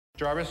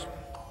Jarvis,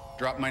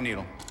 drop my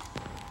needle.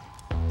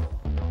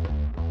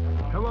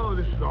 Hello,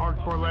 this is the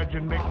hardcore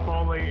legend Mick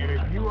Foley, and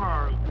if you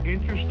are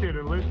interested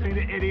in listening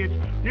to idiots,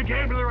 you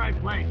came to the right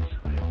place.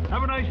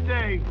 Have a nice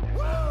day.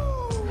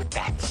 Woo!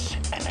 That's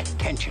an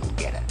attention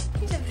getter.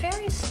 He's a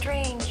very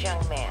strange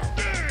young man.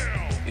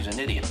 He's an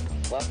idiot.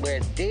 What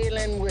we're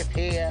dealing with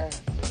here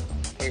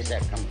is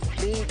a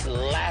complete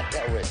lack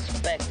of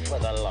respect for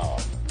the law.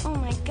 Oh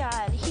my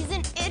God, he's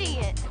an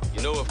idiot.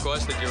 You know, of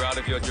course, that you're out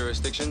of your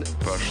jurisdiction.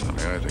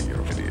 Personally, I think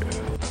you're an idiot.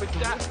 But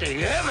that's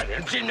the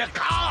evidence in the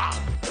car.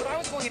 But I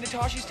was going into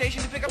Toshi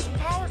Station to pick up some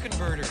power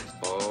converters.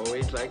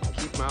 Always like to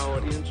keep my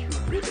audience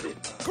riveted.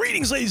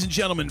 Greetings, ladies and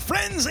gentlemen,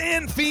 friends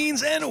and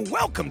fiends, and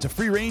welcome to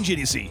Free Range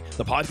Idiocy,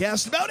 the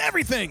podcast about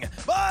everything,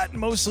 but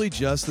mostly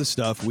just the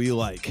stuff we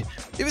like.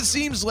 If it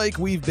seems like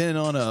we've been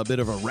on a bit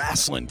of a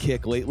wrestling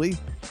kick lately,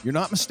 you're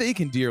not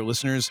mistaken, dear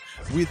listeners.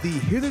 With the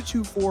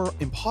heretofore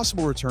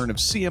impossible return of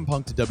CM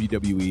Punk to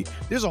WWE,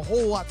 there's a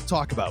whole lot to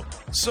talk about.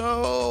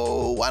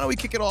 So why don't we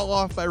kick it all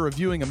off by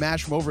reviewing a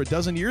match from over a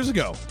dozen years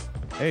ago?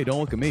 Hey, don't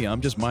look at me.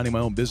 I'm just minding my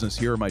own business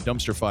here in my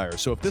dumpster fire.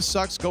 So if this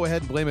sucks, go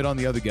ahead and blame it on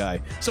the other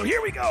guy. So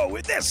here we go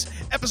with this,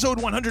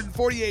 episode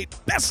 148,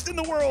 Best in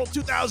the World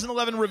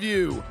 2011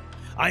 review.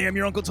 I am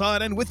your Uncle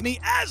Todd, and with me,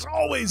 as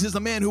always, is the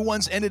man who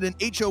once ended an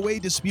HOA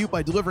dispute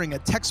by delivering a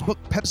textbook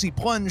Pepsi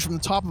plunge from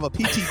the top of a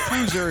PT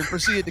Cruiser and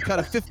proceeded to cut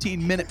a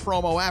 15-minute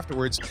promo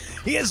afterwards.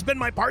 He has been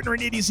my partner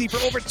in idiocy for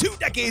over 2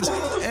 decades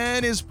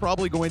and is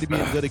probably going to be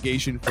in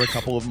litigation for a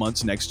couple of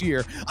months next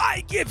year.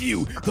 I give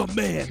you the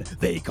man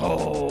they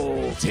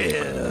call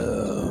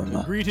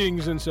Tim.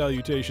 Greetings and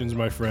salutations,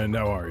 my friend.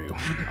 How are you?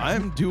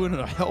 I'm doing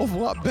a hell of a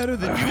lot better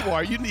than you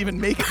are. You didn't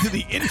even make it to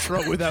the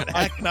intro without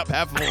acting up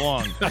half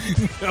along.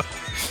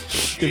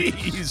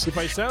 Jeez. If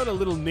I sound a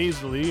little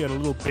nasally and a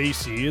little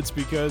bassy, it's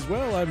because,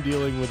 well, I'm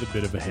dealing with a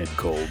bit of a head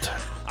cold.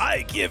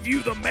 I give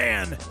you the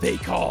man they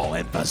call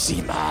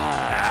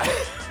Emphysema.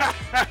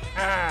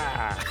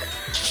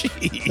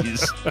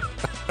 Jeez.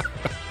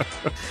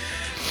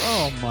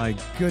 Oh my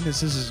goodness,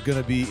 this is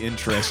going to be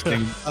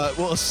interesting.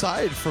 Well,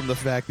 aside from the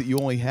fact that you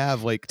only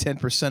have like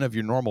 10% of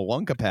your normal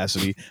lung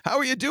capacity, how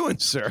are you doing,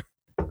 sir?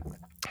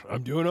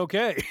 I'm doing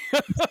okay.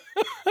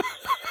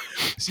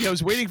 See, I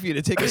was waiting for you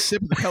to take a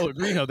sip of the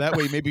Pellegrino. That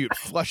way, maybe you'd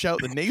flush out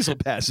the nasal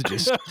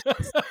passages.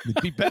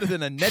 It'd be better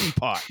than a neti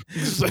pot.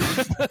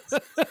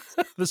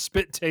 The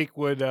spit take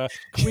would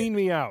clean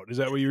me out. Is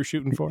that what you were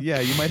shooting for?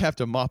 Yeah, you might have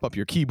to mop up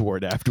your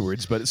keyboard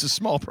afterwards, but it's a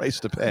small price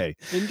to pay.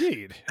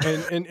 Indeed.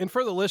 And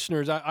for the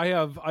listeners, I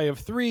have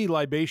 3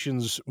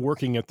 libations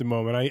working at the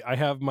moment. I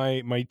have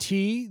my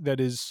tea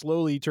that is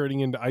slowly turning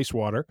into ice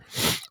water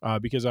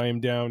because I am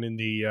down in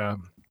the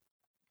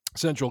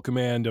central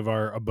command of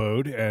our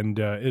abode, and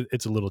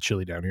it's a little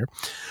chilly down here.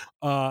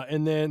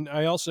 And then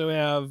I also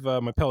have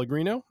my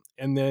Pellegrino,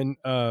 and then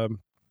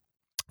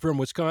from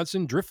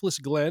Wisconsin,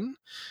 Driftless Glen,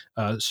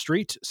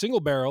 straight single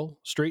barrel,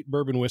 straight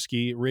bourbon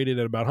whiskey, rated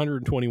at about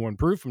 121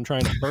 proof. I'm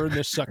trying to burn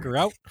this sucker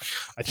out.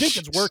 I think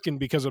it's working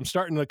because I'm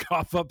starting to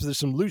cough up. There's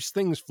some loose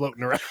things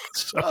floating around.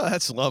 So. Oh,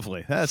 that's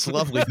lovely. That's a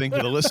lovely thing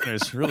for the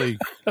listeners. Really,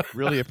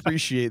 really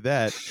appreciate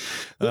that.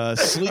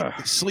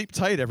 Sleep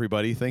tight,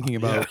 everybody. Thinking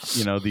about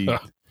the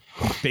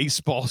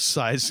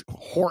baseball-sized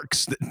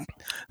horks that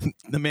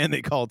the man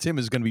they call Tim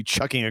is going to be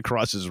chucking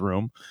across his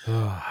room.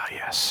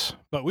 Yes.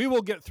 But we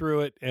will get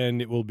through it,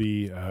 and it will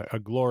be a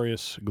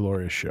glorious,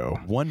 glorious show.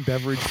 One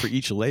beverage for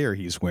each layer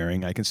he's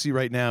wearing. I can see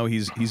right now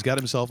he's got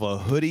himself a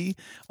hoodie,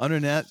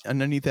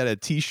 underneath that a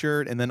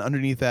T-shirt, and then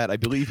underneath that I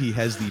believe he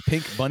has the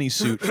pink bunny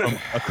suit from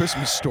A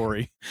Christmas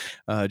Story,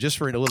 just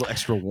for a little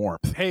extra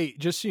warmth. Hey,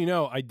 just so you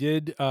know, I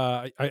did.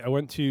 I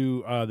went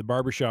to the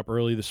barbershop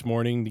early this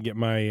morning to get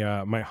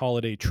my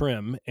holiday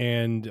trim,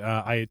 and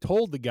I had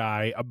told the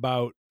guy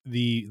about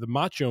the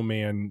Macho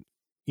Man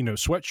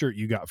sweatshirt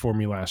you got for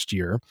me last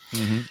year.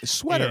 Mm-hmm.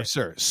 Sweater,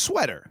 sir.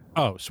 Sweater.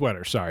 Oh,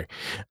 sweater. Sorry.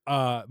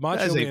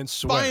 Macho Man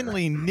sweater.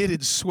 Finely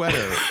knitted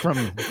sweater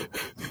from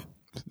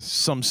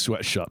some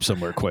sweatshop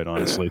somewhere, quite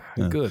honestly.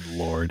 Good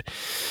Lord.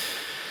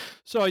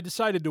 So I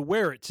decided to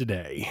wear it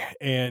today,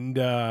 and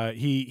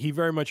he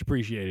very much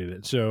appreciated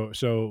it.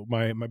 So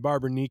my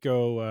barber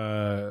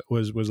Nico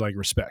was like,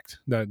 respect.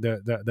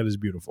 That is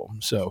beautiful.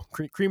 So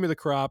cream of the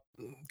crop.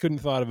 Couldn't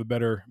have thought of a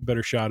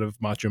better shot of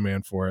Macho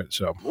Man for it.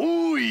 So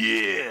oh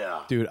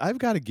yeah, dude, I've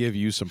got to give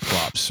you some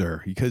props,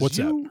 sir, because what's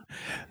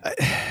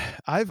that?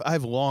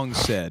 I've long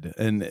said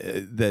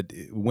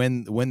that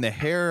when the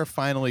hair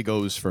finally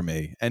goes for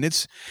me, and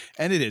it's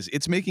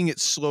making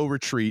its slow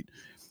retreat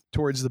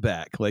towards the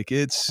back. Like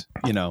it's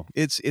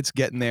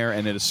getting there,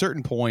 and at a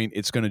certain point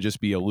it's going to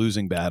just be a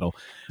losing battle.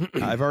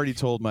 I've already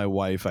told my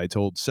wife, I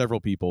told several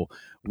people,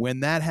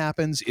 when that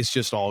happens, it's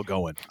just all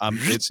going.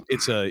 It's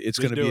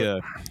going to be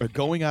a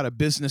going out of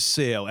business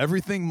sale.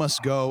 Everything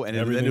must go, and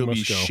then it'll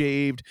be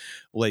shaved,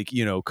 like,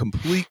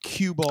 complete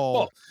cue ball.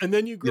 Well, and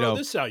then you grow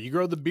this out. You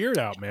grow the beard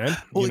out, man.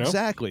 Well,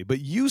 exactly.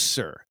 But you,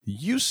 sir,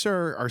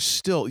 are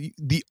still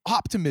the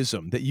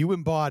optimism that you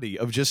embody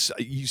of just,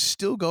 you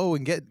still go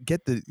and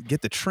get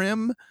the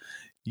trim.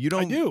 You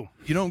don't. I do.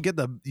 You don't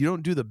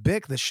do the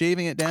bic, the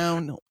shaving it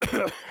down.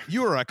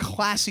 You are a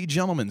classy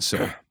gentleman,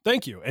 sir.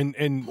 Thank you.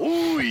 And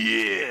oh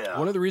yeah.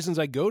 One of the reasons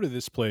I go to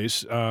this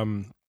place,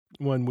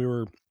 when we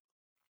were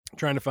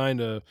trying to find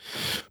a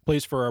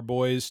place for our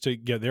boys to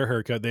get their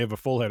haircut, they have a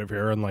full head of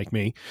hair, unlike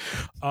me.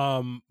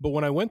 But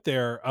when I went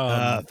there,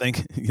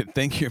 thank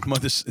their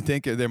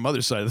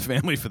mother's side of the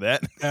family for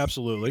that.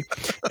 Absolutely.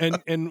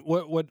 And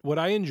what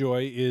I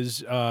enjoy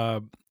is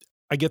I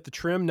get the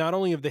trim not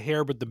only of the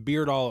hair but the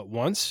beard all at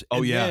once. Oh,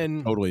 and yeah,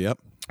 then totally. Yep.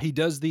 He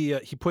does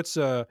he puts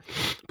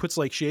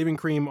like shaving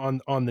cream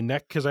on the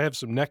neck because I have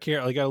some neck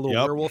hair. I got a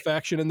little werewolf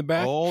action in the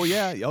back. Oh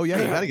yeah. You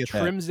gotta get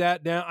trims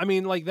that down. I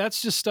mean, like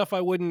that's just stuff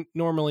I wouldn't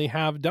normally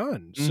have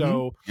done.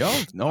 So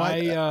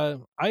I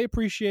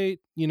appreciate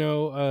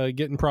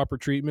getting proper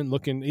treatment.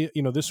 Looking,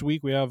 this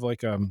week we have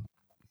like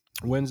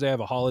Wednesday I have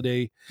a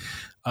holiday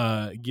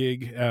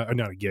gig,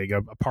 not a gig,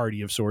 a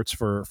party of sorts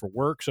for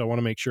work. So I want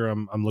to make sure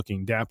I'm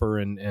looking dapper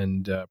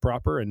and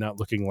proper and not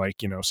looking like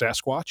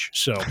Sasquatch.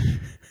 So.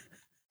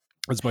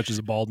 As much as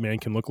a bald man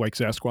can look like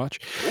Sasquatch.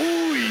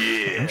 Oh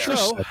yeah.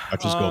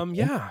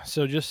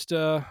 So just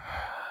I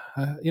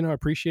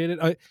appreciate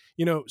it.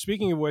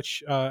 Speaking of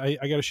which, I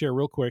got to share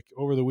real quick.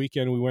 Over the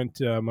weekend, we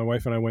went. My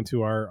wife and I went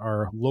to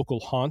our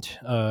local haunt,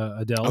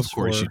 Adele's. Of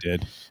course, you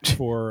did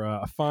for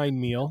a fine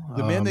meal.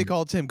 The man they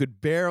called Tim could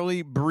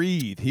barely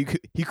breathe. He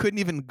couldn't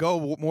even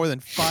go more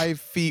than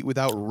 5 feet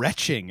without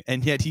retching,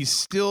 and yet he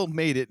still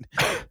made it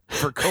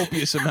for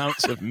copious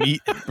amounts of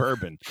meat and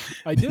bourbon.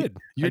 I did.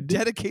 Your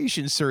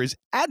dedication, sir, is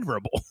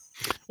admirable.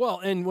 Well,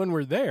 and when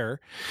we're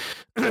there,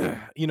 the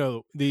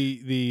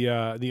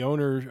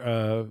owner,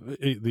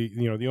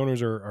 the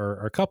owners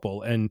are a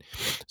couple, and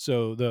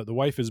so the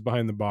wife is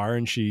behind the bar,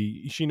 and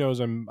she knows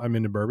I'm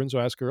into bourbon, so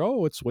I ask her,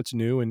 what's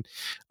new, and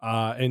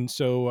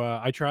so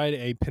I tried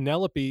a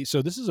Penelope.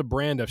 So this is a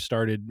brand I've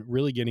started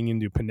really getting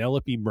into,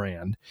 Penelope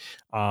brand.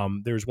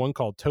 There's one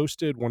called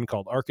Toasted, one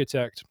called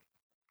Architect.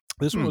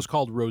 This one was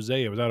called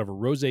Rosé. It was out of a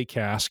rosé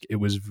cask. It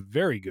was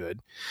very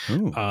good.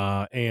 So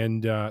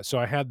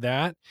I had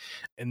that,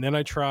 and then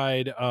I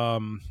tried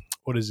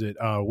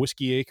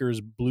Whiskey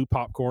Acres Blue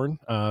Popcorn.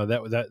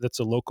 That's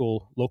a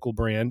local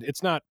brand.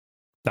 It's not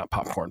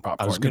popcorn.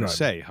 I was going to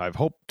say, I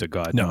hope to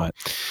God not.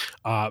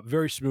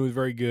 Very smooth,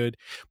 very good.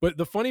 But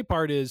the funny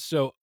part is,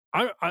 so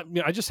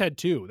I just had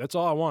 2. That's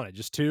all I wanted,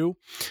 just 2.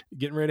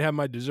 Getting ready to have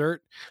my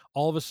dessert.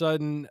 All of a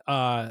sudden,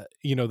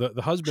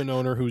 the husband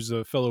owner, who's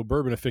a fellow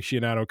bourbon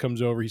aficionado,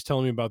 comes over. He's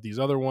telling me about these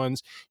other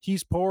ones.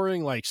 He's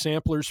pouring like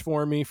samplers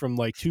for me from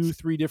like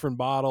 2-3 different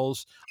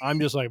bottles.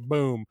 I'm just like,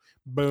 boom,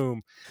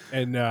 boom.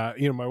 And,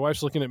 my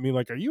wife's looking at me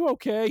like, are you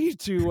okay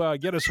to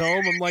get us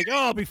home? I'm like,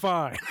 I'll be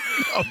fine.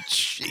 Oh,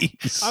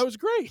 jeez. I was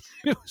great.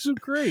 It was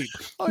great.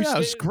 Oh, it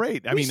was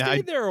great. We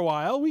stayed there a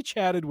while. We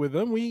chatted with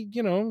them. We,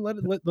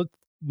 let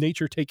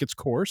nature take its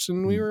course,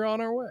 and we were on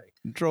our way.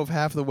 Drove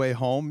half the way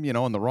home,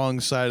 on the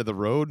wrong side of the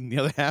road, and the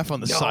other half on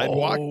the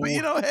sidewalk.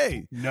 But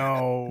hey,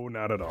 no,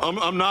 not at all.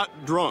 I'm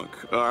not drunk.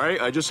 All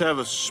right, I just have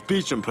a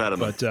speech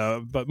impediment.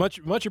 But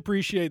much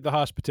appreciate the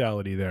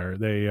hospitality there.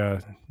 They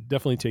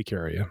definitely take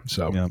care of you.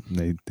 So yeah,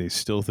 they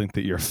still think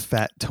that you're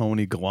Fat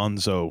Tony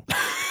Galonzo.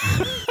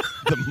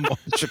 The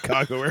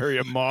Chicago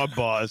area mob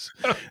boss.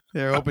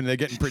 They're hoping they're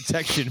getting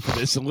protection for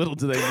this, and little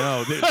do they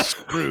know they're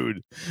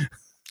screwed.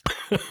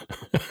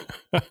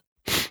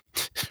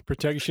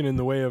 Protection in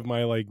the way of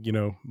my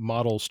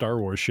model Star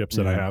Wars ships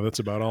that I have. That's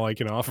about all I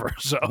can offer.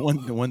 So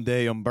one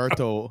day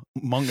Umberto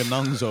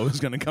Manganonzo is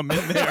going to come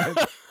in there and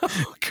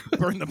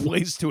burn the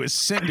place to a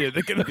cinder.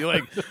 They're going to be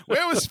like,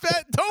 "Where was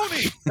Fat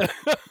Tony?"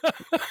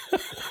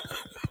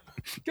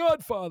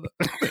 Godfather.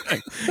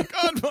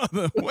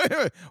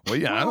 Where? Well,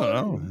 yeah, I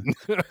don't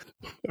know.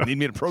 Need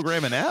me to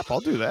program an app?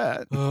 I'll do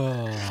that.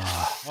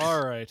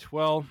 All right.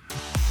 Well,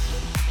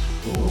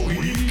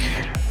 week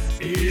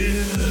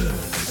in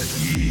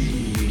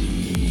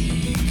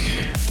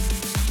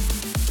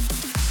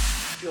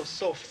Feels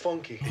so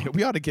funky.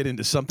 We ought to get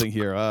into something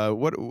here.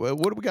 What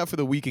do we got for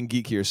the week in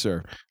geek here,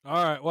 sir?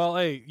 All right. Well,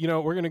 hey,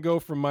 we're gonna go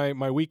from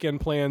my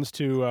weekend plans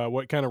to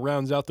what kind of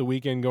rounds out the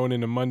weekend going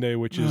into Monday,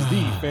 which is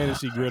the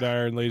Fantasy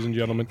Gridiron, ladies and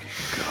gentlemen.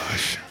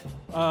 Gosh.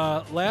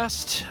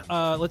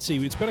 Let's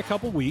see. It's been a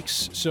couple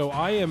weeks, so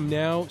I am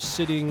now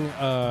sitting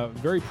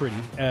very pretty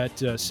at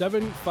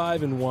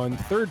 7-5-1,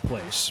 third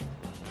place.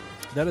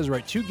 That is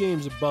right, 2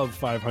 games above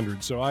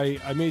 500. So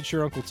I made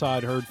sure Uncle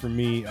Todd heard from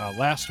me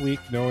last week,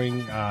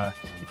 knowing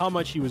how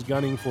much he was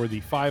gunning for the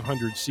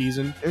 500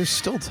 season. There's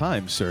still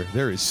time, sir.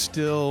 There is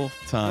still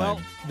time.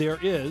 Well, there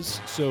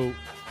is. So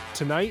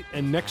tonight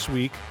and next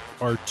week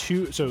are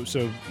 2. So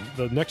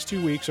the next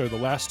 2 weeks are the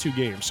last 2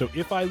 games. So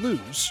if I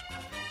lose,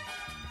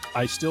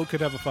 I still could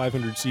have a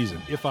 500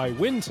 season. If I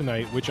win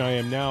tonight, which I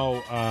am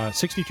now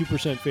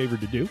 62%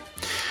 favored to do,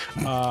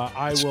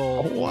 I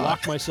will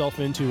lock myself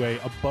into a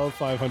above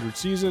 500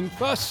 season,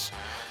 thus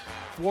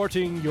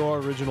thwarting your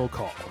original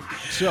call.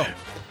 So,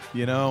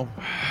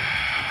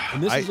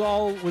 And this is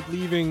all with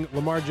leaving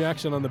Lamar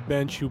Jackson on the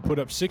bench, who put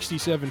up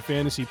 67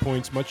 fantasy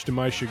points, much to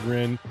my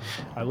chagrin.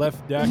 I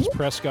left Dak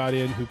Prescott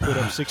in, who put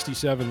up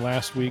 67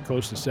 last week,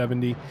 close to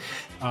 70.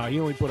 He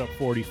only put up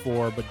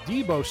 44. But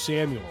Deebo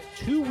Samuel,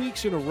 2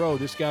 weeks in a row,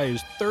 this guy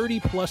is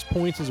 30-plus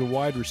points as a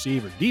wide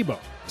receiver. Deebo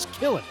is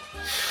killing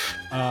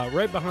it.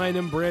 Right behind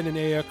him, Brandon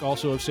Ayuk,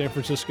 also of San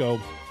Francisco,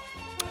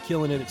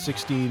 killing it at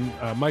 16.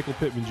 Michael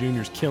Pittman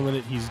Jr. is killing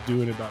it. He's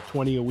doing about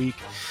 20 a week.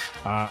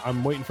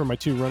 I'm waiting for my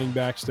two running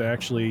backs to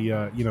actually,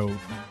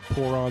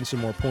 pour on some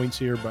more points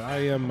here. But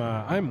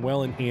I'm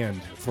well in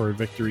hand for a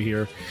victory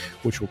here,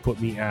 which will put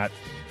me at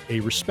a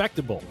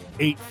respectable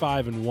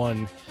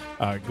 8-5-1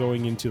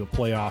 going into the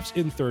playoffs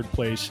in third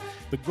place.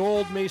 The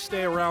gold may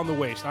stay around the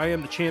waist. I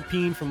am the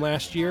champion from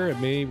last year. It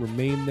may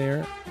remain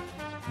there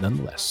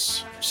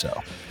nonetheless. So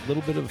a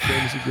little bit of a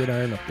fantasy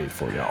gridiron update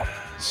for y'all.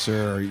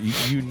 Sir,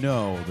 you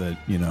know that,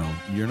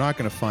 you're not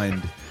going to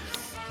find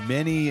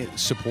many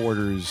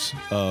supporters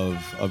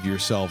of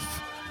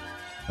yourself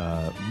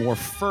more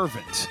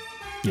fervent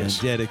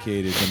and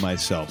dedicated than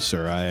myself,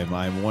 sir.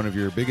 I'm one of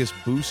your biggest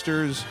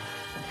boosters,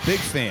 big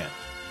fan.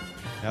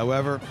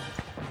 However,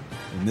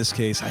 in this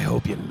case, I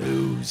hope you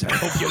lose. I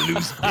hope you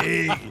lose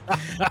big.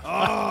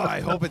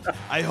 I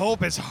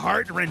hope it's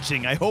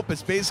heart-wrenching. I hope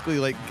it's basically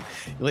like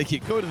you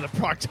go to the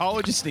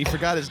proctologist and he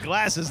forgot his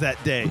glasses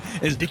that day.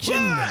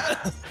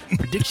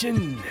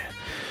 Prediction.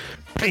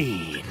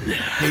 Pain.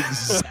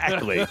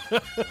 Exactly.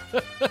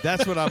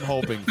 That's what I'm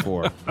hoping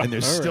for. And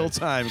there's still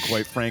time,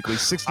 quite frankly.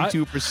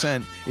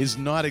 62% is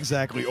not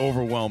exactly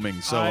overwhelming.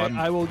 So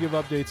I will give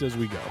updates as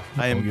we go.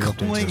 I am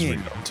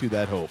clinging to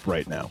that hope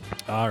right now.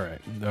 All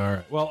right.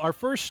 Well, our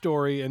first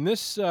story, and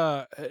this,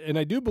 and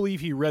I do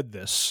believe he read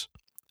this.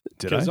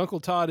 Because Uncle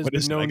Todd has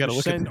been known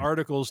to send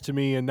articles to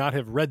me and not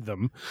have read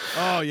them.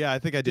 Oh, yeah, I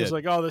think I did. He's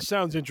like, oh, this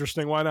sounds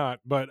interesting. Why not?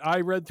 But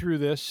I read through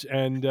this,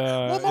 and...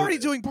 well, I'm already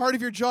doing part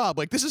of your job.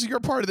 Like, this is your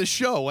part of the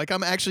show. Like,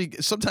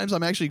 sometimes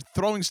I'm actually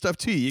throwing stuff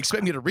to you. You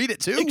expect me to read it,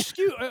 too?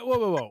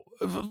 Whoa.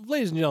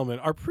 Ladies and gentlemen,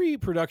 our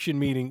pre-production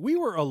meeting, we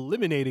were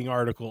eliminating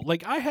articles.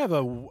 Like, I have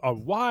a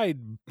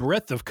wide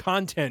breadth of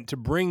content to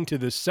bring to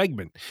this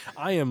segment.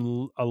 I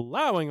am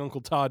allowing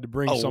Uncle Todd to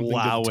bring something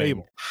to the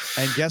table.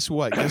 And guess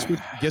what?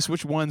 Guess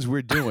which ones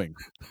we're doing.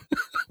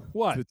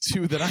 What? The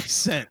two that I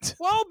sent.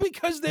 Well,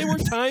 because they were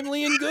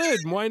timely and good.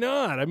 Why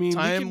not? I mean,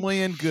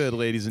 timely and good,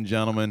 ladies and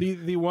gentlemen.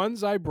 The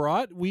ones I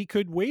brought, we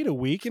could wait a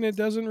week and it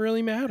doesn't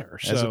really matter.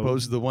 As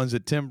opposed to the ones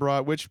that Tim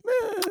brought, which,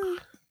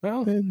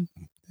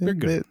 they're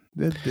good.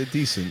 They're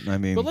decent. I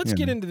mean, but let's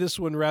get into this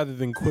one rather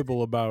than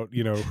quibble about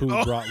who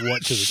brought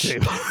what to the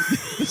table.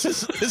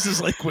 This is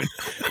like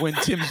when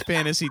Tim's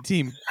fantasy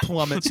team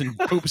plummets and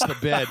poops the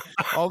bed.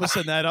 All of a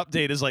sudden, that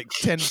update is like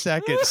 10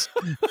 seconds.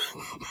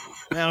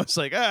 Now it's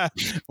like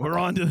we're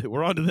on to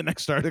the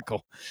next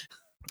article.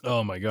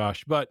 Oh my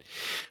gosh! But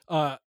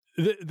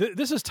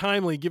this is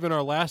timely, given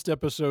our last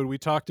episode. We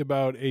talked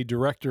about a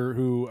director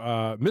who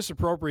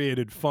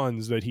misappropriated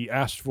funds that he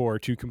asked for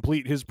to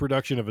complete his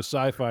production of a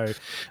sci-fi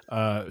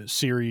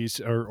series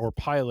or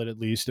pilot, at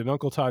least. And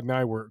Uncle Todd and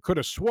I could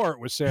have swore it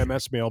was Sam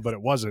Esmail, but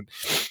it wasn't.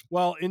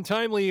 Well, in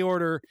timely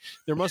order,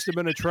 there must have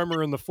been a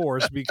tremor in the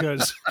force,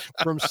 because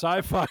from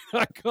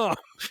sci-fi.com,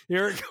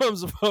 here it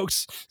comes,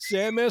 folks.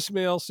 Sam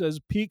Esmail says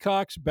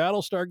Peacock's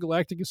Battlestar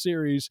Galactica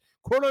series,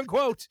 quote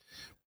unquote,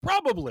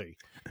 probably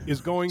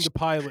is going to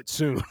pilot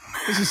soon.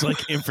 This is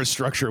like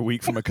Infrastructure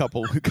Week from a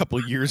couple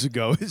years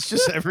ago. It's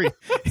just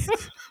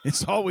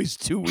it's always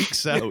 2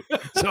 weeks out.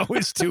 It's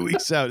always 2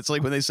 weeks out. It's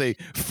like when they say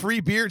free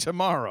beer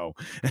tomorrow.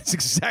 That's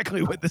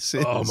exactly what this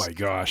is. Oh my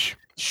gosh.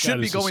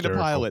 Should be going to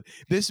pilot.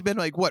 This has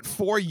been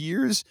 4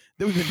 years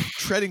that we've been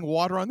treading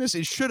water on this.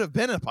 It should have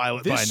been a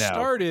pilot by now. This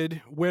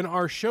started when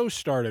our show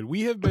started.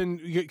 We have been,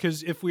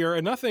 because if we are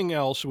nothing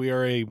else,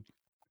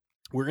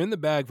 we're in the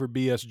bag for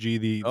BSG,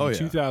 the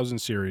 2000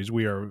 series.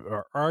 We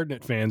are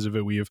ardent fans of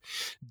it. We have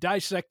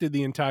dissected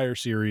the entire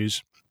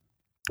series.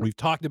 We've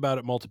talked about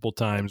it multiple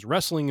times.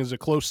 Wrestling is a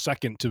close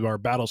second to our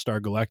Battlestar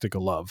Galactica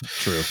love.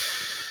 True.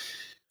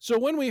 So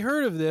when we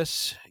heard of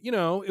this,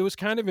 it was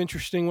kind of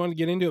interesting. Wanted to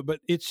get into it, but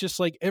it's just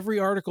like every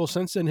article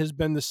since then has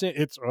been the same.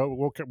 It's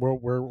we're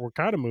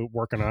kind of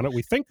working on it.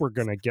 We think we're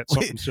going to get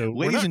something. So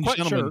ladies and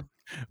gentlemen,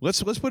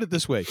 let's put it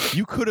this way: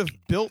 you could have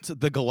built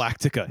the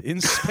Galactica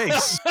in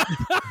space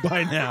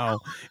by now.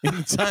 In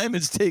the time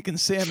it's taken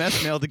Sam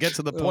Esmail to get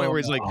to the point where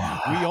he's like,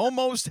 we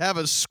almost have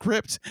a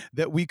script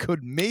that we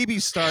could maybe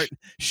start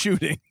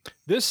shooting.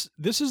 This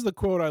is the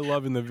quote I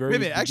love in the very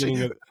beginning.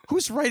 Actually,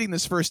 who's writing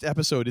this first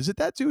episode? Is it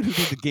that dude who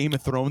did the Game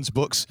of Thrones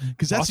books?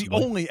 Because that's the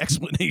only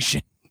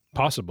explanation.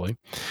 Possibly.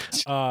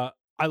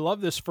 I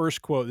love this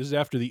first quote. This is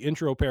after the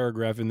intro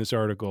paragraph in this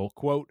article.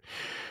 Quote,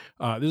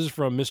 This is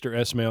from Mr.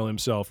 S-Mail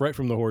himself, right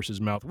from the horse's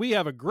mouth. We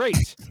have a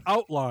great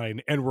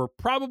outline, and we're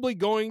probably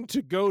going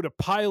to go to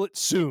pilot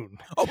soon.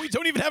 Oh, we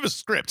don't even have a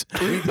script.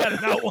 We've got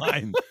an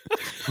outline,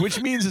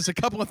 which means it's a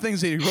couple of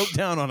things that he wrote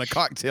down on a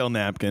cocktail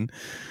napkin.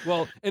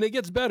 Well, and it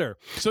gets better.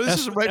 So this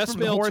is right from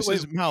the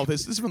horse's mouth.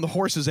 This is from the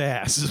horse's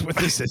ass is what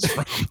this is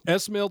from.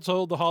 S-Mail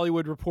told The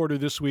Hollywood Reporter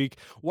this week,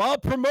 while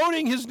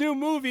promoting his new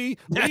movie,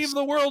 Leave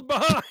the World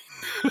Behind.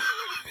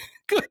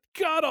 Good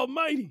God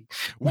almighty.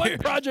 One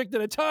project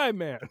at a time,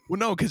 man. Well,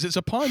 no, because it's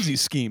a Ponzi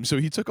scheme. So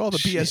he took all the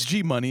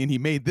BSG money and he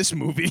made this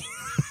movie.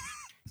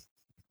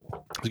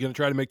 He's going to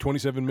try to make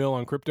 27 mil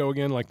on crypto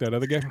again like that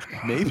other guy?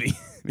 Maybe.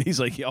 He's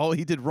like, all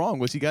he did wrong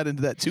was he got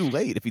into that too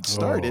late. If he'd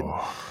started.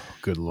 Oh,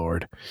 good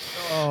Lord.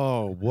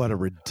 Oh, what a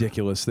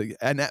ridiculous thing.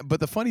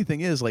 But the funny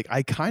thing is, like,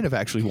 I kind of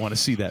actually want to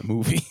see that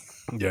movie.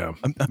 Yeah.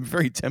 I'm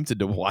very tempted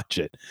to watch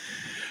it.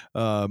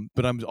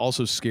 But I'm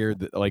also scared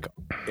that, like,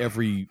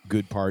 every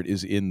good part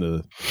is in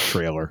the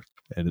trailer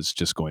and it's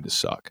just going to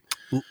suck.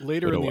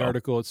 Later in the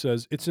article, it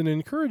says, it's an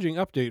encouraging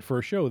update for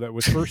a show that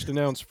was first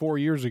announced 4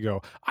 years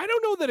ago. I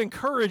don't know that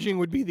encouraging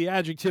would be the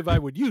adjective I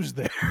would use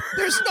there.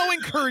 There's no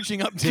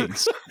encouraging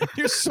updates.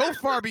 You're so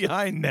far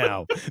behind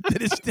now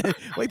that it's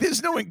like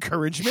there's no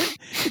encouragement.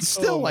 It's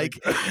still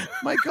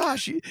my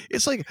gosh,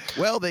 it's like,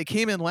 well, they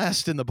came in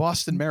last in the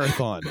Boston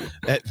Marathon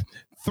at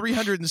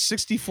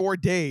 364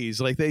 days.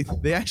 Like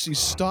they actually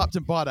stopped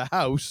and bought a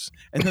house,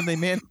 and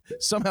then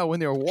somehow when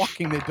they were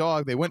walking their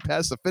dog, they went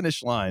past the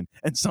finish line,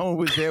 and someone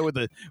was there with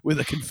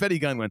a confetti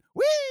gun went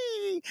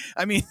whee.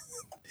 I mean,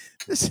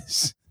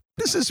 this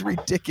is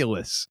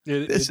ridiculous.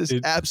 This is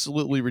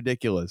absolutely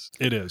ridiculous.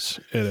 It is.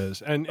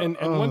 And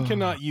one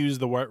cannot use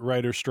the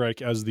writer's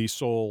strike as the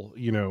sole,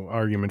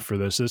 argument for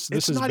this. This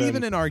it's not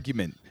even an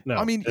argument. No,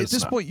 I mean, at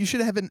this point, you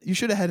should have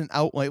had an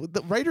outline.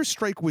 The writer's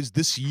strike was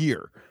this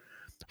year.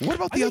 What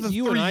about the other 3 years?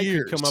 You and I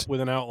could come up with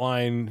an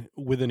outline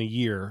within a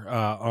year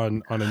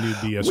on a new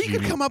BSG. We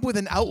could come up with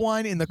an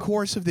outline in the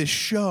course of this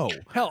show.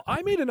 Hell,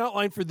 I made an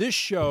outline for this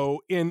show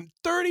in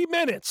 30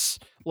 minutes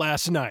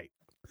last night.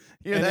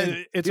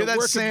 It's a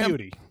work of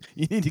beauty.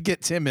 You need to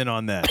get Tim in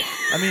on that.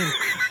 I mean,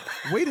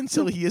 wait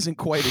until he isn't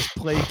quite as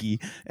plaguey,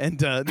 and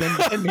then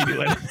maybe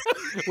let him.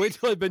 Wait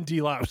till I've been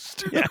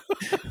deloused. Yeah.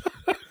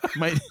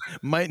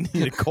 Might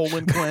need a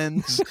colon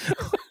cleanse,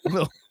 a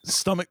little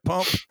stomach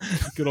pump,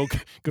 good old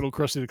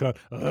Krusty the Clown,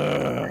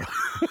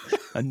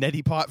 a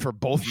neti pot for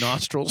both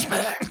nostrils.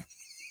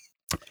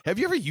 Have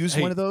you ever used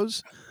one of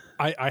those?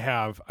 I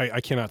have.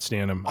 I cannot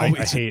stand them. Oh,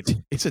 I hate.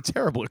 It's a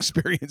terrible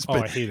experience.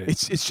 But I hate it.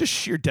 It's just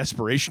sheer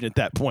desperation at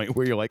that point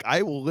where you're like,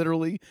 I will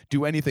literally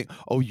do anything.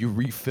 Oh, you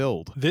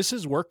refilled. This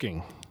is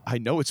working. I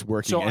know it's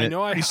working. So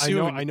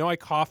I know I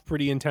coughed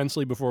pretty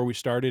intensely before we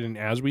started and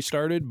as we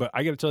started, but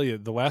I got to tell you,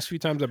 the last few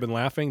times I've been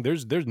laughing,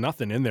 there's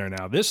nothing in there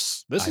now.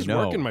 This is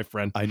working, my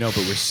friend. I know,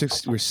 but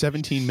we're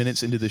 17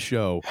 minutes into the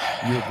show.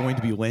 You're going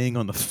to be laying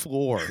on the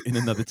floor in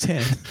another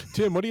 10.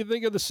 Tim, what do you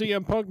think of the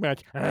CM Punk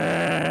match?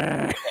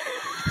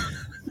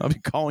 I'll be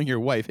calling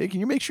your wife. Hey, can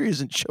you make sure he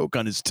doesn't choke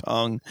on his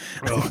tongue?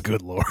 Oh,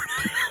 good Lord.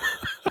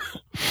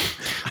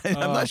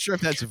 I'm not sure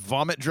if that's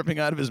vomit dripping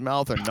out of his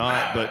mouth or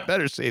not, but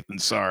better safe than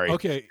sorry.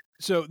 Okay,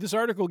 so this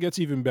article gets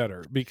even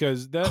better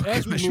because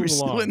as we move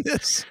along,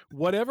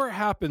 whatever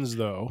happens,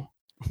 though,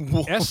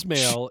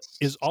 S-Mail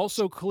is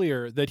also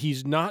clear that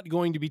he's not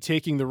going to be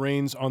taking the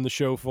reins on the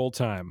show full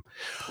time.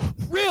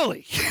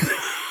 Really?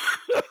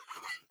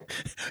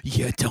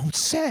 You don't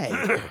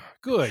say.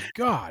 Good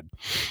God.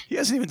 He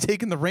hasn't even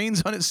taken the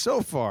reins on it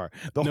so far.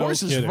 The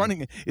horse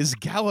is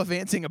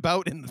gallivanting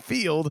about in the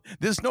field.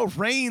 There's no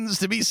reins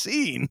to be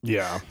seen.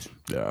 Yeah.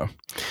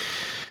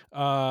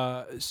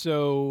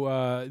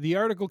 So the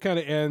article kind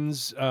of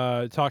ends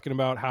talking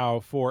about how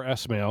for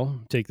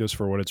S-Mail, take this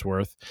for what it's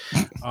worth,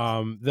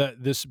 that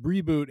this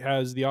reboot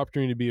has the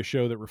opportunity to be a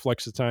show that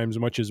reflects the times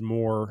much as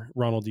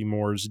Ronald D.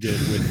 Moore's did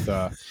with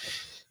the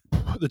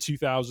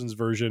 2000s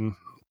version,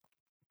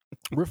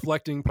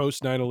 reflecting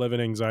post 9/11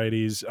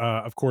 anxieties,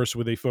 of course,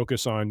 with a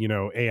focus on,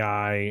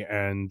 AI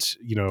and,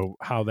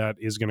 how that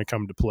is going to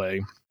come to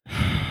play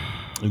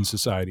in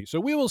society. So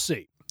we will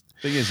see.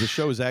 Thing is, the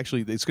show is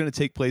it's going to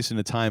take place in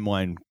a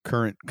timeline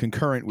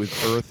concurrent with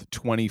Earth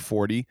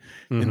 2040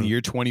 in the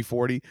year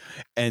 2040.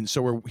 And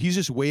so he's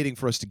just waiting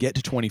for us to get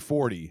to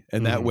 2040.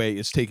 And that way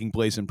it's taking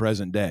place in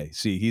present day.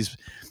 See,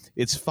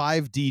 it's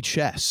 5D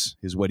chess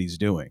is what he's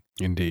doing.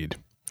 Indeed.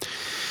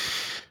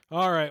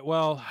 All right.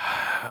 Well,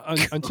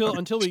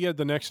 until we get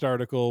the next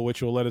article,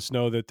 which will let us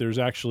know that there's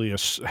actually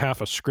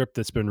half a script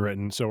that's been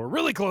written. So we're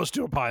really close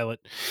to a pilot.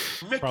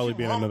 Probably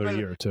be in another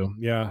year or two.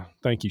 Yeah.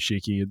 Thank you,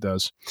 Shiki. It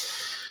does.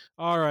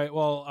 All right.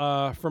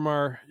 Well, from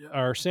our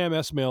Sam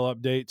S-Mail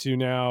update to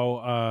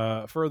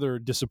now further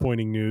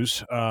disappointing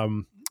news.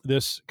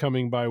 This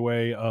coming by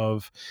way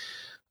of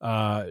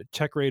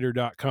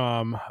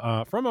TechRaider.com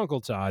from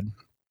Uncle Todd.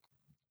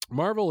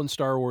 Marvel and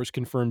Star Wars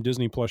confirmed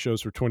Disney Plus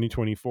shows for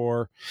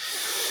 2024,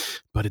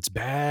 but it's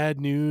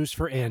bad news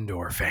for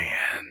Andor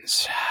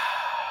fans.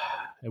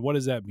 And what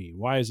does that mean?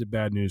 Why is it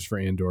bad news for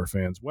Andor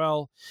fans?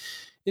 Well,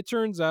 It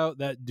turns out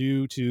that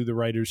due to the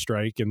writer's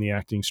strike and the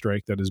acting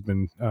strike that has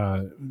been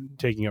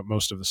taking up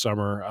most of the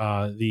summer,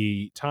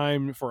 the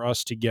time for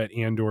us to get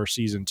Andor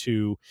Season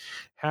 2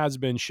 has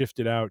been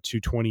shifted out to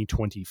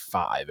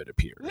 2025, it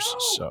appears. No,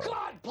 so,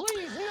 God,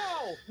 please,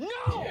 no,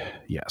 no.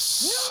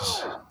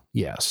 Yes. No.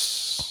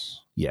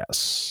 Yes.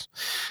 Yes.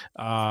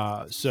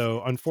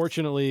 So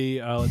unfortunately,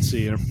 let's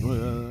see.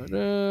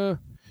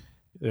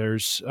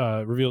 There's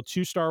revealed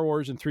 2 Star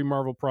Wars and 3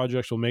 Marvel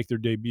projects will make their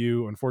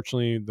debut.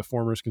 Unfortunately, the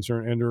former is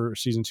concerned Andor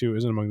Season 2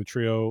 isn't among the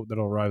trio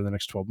that'll arrive in the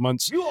next 12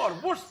 months. You are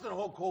worse than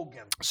Hulk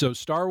Hogan. So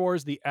Star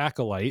Wars The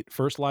Acolyte,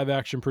 first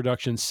live-action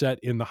production set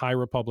in the High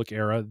Republic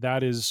era.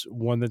 That is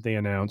one that they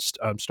announced.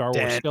 Star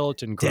Wars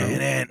Skeleton Crew. Ooh, we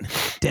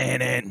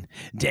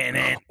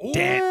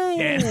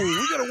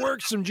got to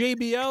work some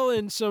JBL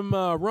and some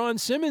Ron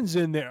Simmons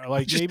in there.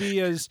 Like maybe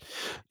as...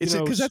 Is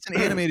it because that's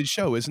an animated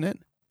show, isn't it?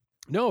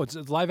 No, it's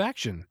live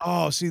action.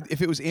 Oh, see,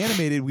 if it was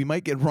animated, we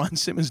might get Ron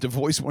Simmons to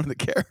voice one of the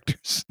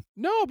characters.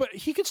 No, but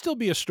he could still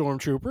be a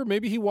stormtrooper.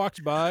 Maybe he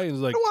walks by and is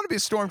like, I don't want to be a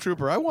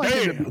stormtrooper. I want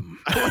him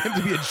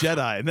to be a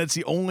Jedi, and that's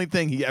the only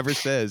thing he ever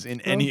says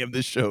in any of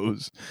the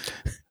shows.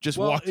 Just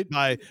walks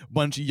by a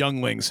bunch of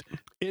younglings.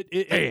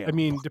 I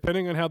mean,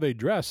 depending on how they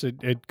dress,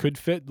 it could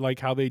fit like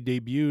how they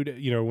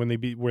debuted. You know, when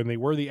they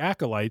were the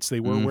acolytes,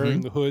 they were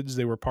wearing the hoods.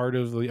 They were part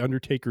of the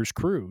Undertaker's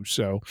crew.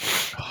 So,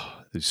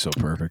 it's so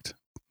perfect.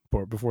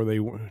 Before they,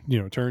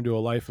 turn to a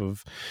life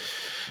of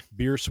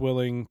beer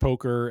swilling,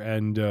 poker,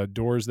 and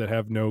doors that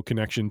have no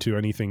connection to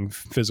anything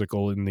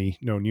physical in the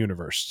known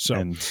universe. So,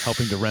 and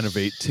helping to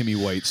renovate Timmy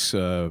White's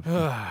pub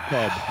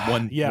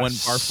one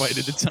bar fight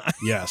at a time.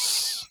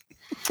 Yes.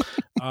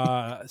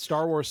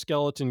 Star Wars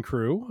Skeleton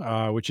Crew,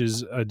 which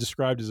is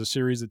described as a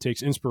series that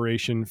takes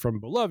inspiration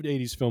from beloved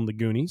 80s film The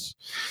Goonies.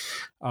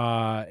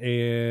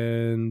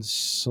 And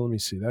so let me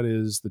see, that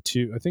is the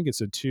 2, I think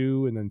it's a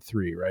 2 and then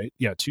 3, right?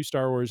 Yeah, 2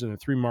 Star Wars and then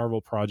 3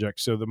 Marvel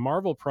projects. So the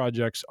Marvel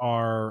projects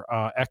are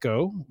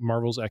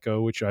Marvel's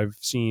Echo, which I've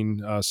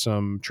seen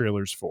some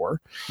trailers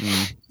for.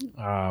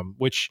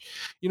 Which,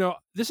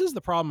 this is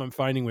the problem I'm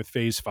finding with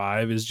Phase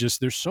 5 is just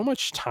there's so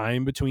much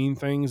time between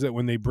things that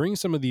when they bring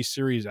some of these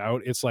series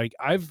out, it's like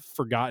I've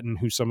forgotten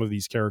who some of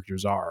these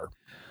characters are.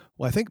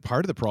 Well, I think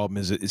part of the problem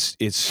is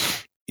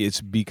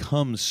it's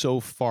become so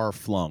far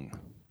flung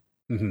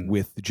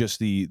with just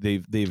the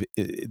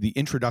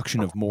introduction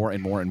of more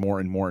and more and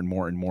more and more and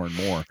more and more and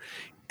more.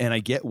 And I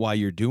get why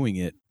you're doing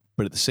it,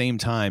 but at the same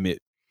time,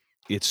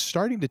 it's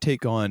starting to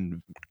take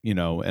on,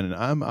 and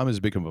I'm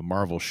as big of a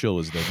Marvel shill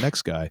as the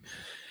next guy.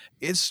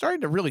 It's starting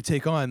to really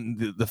take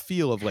on the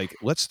feel of like,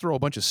 let's throw a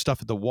bunch of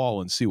stuff at the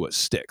wall and see what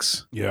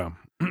sticks. Yeah.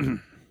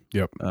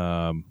 Yep.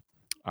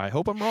 I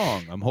hope I'm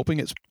wrong. I'm hoping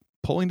it's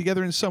pulling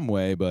together in some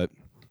way, but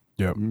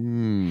yep.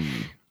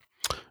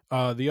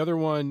 The other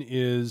one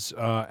is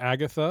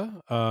Agatha,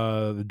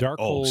 the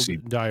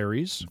Darkhold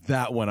Diaries.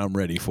 That one I'm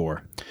ready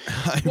for.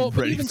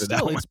 But even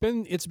still,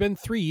 it's been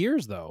 3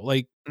 years though.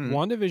 Like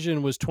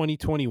WandaVision was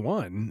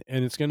 2021,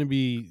 and it's going to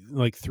be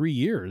like 3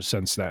 years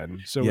since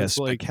then. So yes, it's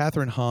like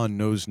Catherine Hahn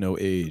knows no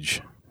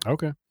age.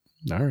 Okay.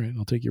 All right,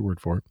 I'll take your word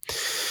for it.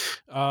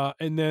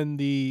 And then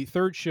the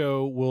third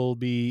show will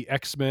be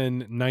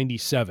X-Men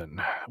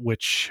 97,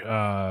 which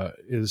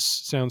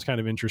sounds kind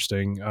of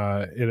interesting.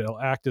 It'll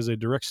act as a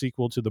direct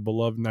sequel to the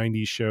beloved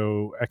 90s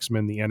show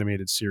X-Men the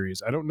Animated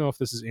Series. I don't know if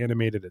this is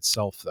animated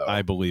itself, though.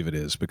 I believe it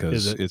is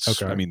because it's.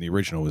 Okay. I mean, the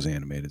original was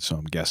animated, so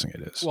I'm guessing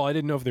it is. Well, I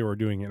didn't know if they were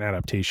doing an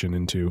adaptation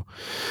into.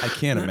 I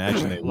can't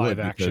imagine they live would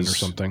action or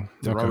something.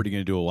 They're already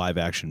going to do a live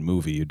action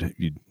movie.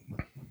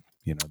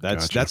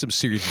 That's some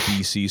serious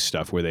DC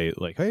stuff where they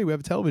like, hey, we have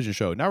a television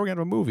show. Now we're going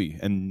to have a movie.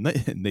 And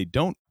they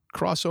don't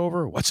cross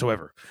over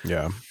whatsoever.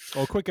 Yeah.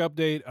 Well, quick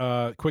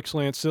update. Quick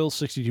slant, still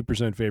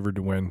 62% favored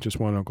to win. Just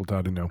want Uncle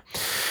Todd to know.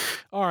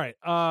 All right.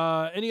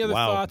 Any other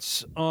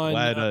thoughts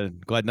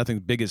on... Glad nothing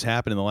big has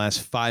happened in the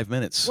last 5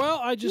 minutes. Well,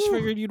 I just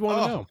figured you'd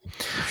want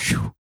to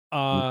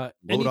know.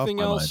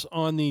 Anything else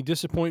on the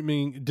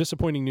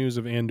disappointing news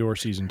of Andor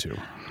Season 2?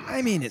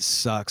 I mean, it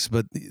sucks,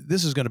 but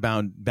this is going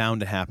to bound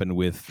to happen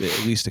with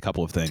at least a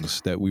couple of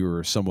things that we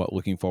were somewhat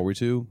looking forward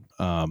to,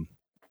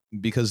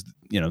 because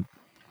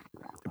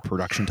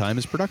production time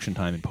is production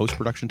time, and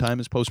post-production time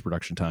is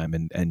post-production time,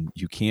 and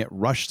you can't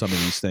rush some of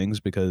these things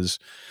because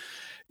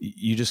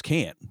you just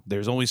can't.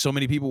 There's only so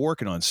many people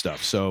working on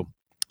stuff, so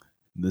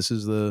this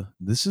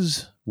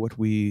is what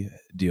we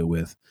deal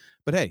with.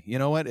 But hey, you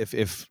know what?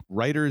 If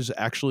writers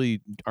actually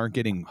aren't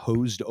getting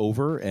hosed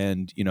over,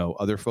 and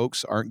other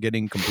folks aren't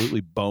getting completely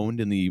boned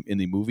in the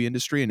movie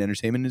industry and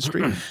entertainment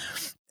industry,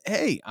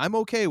 hey, I'm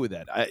okay with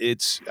that.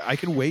 I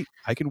can wait.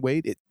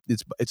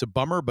 It's a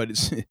bummer, but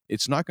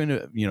it's not going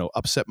to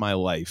upset my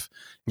life.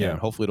 Yeah, and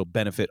hopefully it'll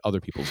benefit other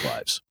people's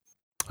lives.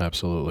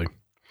 Absolutely.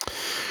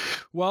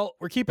 Well,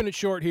 we're keeping it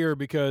short here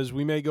because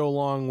we may go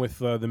along with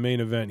the main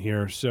event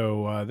here.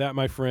 So that,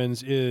 my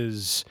friends,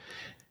 is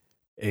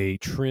a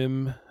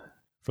trim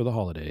for the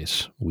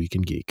holidays. Week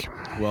in Geek.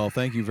 Well,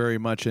 thank you very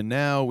much. And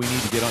now we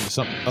need to get on to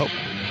something.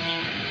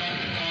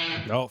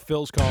 Oh,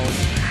 Phil's calling.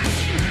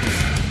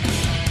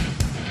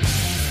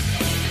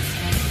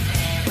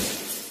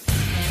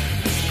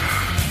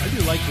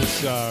 do like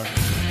this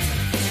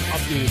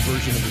updated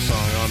version of the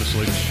song,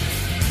 honestly.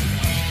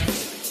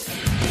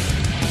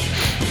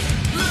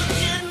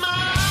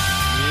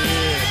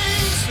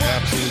 Yes,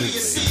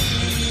 absolutely.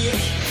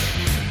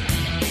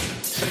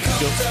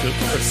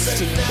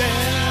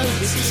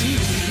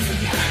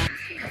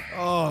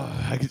 Oh,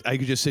 I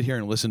could just sit here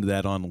and listen to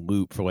that on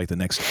loop for like the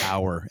next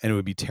hour, and it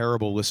would be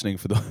terrible listening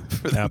for the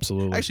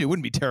Absolutely. Actually, it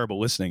wouldn't be terrible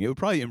listening. It would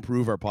probably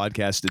improve our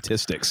podcast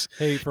statistics.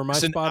 Hey, for my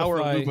it's an hour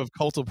Spotify loop of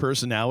cult of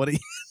personality.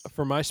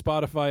 For my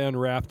Spotify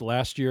Unwrapped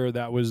last year,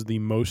 that was the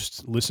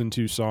most listened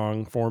to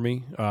song for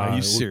me. Are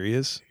you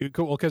serious?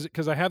 Well,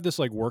 because I have this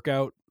like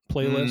workout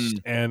playlist,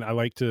 and I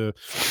like to,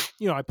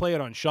 I play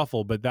it on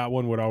shuffle, but that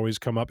one would always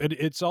come up.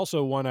 It's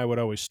also one I would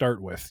always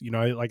start with.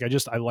 I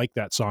like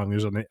that song.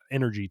 There's an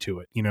energy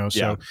to it.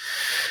 So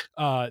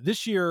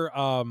this year,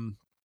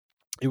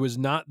 it was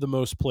not the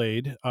most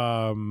played.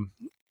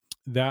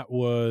 That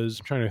was,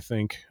 I'm trying to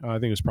think. I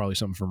think it was probably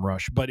something from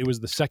Rush, but it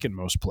was the second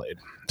most played.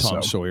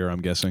 Tom Sawyer,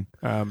 I'm guessing.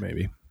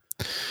 Maybe.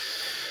 I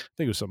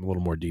think it was something a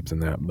little more deep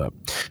than that,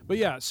 but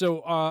yeah.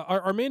 So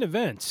our main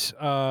event,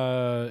 we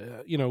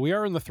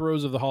are in the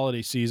throes of the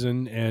holiday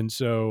season, and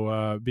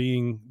so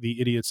being the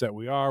idiots that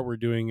we are, we're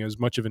doing as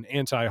much of an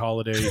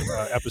anti-holiday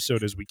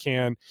episode as we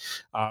can.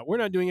 We're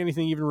not doing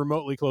anything even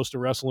remotely close to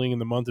wrestling in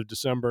the month of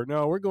December.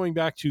 No, we're going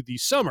back to the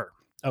summer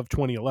of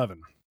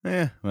 2011.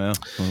 Well,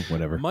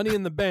 whatever. Money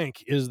in the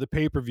Bank is the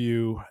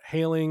pay-per-view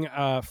hailing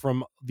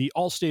from the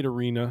Allstate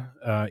Arena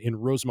in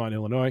Rosemont,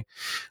 Illinois.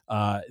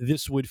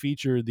 This would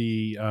feature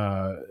the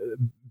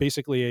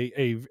basically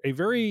a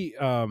very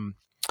how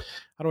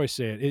do I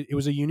say it? It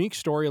was a unique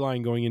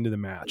storyline going into the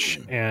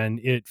match, and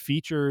it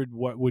featured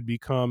what would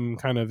become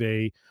kind of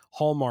a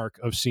hallmark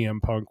of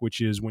CM Punk, which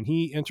is when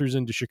he enters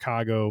into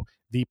Chicago,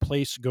 the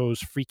place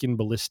goes freaking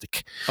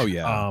ballistic. Oh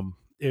yeah.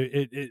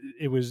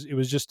 It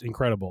was just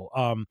incredible.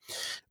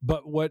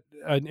 But what,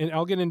 and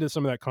I'll get into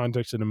some of that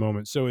context in a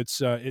moment. So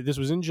this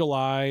was in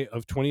July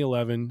of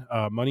 2011,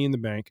 Money in the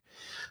Bank.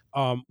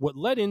 What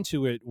led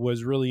into it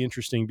was really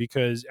interesting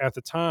because at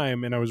the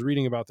time, and I was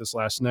reading about this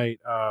last night,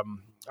 I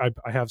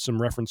have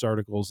some reference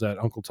articles that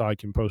Uncle Todd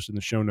can post in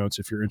the show notes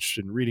if you're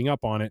interested in reading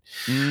up on it.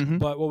 Mm-hmm.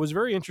 But what was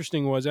very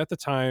interesting was at the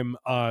time,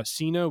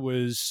 Cena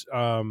was,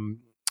 I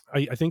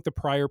think the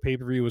prior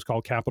pay-per-view was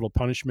called Capital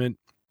Punishment.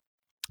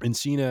 And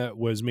Cena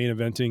was main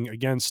eventing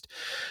against,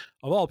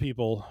 of all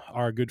people,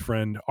 our good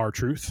friend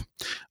R-Truth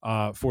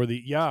for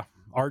the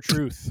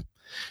R-Truth.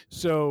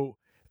 So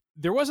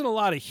there wasn't a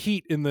lot of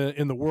heat in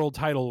the world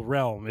title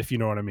realm, if you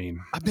know what I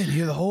mean. I've been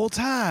here the whole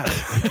time.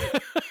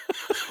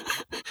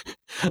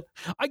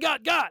 I got.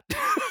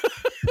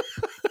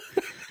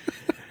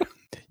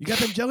 You got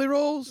them jelly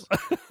rolls?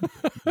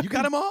 You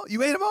got them all?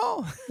 You ate them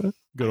all?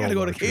 I gotta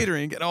go to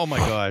catering. Oh my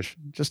gosh,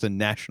 just a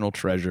national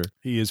treasure.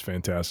 He is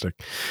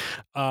fantastic.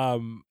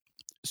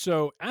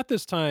 So at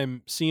this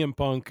time, CM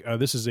Punk,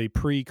 this is a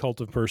pre-Cult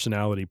of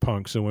Personality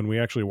Punk. So when we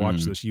actually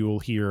watch this, you will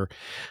hear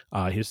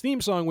his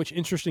theme song, which,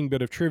 interesting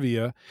bit of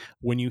trivia,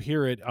 when you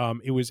hear it,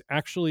 it was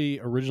actually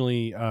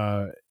originally,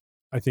 I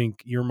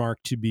think,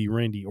 earmarked to be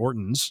Randy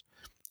Orton's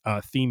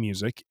theme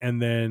music.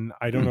 And then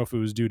I don't know if it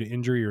was due to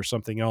injury or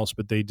something else,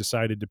 but they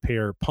decided to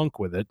pair Punk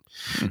with it,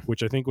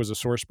 which I think was a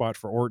sore spot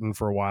for Orton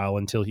for a while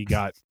until he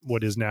got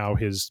what is now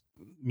his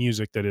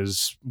music that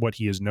is what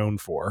he is known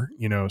for,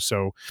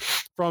 so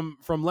from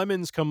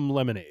lemons come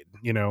lemonade,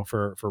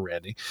 for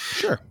Randy.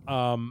 Sure.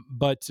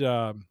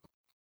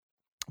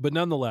 But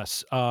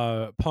nonetheless,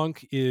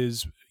 Punk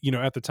is,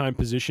 at the time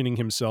positioning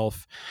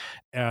himself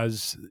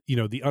as,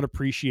 the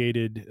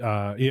unappreciated,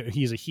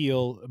 he's a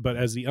heel, but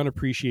as the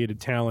unappreciated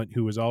talent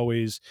who was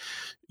always,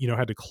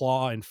 had to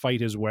claw and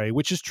fight his way,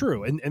 which is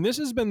true. And this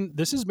has been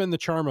the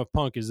charm of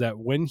Punk, is that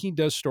when he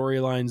does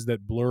storylines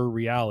that blur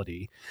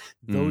reality,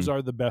 those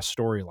are the best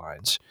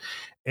storylines.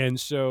 And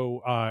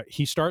so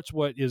he starts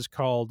what is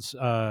called,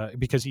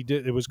 because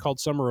it was called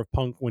Summer of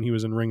Punk when he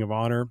was in Ring of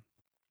Honor.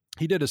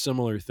 He did a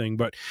similar thing,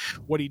 but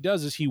what he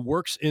does is he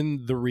works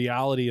in the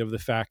reality of the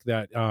fact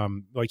that,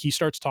 he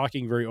starts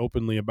talking very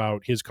openly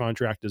about his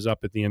contract is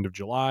up at the end of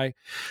July,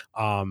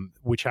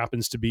 which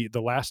happens to be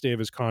the last day of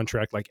his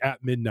contract, like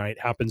at midnight,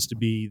 happens to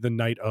be the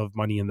night of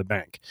Money in the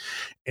Bank.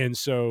 And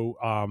so,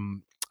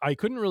 I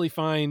couldn't really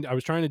I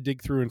was trying to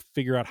dig through and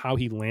figure out how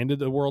he landed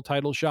the world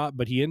title shot,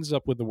 but he ends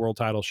up with the world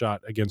title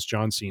shot against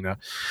John Cena.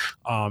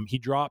 He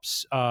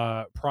drops,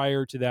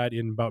 prior to that,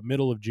 in about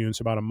middle of June,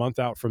 so about a month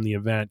out from the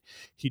event,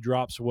 he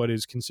drops what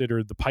is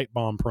considered the pipe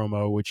bomb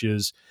promo, which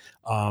is,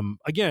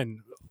 again,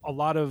 a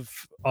lot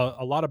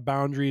of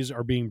boundaries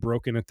are being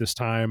broken at this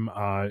time.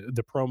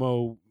 The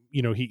promo,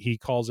 he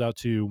calls out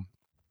to,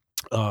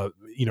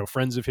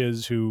 friends of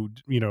his who,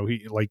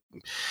 he like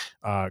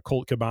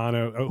Colt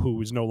Cabana, who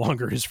is no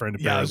longer his friend.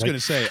 Apparently. Yeah, I was going to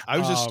say,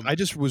 I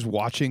just was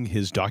watching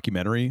his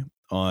documentary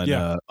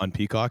on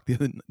Peacock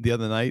the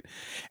other night,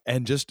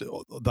 and just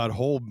that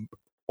whole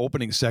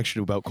opening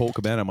section about Colt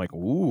Cabana, I'm like,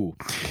 ooh,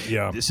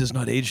 yeah, this has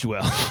not aged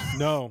well.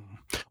 No.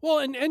 Well,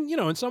 and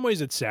in some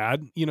ways it's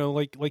sad,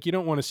 like you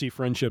don't want to see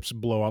friendships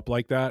blow up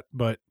like that,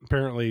 but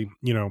apparently,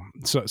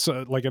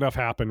 so like enough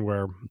happened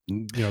where,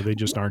 they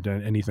just aren't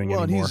anything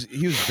anymore. And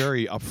he was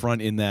very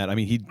upfront in that. I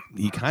mean,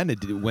 he kind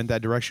of went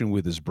that direction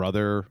with his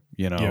brother,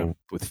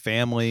 with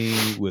family,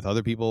 with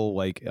other people.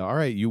 Like, all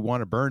right, you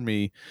want to burn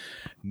me,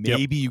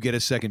 maybe you get a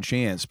second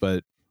chance,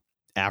 but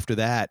after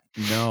that,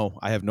 no,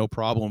 I have no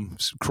problem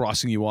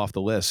crossing you off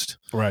the list.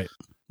 Right.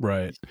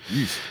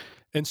 Jeez.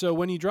 And so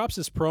when he drops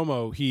this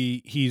promo,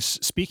 he's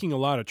speaking a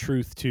lot of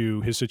truth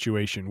to his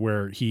situation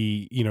where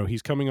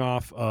he's coming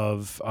off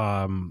of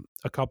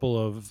a couple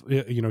of,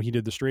 he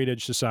did the Straight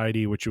Edge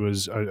Society, which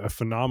was a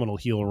phenomenal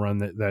heel run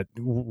that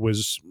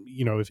was,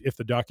 if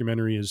the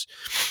documentary is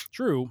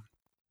true,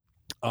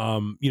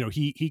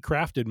 he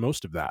crafted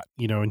most of that,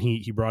 and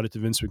he brought it to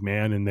Vince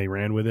McMahon and they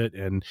ran with it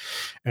and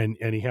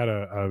he had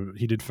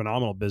he did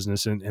phenomenal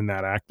business in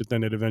that act, but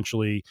then it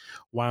eventually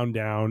wound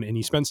down and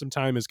he spent some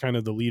time as kind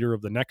of the leader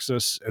of the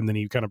Nexus. And then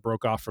he kind of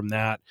broke off from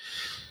that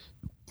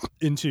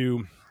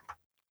into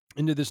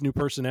this new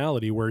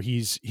personality where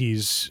he's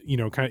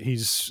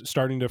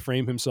starting to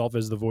frame himself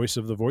as the voice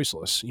of the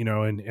voiceless,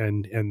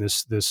 and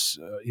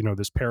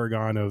this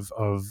paragon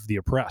of the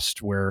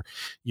oppressed, where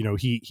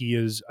he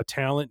is a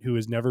talent who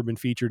has never been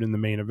featured in the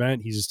main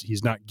event.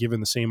 He's not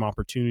given the same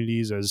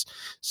opportunities as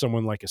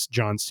someone like a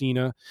John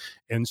Cena,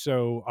 and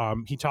so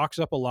he talks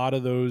up a lot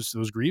of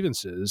those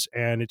grievances,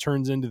 and it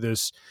turns into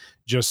this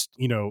just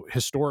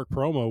historic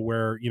promo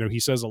where he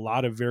says a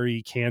lot of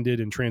very candid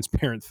and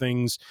transparent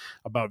things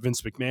about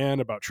Vince McMahon,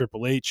 about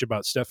Triple H,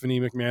 about Stephanie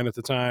McMahon at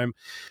the time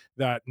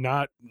that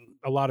not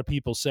a lot of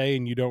people say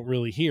and you don't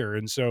really hear.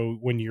 And so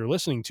when you're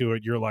listening to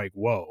it, you're like,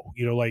 whoa,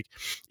 like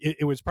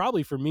it was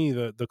probably for me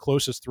the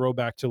closest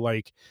throwback to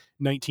like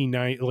late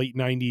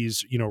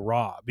 90s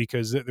Raw,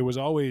 because there was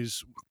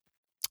always,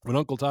 when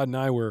Uncle Todd and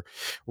I were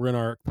in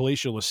our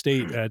palatial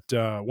estate at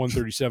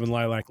 137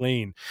 Lilac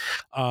Lane,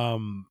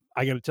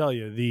 I got to tell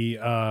you,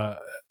 the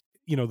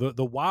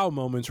wow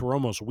moments were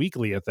almost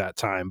weekly at that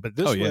time. But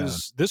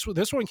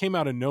this one came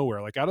out of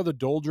nowhere, like out of the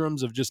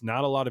doldrums of just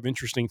not a lot of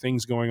interesting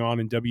things going on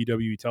in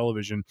WWE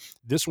television.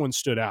 This one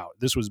stood out.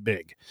 This was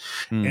big,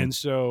 and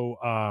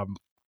so.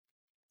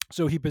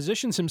 So he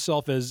positions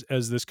himself as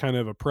this kind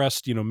of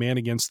oppressed, man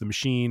against the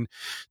machine.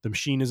 The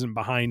machine isn't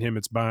behind him;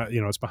 it's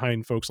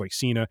behind folks like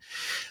Cena.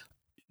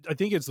 I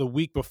think it's the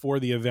week before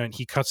the event,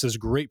 he cuts this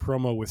great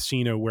promo with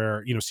Cena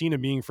where, Cena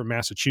being from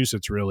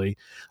Massachusetts, really,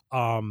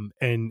 and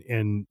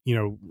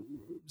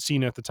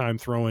Cena at the time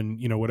throwing,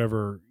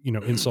 whatever,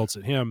 insults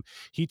at him.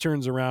 He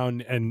turns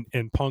around and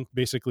Punk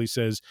basically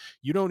says,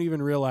 "You don't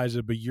even realize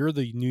it, but you're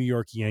the New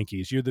York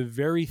Yankees. You're the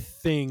very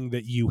thing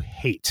that you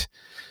hate."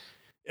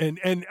 And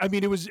I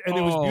mean, it was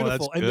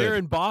beautiful. And they're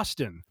in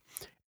Boston.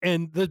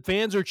 And the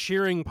fans are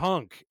cheering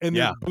Punk and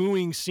they're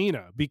booing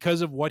Cena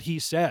because of what he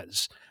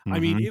says. Mm-hmm. I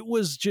mean, it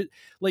was just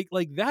like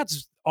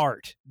that's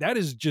art. That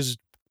is just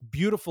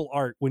beautiful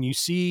art when you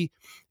see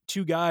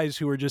two guys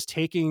who are just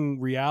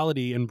taking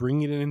reality and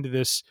bringing it into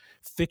this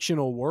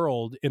fictional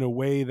world in a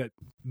way that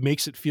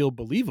makes it feel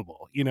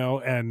believable,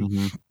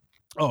 and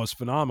oh, it's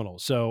phenomenal.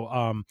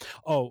 So,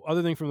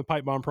 other thing from the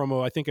Pipe Bomb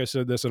promo, I think I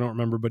said this, I don't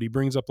remember, but he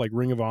brings up like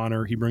Ring of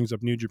Honor. He brings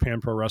up New Japan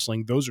Pro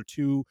Wrestling. Those are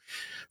two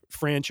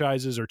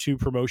franchises or two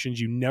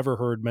promotions you never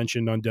heard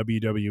mentioned on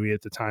WWE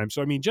at the time.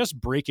 So, I mean, just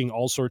breaking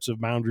all sorts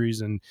of boundaries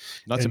and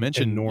not to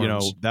mention,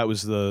 that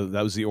was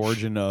the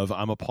origin of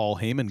I'm a Paul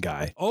Heyman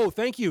guy. Oh,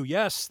 thank you.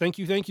 Yes. Thank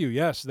you.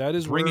 Yes. That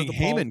is bringing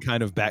Heyman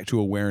kind of back to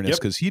awareness,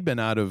 because he'd been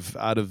out of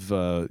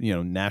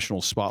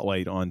national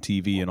spotlight on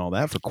TV and all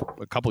that for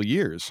a couple of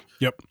years.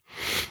 Yep.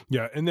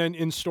 Yeah, and then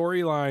in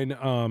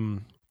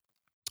storyline,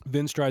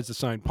 Vince tries to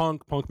sign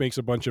Punk. Punk makes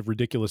a bunch of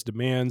ridiculous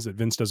demands that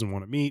Vince doesn't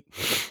want to meet.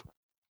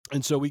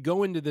 And so we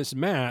go into this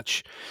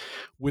match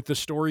with the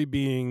story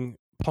being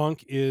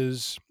Punk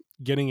is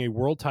getting a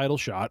world title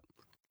shot.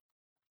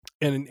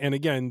 And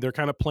again, they're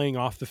kind of playing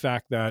off the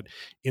fact that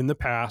in the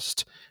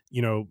past,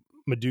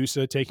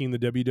 Medusa taking the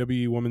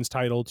WWE Women's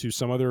title to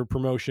some other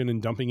promotion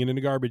and dumping it in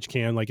a garbage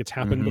can like it's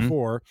happened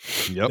before,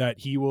 that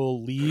he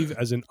will leave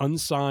as an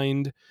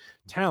unsigned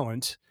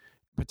talent,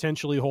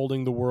 potentially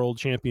holding the world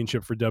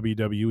championship for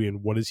WWE.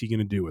 And what is he going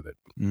to do with it?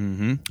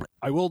 Mm-hmm.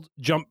 I will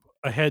jump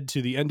ahead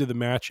to the end of the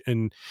match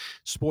and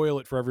spoil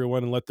it for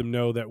everyone and let them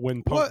know that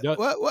when Punk does...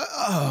 What?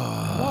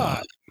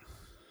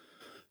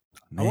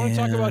 I want to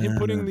talk about him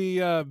putting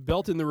the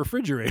belt in the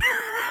refrigerator.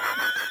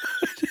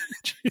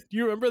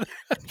 You remember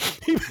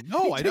that?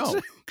 No, I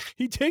don't.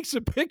 He takes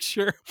a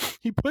picture.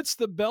 He puts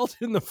the belt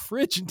in the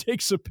fridge and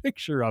takes a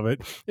picture of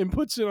it and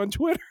puts it on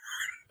Twitter.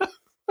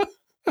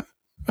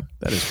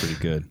 That is pretty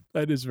good.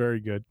 That is very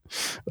good.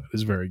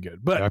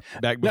 But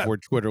back before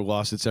Twitter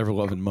lost its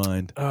ever-loving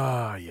mind.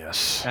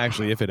 Yes.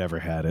 Actually, if it ever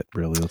had it,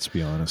 really, let's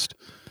be honest.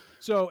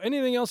 So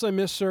anything else I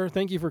missed, sir?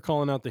 Thank you for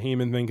calling out the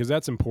Heyman thing, because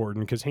that's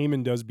important, because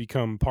Heyman does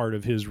become part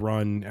of his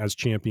run as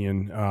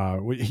champion.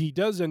 He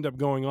does end up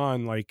going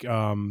on, like,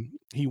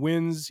 he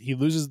wins, he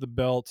loses the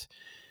belt,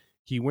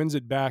 He wins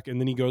it back, and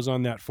then he goes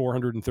on that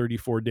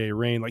 434-day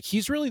reign. Like,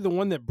 he's really the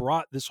one that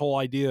brought this whole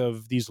idea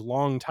of these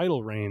long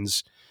title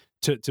reigns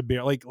to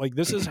bear. Like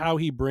this is how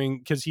he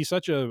because he's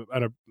such a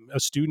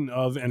student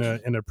of and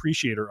an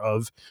appreciator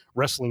of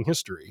wrestling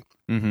history.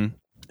 Mm-hmm.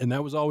 And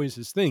that was always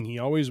his thing. He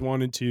always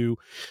wanted to,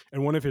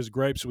 and one of his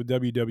gripes with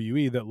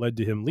WWE that led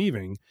to him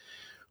leaving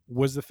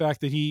was the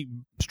fact that he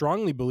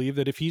strongly believed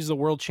that if he's the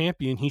world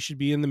champion, he should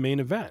be in the main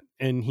event.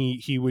 And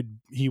he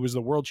was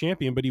the world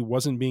champion, but he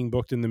wasn't being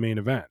booked in the main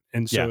event.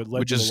 And so it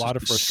led to a lot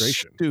of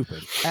frustration.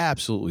 Stupid.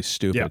 Absolutely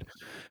stupid.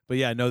 Yeah. But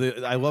yeah, no,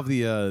 I love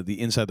the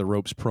Inside the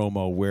Ropes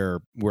promo where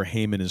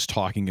Heyman is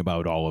talking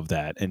about all of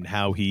that and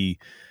how he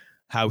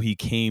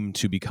came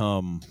to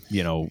become,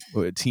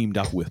 teamed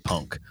up with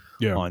Punk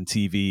on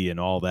TV and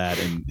all that.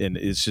 And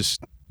it's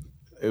just,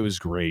 it was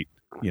great,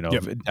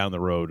 down the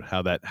road,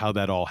 how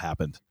that all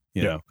happened.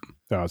 You know,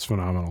 it's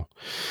phenomenal.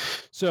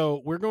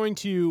 So we're going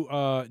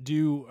to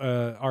do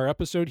our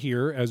episode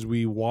here as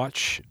we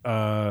watch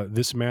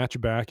this match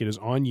back. It is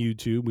on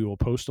YouTube. We will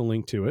post a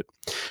link to it.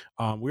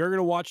 We are going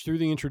to watch through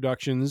the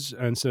introductions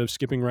instead of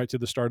skipping right to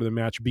the start of the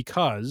match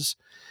because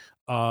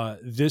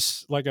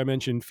this, like I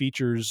mentioned,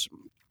 features.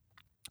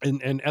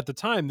 And at the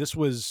time, this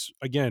was,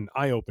 again,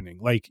 eye-opening.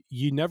 Like,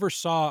 you never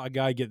saw a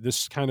guy get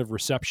this kind of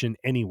reception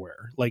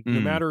anywhere. Like,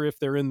 no matter if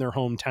they're in their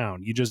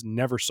hometown, you just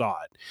never saw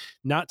it.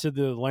 Not to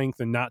the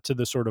length and not to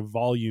the sort of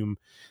volume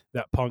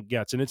that Punk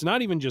gets. And it's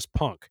not even just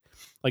Punk.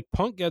 Like,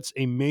 Punk gets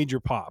a major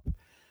pop.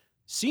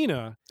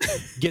 Cena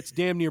gets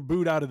damn near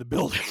booed out of the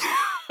building.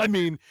 I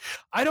mean,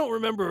 I don't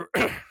remember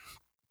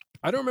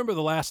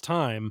the last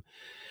time.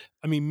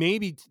 I mean,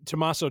 maybe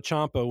Tommaso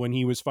Ciampa when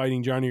he was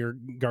fighting Johnny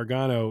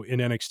Gargano in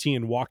NXT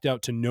and walked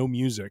out to no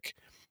music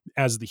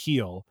as the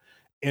heel,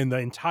 and the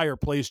entire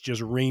place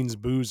just rains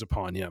boos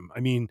upon him. I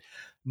mean,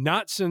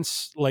 not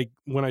since like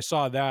when I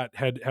saw that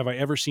have I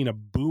ever seen a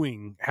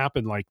booing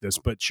happen like this.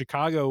 But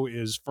Chicago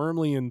is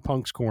firmly in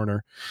Punk's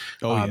corner.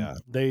 Oh yeah,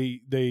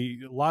 they a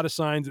lot of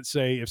signs that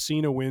say if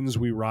Cena wins,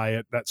 we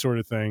riot, that sort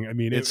of thing. I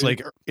mean, it's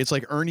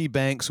like Ernie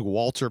Banks,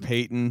 Walter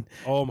Payton.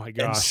 Oh my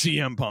gosh,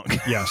 and CM Punk.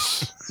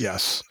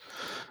 Yes.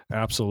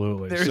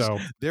 Absolutely.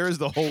 There is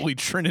the holy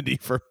trinity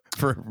for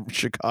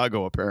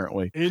Chicago,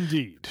 apparently.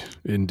 Indeed.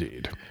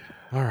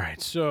 All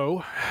right.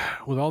 So,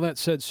 with all that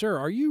said, sir,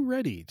 are you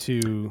ready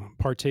to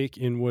partake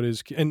in what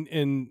is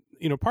and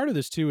part of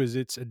this too is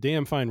it's a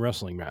damn fine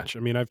wrestling match.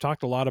 I mean, I've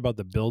talked a lot about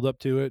the build up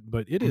to it,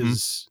 but it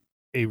is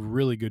a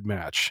really good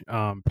match.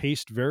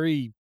 Paced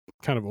very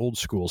kind of old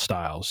school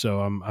style.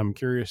 So I'm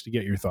curious to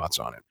get your thoughts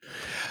on it.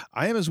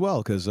 I am as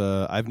well, because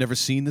I've never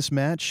seen this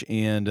match,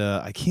 and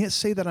I can't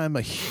say that I'm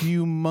a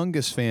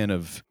humongous fan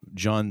of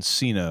John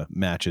Cena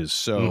matches.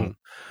 So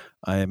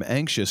I am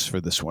anxious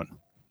for this one.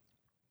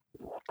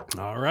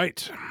 All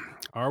right.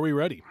 Are we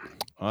ready?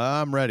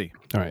 I'm ready.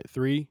 All right.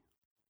 3,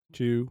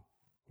 2,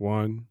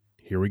 1.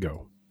 Here we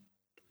go.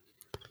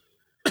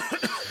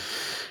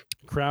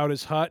 Crowd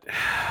is hot.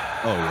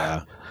 Oh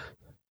yeah.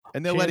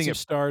 And they're letting it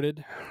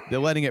started. They're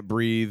letting it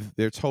breathe.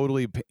 They're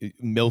totally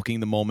milking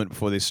the moment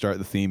before they start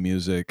the theme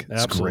music.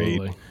 It's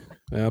Absolutely.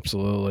 great.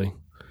 Absolutely.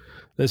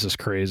 This is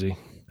crazy.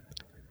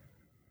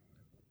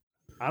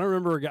 I don't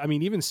remember. I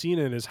mean, even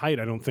Cena in his height,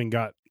 I don't think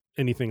got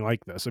anything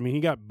like this. I mean,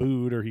 he got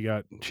booed or he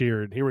got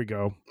cheered. Here we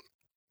go.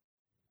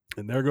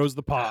 And there goes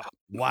the pop.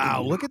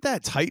 Wow. Look at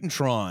that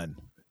Titantron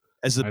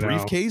as the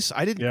briefcase.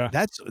 I didn't. Yeah.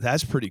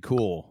 That's pretty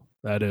cool.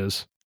 That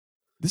is.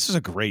 This is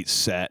a great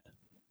set.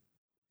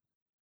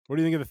 What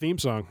do you think of the theme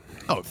song?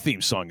 Oh,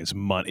 theme song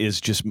is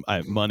just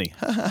money.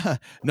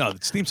 No,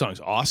 this theme song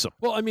is awesome.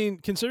 Well, I mean,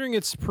 considering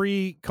it's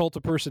pre-Cult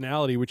of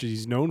Personality, which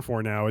he's known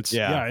for now, it's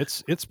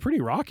pretty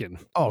rocking.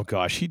 Oh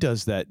gosh, he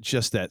does that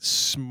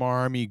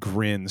smarmy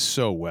grin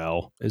so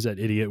well. Is that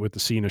idiot with the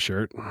Cena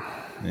shirt?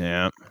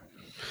 Yeah.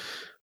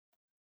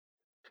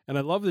 And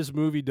I love this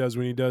movie does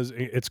when he does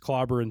it's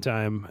clobbering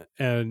time,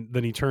 and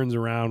then he turns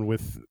around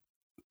with.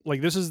 Like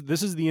this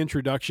is the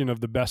introduction of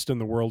the best in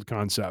the world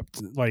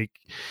concept. Like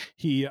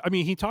he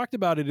talked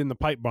about it in the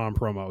pipe bomb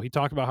promo. He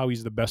talked about how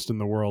he's the best in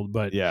the world,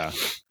 but yeah,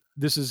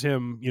 this is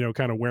him,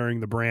 kind of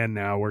wearing the brand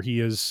now where he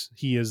is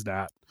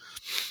that.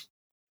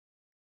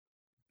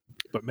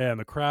 But man,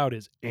 the crowd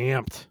is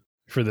amped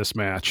for this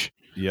match.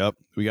 Yep.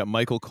 We got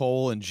Michael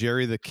Cole and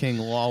Jerry the King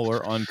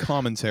Lawler on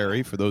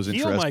commentary for those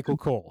interested. Heel Michael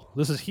Cole.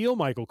 This is heel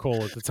Michael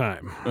Cole at the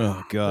time.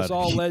 Oh, God. This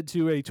all led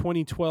to a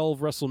 2012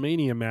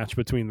 WrestleMania match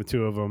between the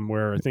two of them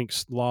where I think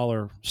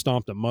Lawler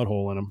stomped a mud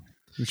hole in him.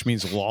 Which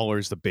means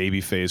Lawler's the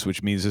babyface,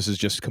 which means this is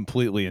just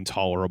completely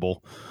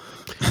intolerable.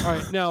 All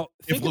right, now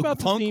think about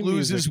the Punk theme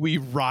loses, music. we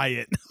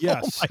riot.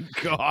 Yes. Oh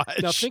my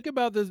gosh. Now think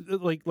about this,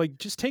 like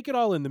just take it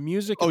all in the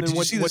music. Oh, and then did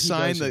you see the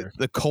sign,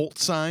 the Colt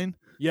sign?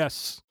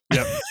 Yes.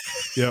 Yep.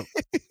 Yep.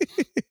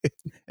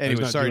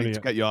 Anyway, sorry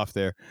to cut you off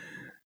there.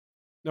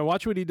 Now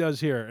watch what he does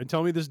here, and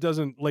tell me this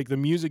doesn't the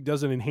music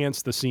doesn't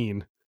enhance the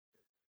scene.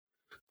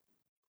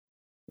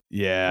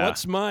 Yeah.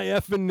 What's my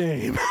effing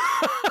name?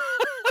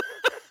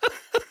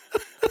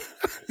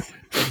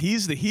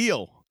 He's the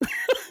heel.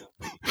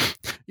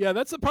 Yeah,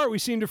 that's the part we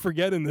seem to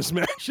forget in this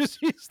match. Is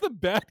he's the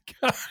bad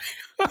guy.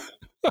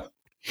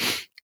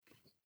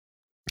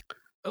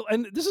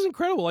 And this is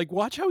incredible. Like,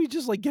 watch how he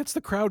just like gets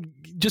the crowd,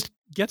 just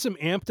gets him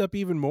amped up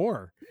even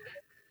more.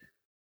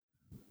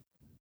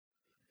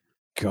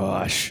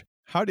 Gosh,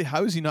 how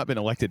has he not been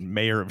elected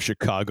mayor of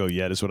Chicago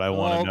yet? Is what I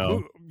want to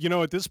know. You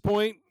know, at this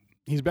point,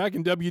 he's back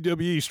in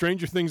WWE.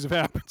 Stranger things have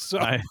happened. So,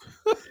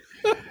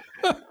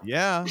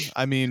 yeah,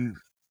 I mean,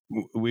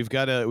 we've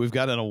got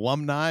an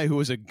alumni who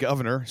was a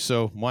governor,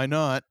 so why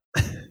not?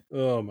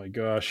 Oh my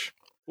gosh.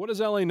 What does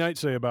LA Knight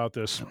say about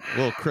this? A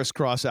little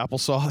crisscross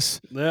applesauce.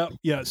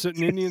 Yeah,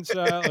 sitting Indian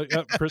style,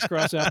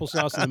 crisscross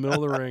applesauce in the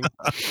middle of the ring.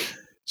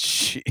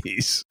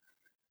 Jeez.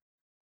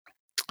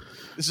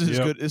 This is as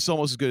good. It's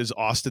almost as good as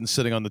Austin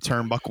sitting on the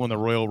turnbuckle in the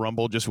Royal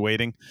Rumble, just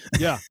waiting.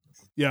 Yeah.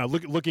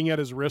 Looking at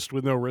his wrist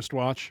with no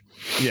wristwatch.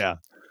 Yeah.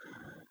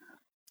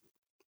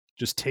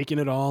 Just taking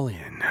it all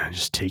in.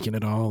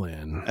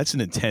 That's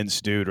an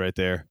intense dude right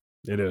there.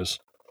 It is.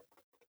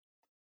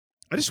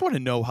 I just want to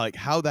know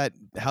how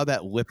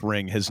that lip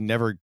ring has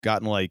never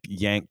gotten like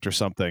yanked or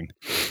something.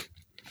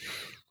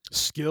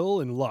 Skill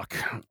and luck.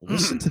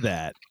 Listen to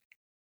that.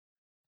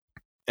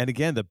 And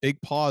again, the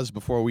big pause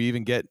before we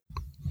even get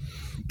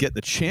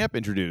the champ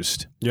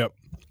introduced. Yep.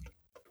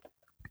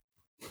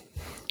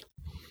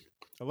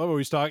 I love what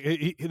he's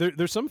talking.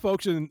 There's some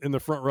folks in the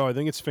front row. I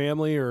think it's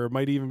family, or it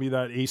might even be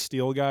that Ace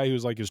Steel guy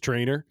who's like his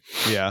trainer.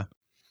 Yeah.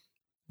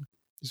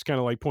 He's kind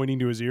of like pointing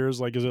to his ears,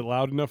 like, is it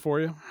loud enough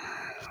for you?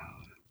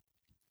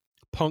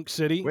 Punk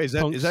City. Wait,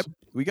 is that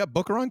we got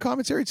Booker on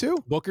commentary too?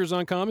 Booker's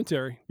on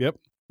commentary. Yep.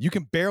 You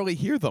can barely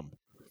hear them.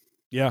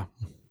 Yeah.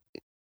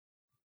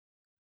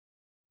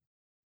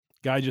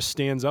 Guy just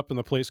stands up and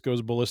the place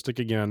goes ballistic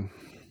again.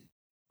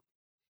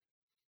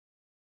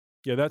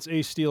 Yeah, that's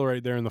Ace Steel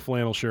right there in the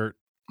flannel shirt.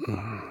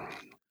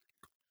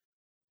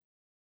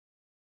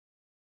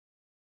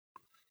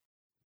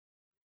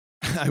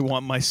 I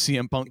want my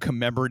CM Punk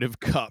commemorative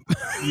cup.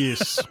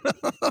 Yes.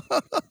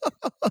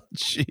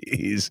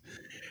 Jeez.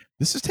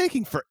 This is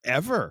taking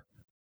forever.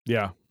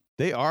 Yeah.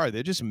 They are.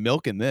 They're just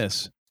milking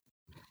this.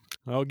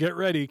 Oh, get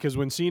ready, because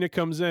when Cena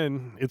comes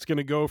in, it's going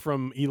to go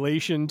from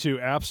elation to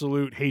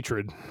absolute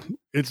hatred.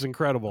 It's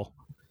incredible.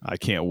 I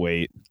can't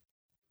wait.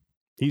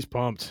 He's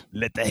pumped.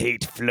 Let the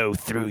hate flow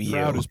through you. The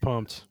crowd is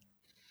pumped.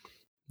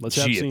 Let's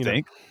have Cena.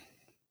 Think?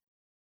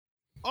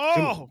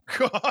 Oh,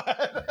 God.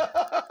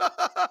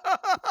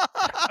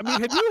 I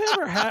mean, have you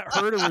ever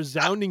heard a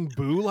resounding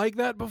boo like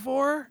that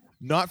before?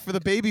 Not for the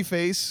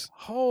babyface.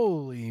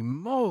 Holy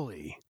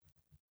moly.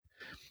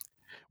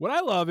 What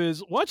I love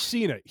is, watch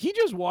Cena. He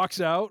just walks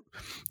out,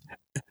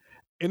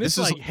 and it's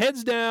like,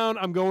 heads down,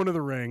 I'm going to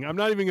the ring. I'm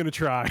not even going to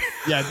try.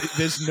 Yeah,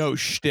 there's no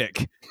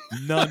shtick.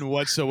 None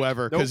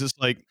whatsoever, because It's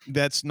like,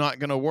 that's not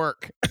going to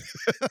work.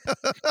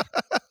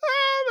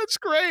 That's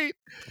great.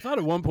 I thought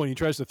at one point he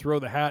tries to throw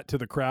the hat to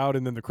the crowd,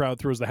 and then the crowd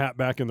throws the hat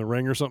back in the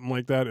ring or something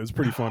like that. It's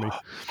pretty funny.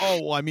 Oh,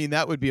 well, I mean,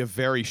 that would be a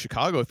very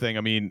Chicago thing.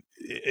 I mean,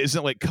 isn't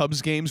it like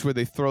Cubs games where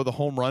they throw the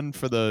home run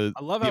for the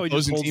I love how he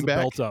just holds the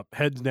belt up,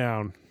 heads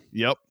down.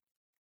 Yep.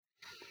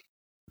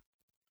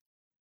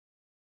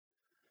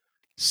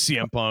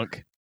 CM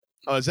Punk.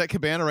 Oh, is that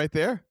Cabana right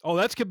there? Oh,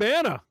 that's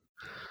Cabana.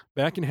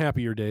 Back in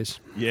happier days.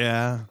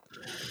 Yeah.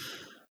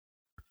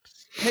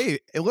 Hey,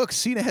 look,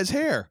 Cena has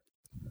hair.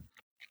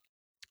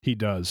 He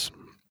does.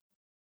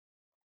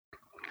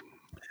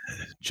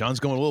 John's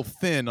going a little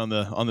thin on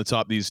the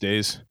top these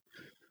days.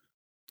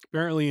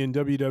 Apparently in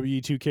WWE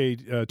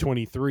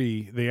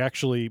 2K23, they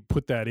actually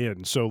put that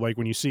in. So like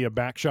when you see a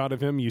back shot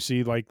of him, you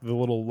see like the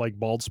little like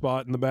bald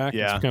spot in the back.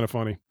 Yeah. It's kind of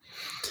funny.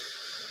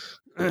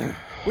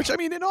 Which, I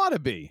mean, it ought to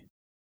be.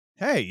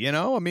 Hey, you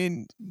know, I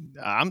mean,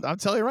 I'm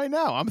telling you right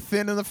now, I'm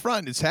thin in the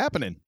front. It's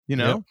happening, you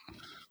know? Yep.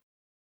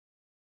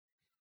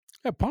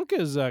 Yeah, Punk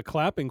is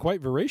clapping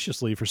quite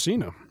voraciously for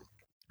Cena.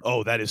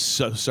 Oh, that is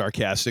so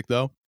sarcastic,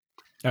 though.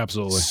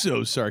 Absolutely.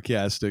 So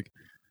sarcastic.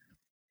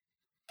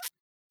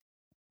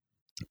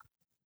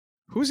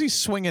 Who's he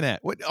swinging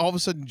at? What? All of a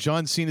sudden,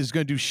 John Cena is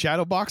going to do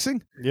shadow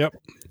boxing? Yep.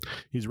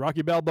 He's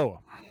Rocky Balboa.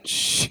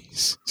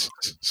 Jesus.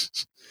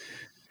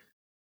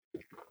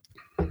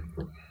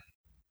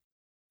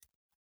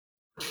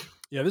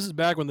 Yeah, this is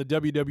back when the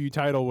WWE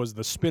title was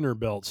the spinner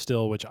belt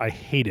still, which I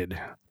hated.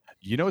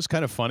 You know what's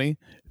kind of funny?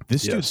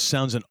 This dude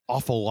sounds an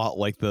awful lot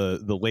like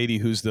the lady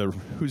who's their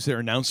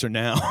announcer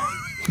now.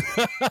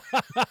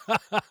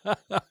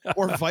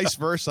 Or vice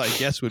versa, I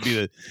guess would be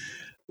the...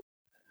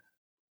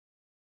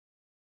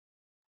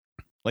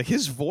 Like,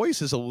 his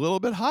voice is a little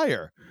bit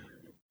higher.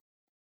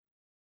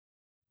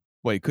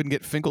 Wait, couldn't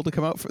get Finkel to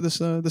come out for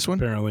this one?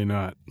 Apparently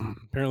not.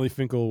 Apparently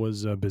Finkel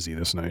was busy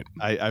this night.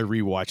 I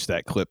rewatched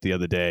that clip the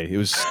other day. It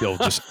was still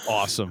just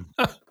awesome.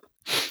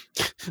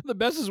 The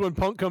best is when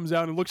Punk comes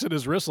out and looks at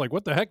his wrist like,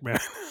 what the heck, man?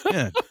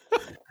 Yeah.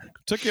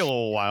 Took you a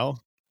little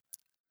while.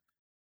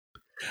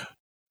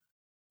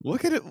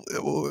 Look at it.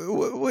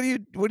 What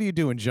are you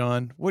doing,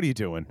 John? What are you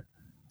doing?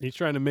 He's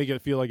trying to make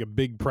it feel like a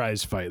big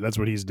prize fight. That's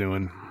what he's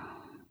doing.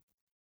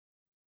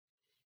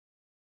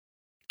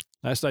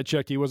 Last I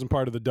checked, he wasn't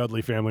part of the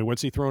Dudley family.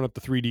 What's he throwing up the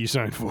 3D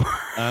sign for?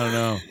 I don't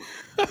know.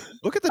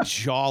 Look at the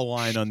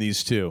jawline on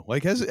these two.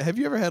 Like, have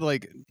you ever had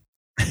like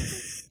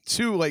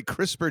two like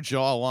crisper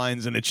jaw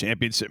lines in a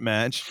championship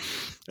match?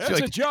 That's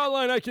a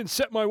jawline I can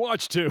set my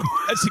watch to.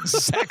 That's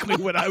exactly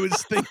what I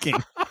was thinking.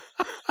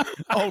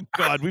 Oh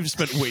God, we've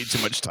spent way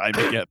too much time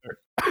together.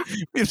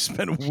 We've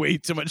spent way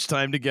too much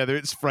time together.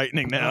 It's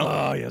frightening now.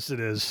 Oh, yes, it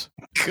is.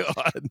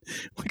 God,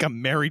 like a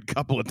married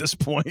couple at this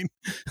point.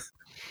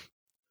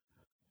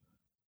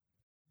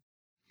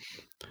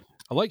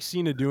 I like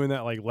Cena doing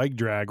that like leg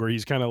drag where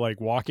he's kind of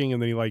like walking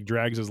and then he like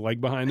drags his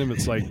leg behind him.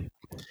 It's like,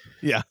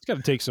 yeah, it's got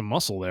to take some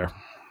muscle there.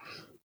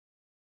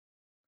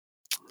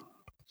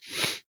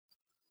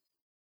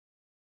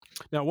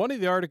 Now, one of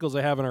the articles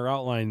I have in our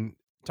outline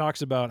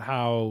talks about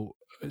how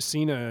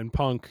Cena and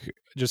Punk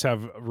just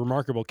have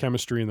remarkable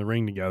chemistry in the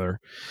ring together,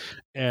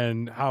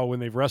 and how when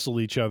they've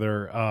wrestled each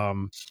other,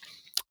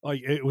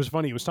 like it was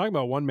funny. It was talking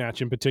about one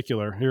match in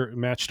particular. Here,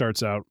 match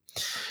starts out,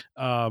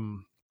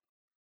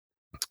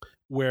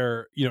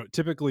 where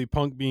typically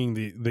Punk being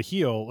the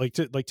heel, like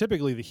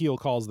typically the heel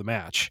calls the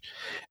match,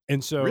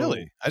 and so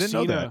really, I didn't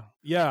know that.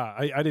 Yeah,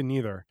 I didn't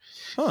either.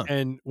 Huh.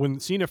 And when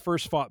Cena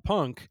first fought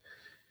Punk,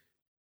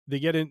 they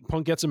get in.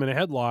 Punk gets him in a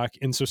headlock,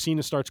 and so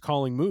Cena starts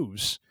calling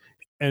moves,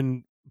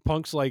 and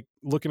Punk's like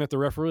looking at the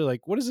referee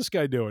like, what is this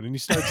guy doing? And he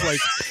starts like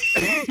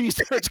he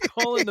starts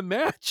calling the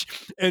match,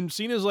 and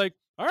Cena's like,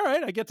 all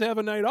right, I get to have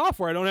a night off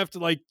where I don't have to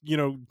like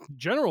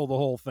general the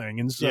whole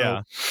thing. And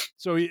so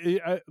so he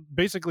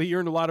basically he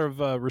earned a lot of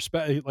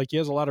respect. Like he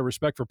has a lot of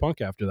respect for Punk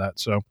after that.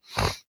 So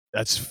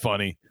that's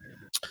funny.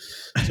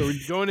 So we're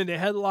going into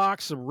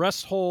headlocks, some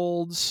rest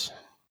holds.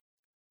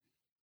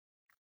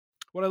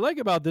 What I like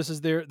about this is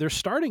they're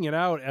starting it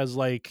out as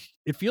like,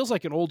 it feels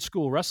like an old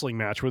school wrestling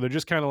match where they're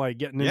just kind of like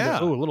getting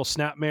into a little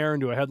snapmare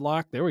into a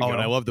headlock. There we go.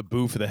 And I love the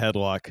boo for the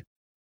headlock.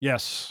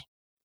 Yes.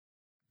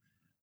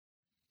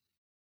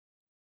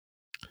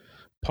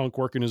 Punk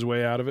working his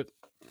way out of it.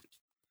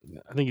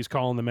 I think he's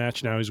calling the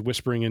match now. He's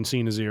whispering in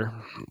Cena's ear.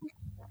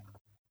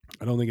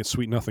 I don't think it's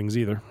Sweet Nothings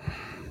either.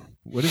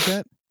 What is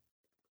that?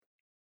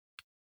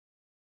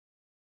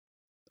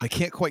 I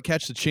can't quite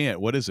catch the chant.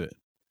 What is it?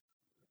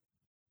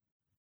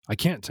 I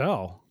can't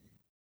tell.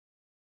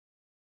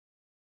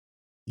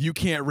 You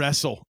can't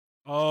wrestle.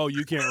 Oh,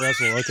 you can't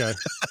wrestle. Okay.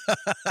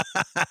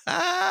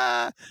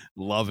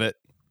 Love it.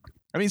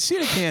 I mean,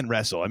 Cena can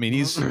wrestle. I mean,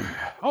 he's...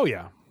 Oh,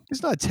 yeah.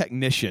 He's not a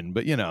technician,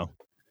 but,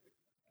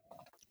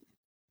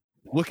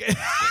 look at...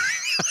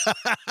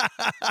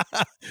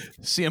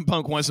 CM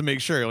Punk wants to make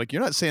sure. Like,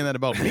 you're not saying that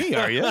about me,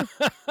 are you?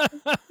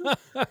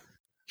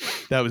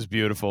 That was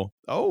beautiful.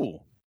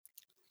 Oh.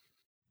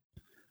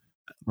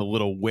 The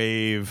little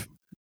wave...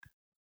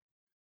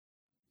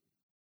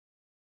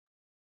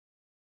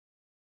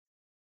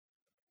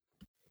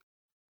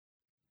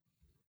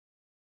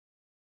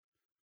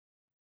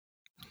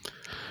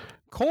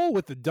 Cole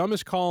with the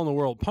dumbest call in the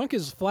world. Punk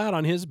is flat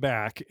on his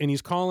back, and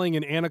he's calling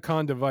an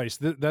anaconda vice.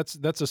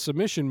 That's a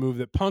submission move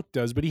that Punk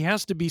does, but he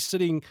has to be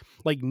sitting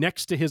like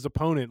next to his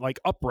opponent,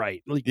 like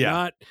upright, like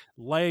not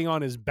laying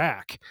on his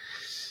back.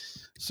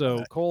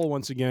 So Cole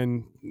once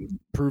again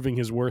proving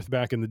his worth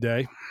back in the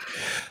day.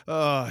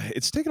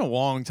 It's taken a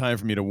long time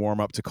for me to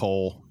warm up to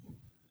Cole.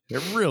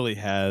 It really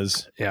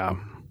has. Yeah.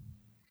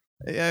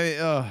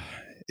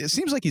 It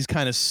seems like he's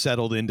kind of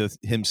settled into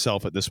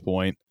himself at this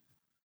point.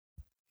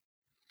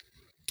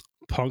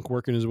 Punk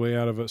working his way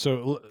out of it.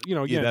 So,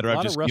 again, that a I've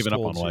lot just of rest given up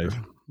on holds life.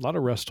 here. A lot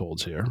of rest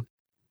holds here.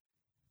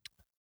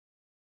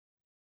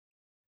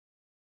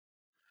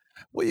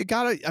 Well, you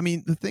gotta,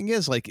 the thing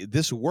is, like,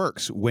 this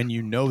works when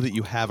you know that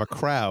you have a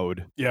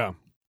crowd that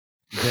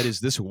is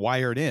this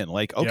wired in.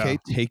 Like, okay,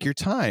 take your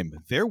time.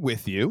 They're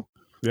with you.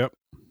 Yep.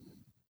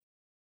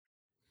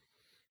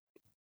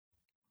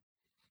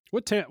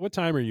 What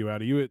time are you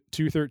at? Are you at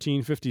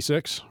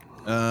 2:13:56?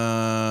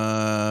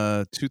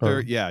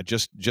 2:30. Yeah,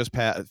 just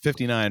past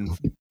 59.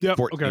 Yep.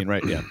 14. Okay.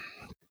 Right. Yeah.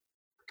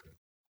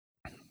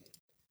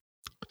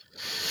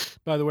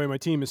 By the way, my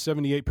team is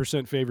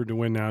 78% favored to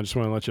win now. I just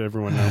want to let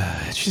everyone know.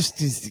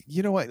 Just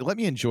you know what? Let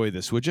me enjoy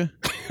this, would you?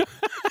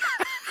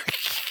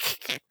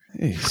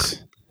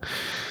 Jeez.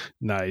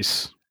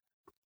 Nice.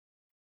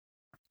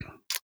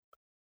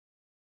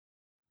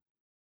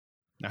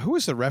 Now, who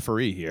is the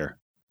referee here?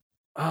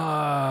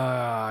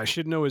 I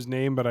should know his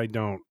name, but I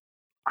don't.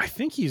 I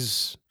think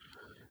he's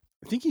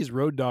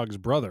Road Dogg's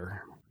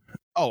brother.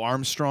 Oh,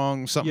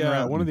 Armstrong, something. Yeah,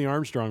 around. one of the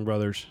Armstrong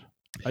brothers.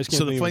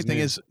 So the funny thing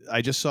is,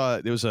 I just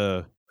saw there was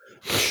a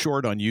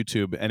short on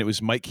YouTube, and it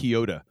was Mike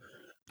Chioda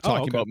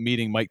talking about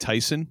meeting Mike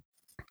Tyson,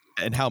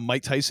 and how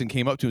Mike Tyson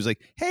came up to him and was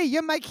like, "Hey,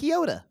 you're Mike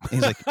Chioda." And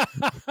he's like,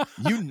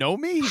 "You know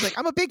me?" He's like,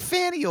 "I'm a big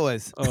fan of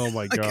yours." Oh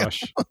my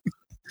gosh.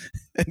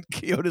 And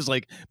Chioda's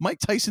like, "Mike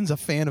Tyson's a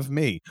fan of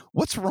me.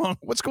 What's wrong?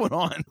 What's going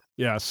on?"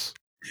 Yes.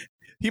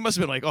 He must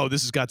have been like, "Oh,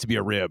 this has got to be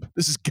a rib.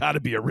 This has got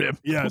to be a rib.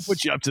 Yes. We'll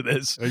put you up to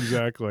this."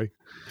 Exactly.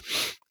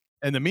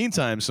 In the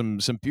meantime, some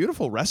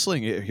beautiful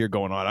wrestling here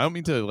going on. I don't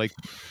mean to like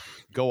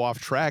go off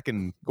track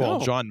and go all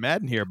John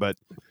Madden here, but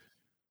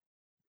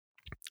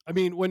I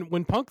mean,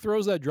 when Punk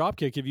throws that drop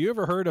kick, have you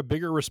ever heard a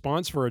bigger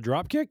response for a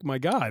drop kick? My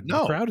God,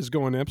 No. The crowd is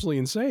going absolutely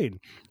insane.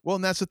 Well,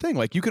 and that's the thing.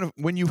 Like, you can,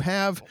 when you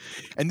have,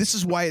 and this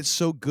is why it's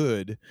so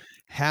good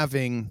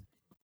having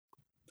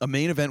a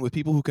main event with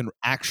people who can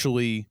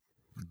actually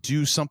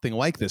do something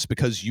like this,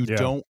 because you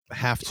don't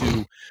have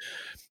to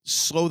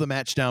slow the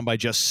match down by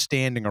just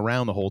standing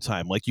around the whole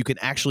time. Like, you can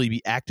actually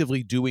be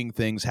actively doing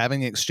things,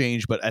 having an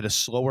exchange, but at a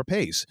slower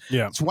pace.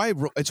 Yeah. It's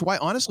why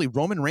honestly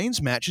Roman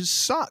Reigns matches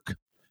suck,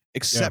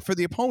 except for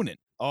the opponent.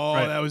 Oh,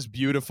 that was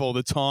beautiful.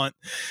 The taunt.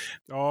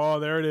 Oh,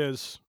 there it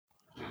is.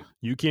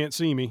 You can't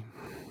see me.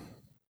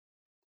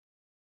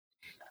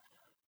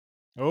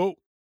 Oh.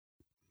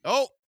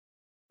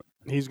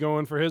 He's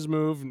going for his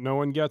move. No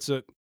one gets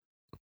it.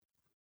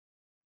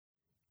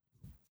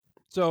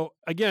 So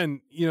again,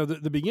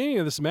 the beginning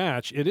of this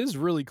match, it is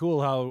really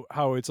cool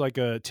how it's like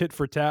a tit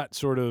for tat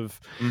sort of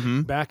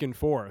back and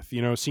forth.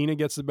 Cena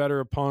gets the better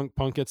of Punk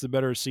gets the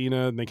better of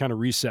Cena, and they kind of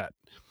reset.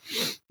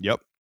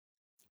 Yep.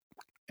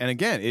 And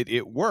again,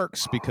 it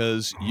works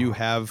because you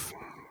have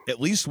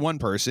at least one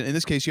person. In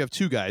this case, you have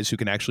two guys who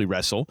can actually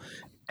wrestle,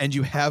 and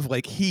you have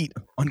like heat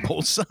on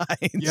both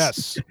sides.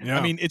 Yes. Yeah.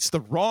 I mean, it's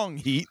the wrong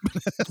heat.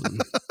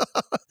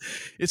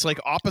 It's like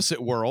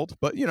opposite world,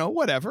 but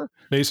whatever.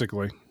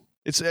 Basically.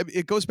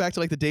 It goes back to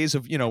like the days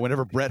of,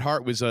 whenever Bret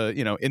Hart was,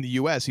 in the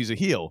U.S., he's a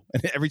heel.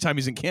 And every time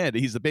he's in Canada,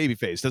 he's the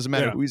babyface. Doesn't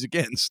matter who he's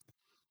against.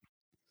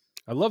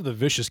 I love the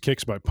vicious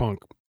kicks by Punk.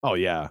 Oh,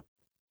 yeah.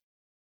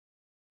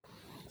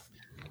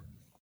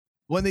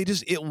 When they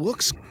just, it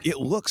looks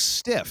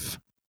stiff,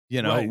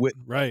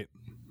 Right.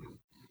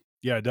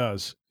 Yeah, it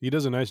does. He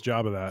does a nice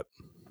job of that.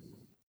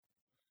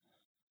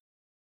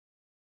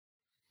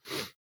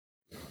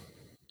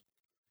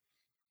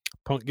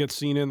 Punk gets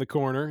Cena in the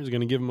corner. He's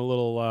going to give him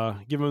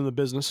give him the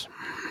business.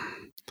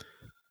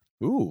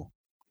 Ooh.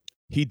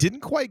 He didn't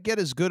quite get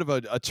as good of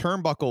a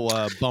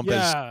turnbuckle bump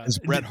as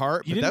Bret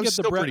Hart, but that was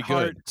still pretty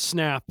good.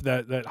 Snap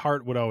that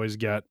Hart would always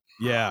get.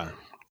 Yeah.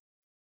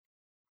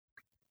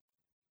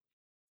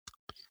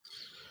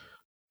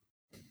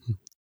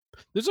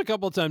 There's a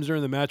couple of times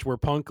during the match where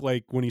Punk,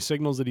 like, when he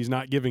signals that he's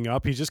not giving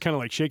up, he's just kind of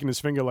like shaking his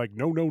finger like,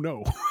 no, no,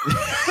 no.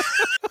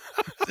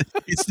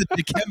 It's the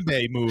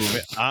Dikembe move.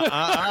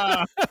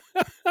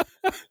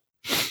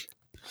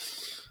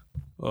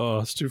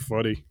 Oh, it's too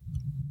funny.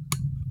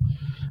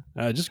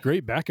 Just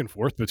great back and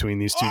forth between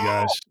these two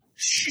guys.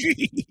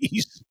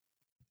 Jeez.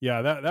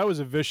 Yeah, that was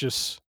a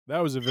vicious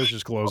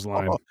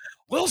clothesline.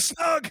 Little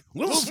snug.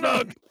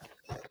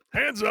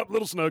 Hands up,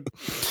 little snug.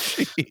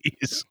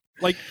 Jeez.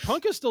 Like,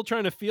 Punk is still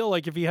trying to feel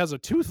like if he has a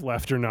tooth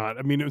left or not.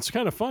 I mean, it's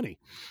kind of funny.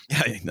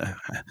 Yeah,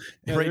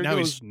 right now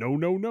he's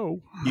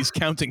no. He's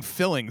counting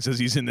fillings as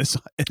he's in this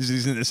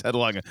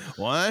headlock.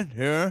 1,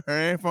 2,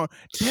 3, 4.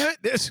 Damn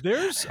it!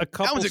 There's a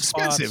couple. That was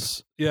expensive.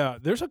 Spots, yeah,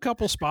 there's a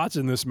couple spots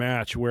in this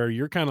match where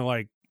you're kind of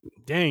like,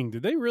 dang,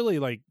 did they really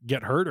like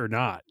get hurt or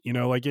not?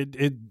 Like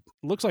it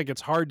looks like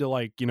it's hard to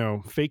like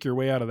fake your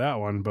way out of that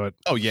one. But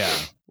oh yeah.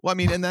 Well, I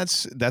mean, and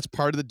that's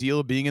part of the deal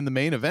of being in the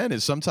main event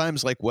is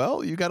sometimes like,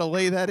 well, you got to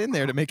lay that in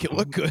there to make it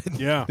look good.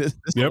 Yeah. There's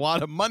a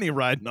lot of money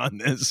riding on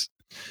this.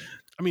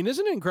 I mean,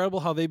 isn't it incredible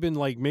how they've been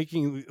like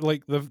making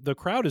like the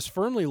crowd is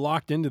firmly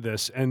locked into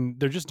this and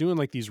they're just doing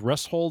like these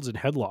rest holds and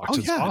headlocks. Oh,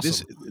 it's yeah.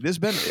 awesome. There's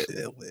been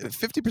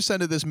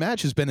 50% of this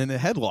match has been in a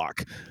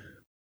headlock.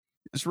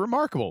 It's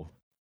remarkable.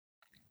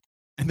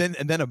 And then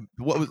a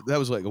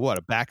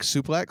back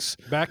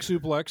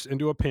suplex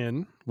into a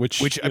pin,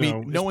 which I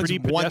mean, no one's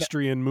pretty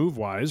pedestrian move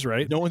wise,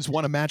 right? No one's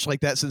won a match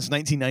like that since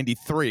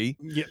 1993.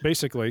 Yeah,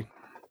 basically.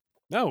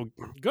 No,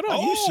 good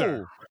on you,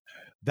 sir.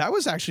 That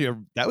was actually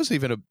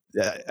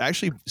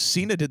actually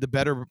Cena did the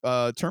better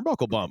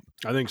turnbuckle bump.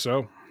 I think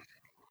so.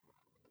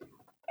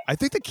 I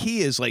think the key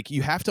is like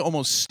you have to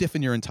almost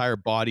stiffen your entire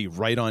body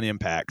right on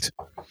impact.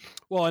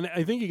 Well, and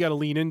I think you got to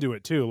lean into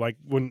it too. Like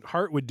when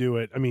Hart would do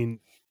it, I mean,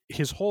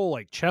 his whole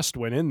like chest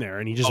went in there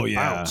and he just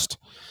bounced.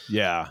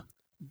 Yeah.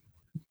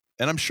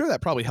 And I'm sure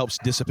that probably helps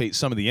dissipate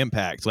some of the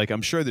impact. Like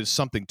I'm sure there's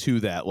something to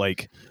that.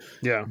 Like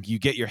you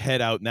get your head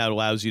out and that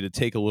allows you to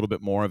take a little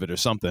bit more of it or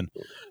something.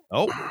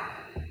 Oh.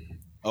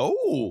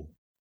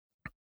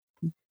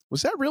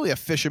 Was that really a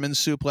fisherman's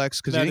suplex?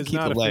 Because you didn't keep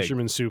the leg. That is not a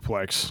fisherman's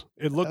suplex.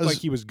 It looked like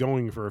he was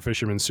going for a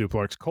fisherman's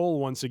suplex. Cole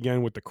once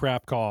again with the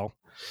crap call.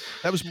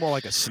 That was more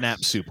like a snap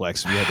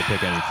suplex if you had to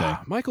pick anything.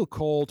 Michael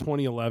Cole,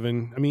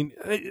 2011. I mean,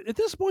 at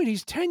this point,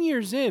 he's 10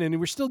 years in, and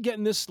we're still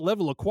getting this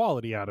level of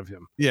quality out of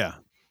him. Yeah.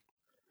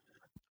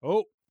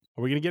 Oh,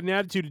 are we going to get an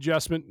attitude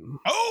adjustment?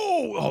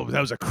 Oh,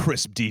 that was a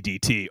crisp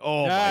DDT.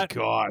 Oh, my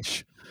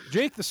gosh.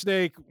 Jake the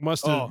Snake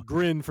must have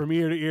grinned from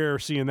ear to ear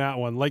seeing that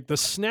one. Like, the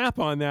snap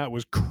on that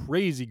was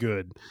crazy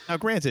good. Now,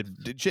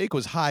 granted, Jake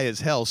was high as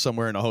hell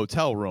somewhere in a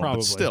hotel room,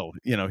 but still,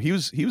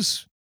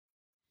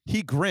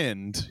 he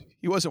grinned.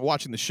 He wasn't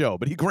watching the show,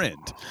 but he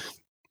grinned.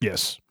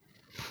 Yes.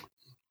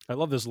 I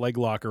love this leg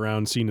lock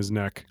around Cena's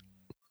neck.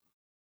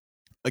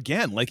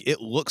 Again, like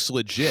it looks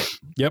legit.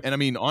 Yep. And I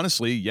mean,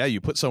 honestly, yeah, you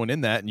put someone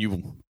in that and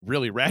you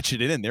really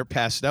ratchet it in, they're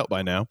passed out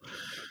by now.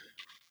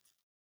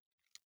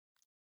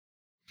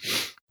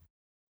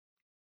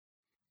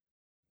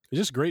 It's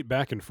just great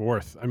back and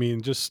forth. I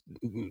mean, just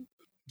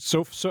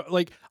so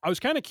like, I was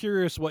kind of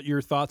curious what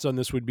your thoughts on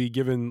this would be,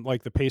 given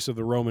like the pace of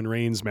the Roman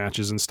Reigns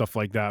matches and stuff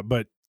like that.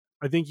 But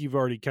I think you've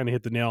already kind of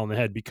hit the nail on the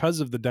head. Because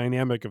of the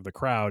dynamic of the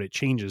crowd, it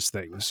changes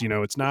things. You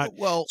know, it's not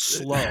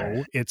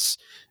slow. It's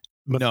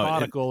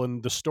methodical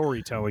in the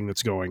storytelling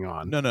that's going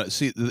on. No.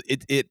 See,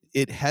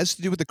 it has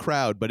to do with the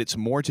crowd, but it's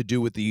more to do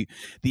with the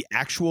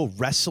actual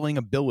wrestling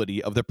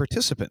ability of the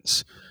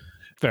participants.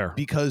 Fair.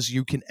 Because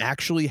you can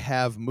actually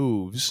have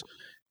moves.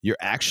 You're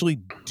actually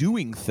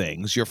doing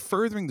things. You're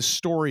furthering the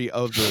story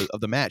of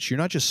the match. You're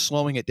not just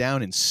slowing it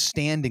down and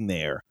standing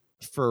there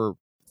for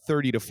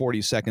 30 to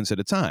 40 seconds at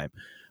a time.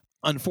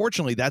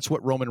 Unfortunately, that's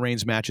what Roman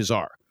Reigns matches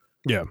are.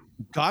 Yeah.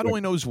 God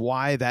only knows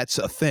why that's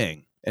a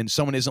thing. And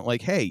someone isn't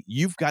like, hey,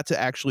 you've got to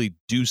actually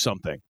do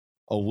something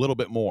a little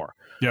bit more.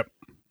 Yep.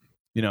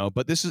 You know,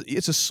 but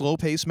it's a slow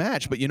paced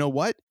match. But you know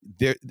what?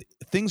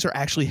 Things are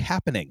actually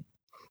happening.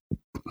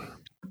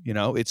 You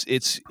know,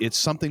 it's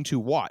something to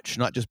watch,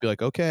 not just be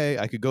like, okay,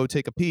 I could go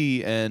take a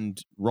pee and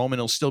Roman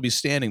will still be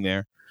standing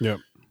there. Yep.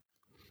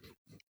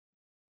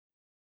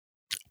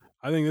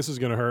 I think this is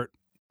going to hurt.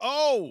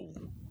 Oh,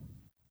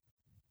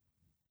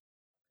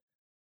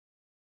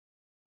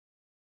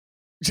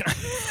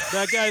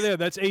 that guy there,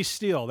 that's Ace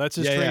Steel. That's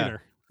his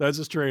trainer. Yeah. That's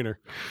his trainer.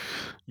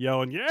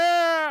 Yelling,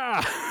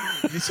 yeah!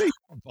 Did you say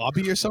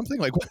Bobby or something?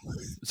 Like what?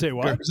 Say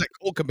what? Was that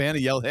Cole Cabana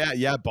yelled,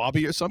 yeah,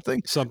 Bobby or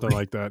something? Something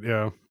like that,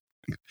 yeah.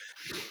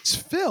 It's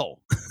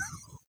Phil.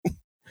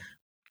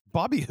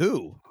 Bobby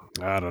who?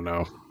 I don't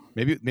know.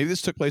 Maybe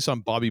this took place on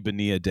Bobby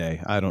Bonilla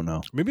Day. I don't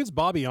know. Maybe it's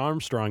Bobby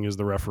Armstrong is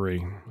the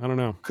referee. I don't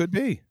know. Could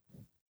be.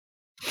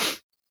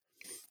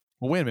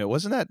 Well, wait a minute.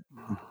 Wasn't that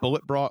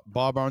Bullet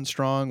Bob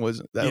Armstrong?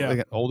 Was that like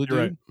an older dude?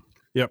 Right.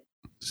 Yep.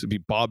 This would be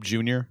Bob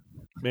Jr.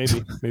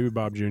 Maybe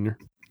Bob Jr.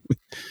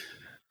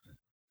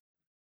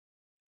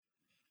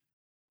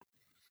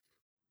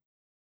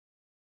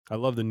 I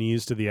love the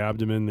knees to the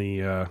abdomen.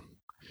 The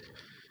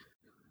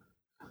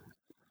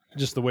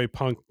just the way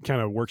Punk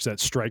kind of works that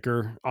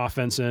striker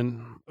offense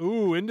in.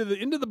 Ooh, into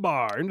the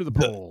bar, into the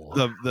pole.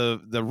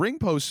 The ring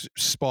post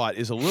spot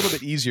is a little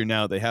bit easier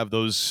now. They have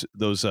those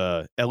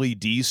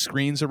LED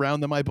screens around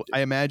them. I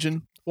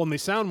imagine. Well, and they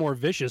sound more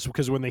vicious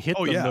because when they hit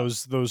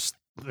those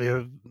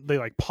they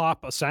like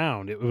pop a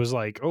sound. It was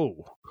like,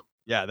 oh,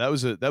 yeah, that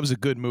was a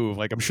good move.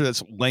 Like I'm sure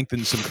that's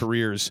lengthened some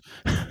careers.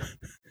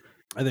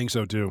 I think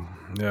so too.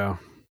 Yeah.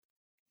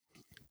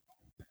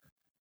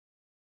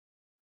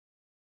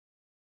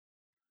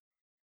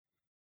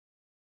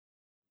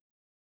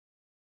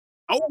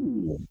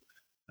 Oh,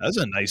 that's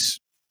a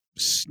nice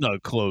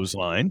snug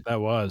clothesline.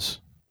 That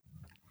was.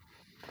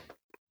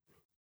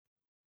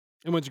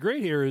 And what's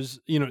great here is,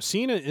 you know,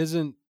 Cena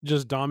isn't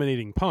just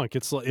dominating Punk.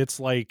 It's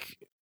like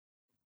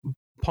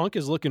Punk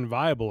is looking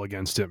viable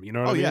against him. You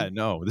know what I mean? Oh, yeah.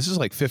 No, this is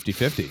like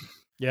 50-50.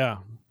 Yeah.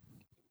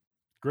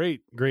 Great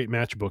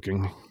match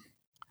booking.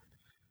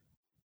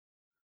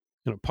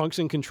 You know, Punk's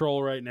in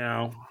control right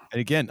now.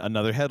 And again,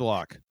 another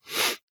headlock.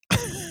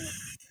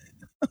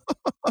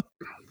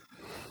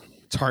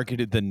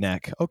 Targeted the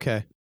neck.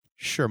 Okay.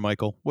 Sure,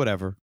 Michael.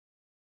 Whatever.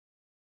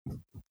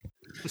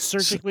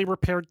 Surgically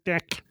repaired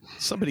neck.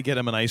 Somebody get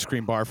him an ice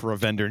cream bar for a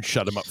vendor and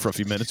shut him up for a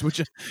few minutes, would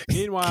you?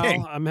 Meanwhile,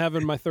 King. I'm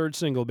having my third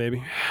single,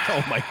 baby.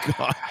 Oh, my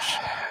gosh.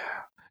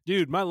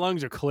 Dude, my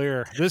lungs are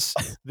clear. This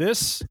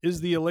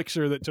is the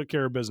elixir that took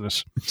care of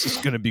business. This is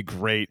going to be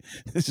great.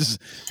 This is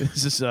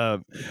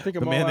the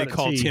man they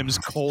call Tim's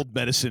cold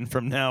medicine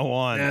from now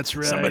on. That's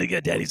right. Somebody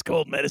get Daddy's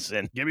cold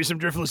medicine. Give me some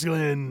Driftless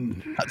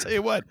Glen. I'll tell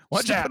you what.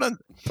 Why don't you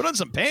put on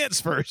some pants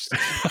first?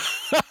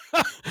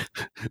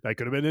 That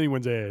could have been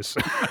anyone's ass.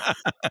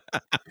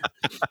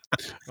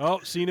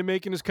 Oh, Cena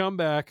making his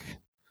comeback.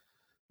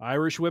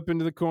 Irish whip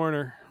into the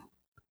corner.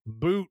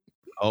 Boot.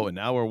 Oh, and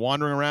now we're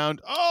wandering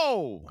around.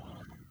 Oh.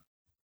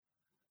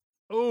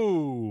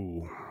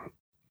 Oh.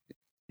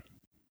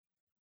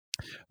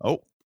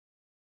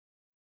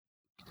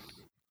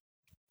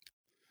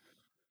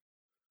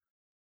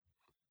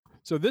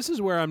 So this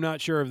is where I'm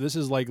not sure if this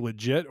is like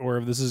legit or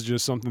if this is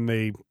just something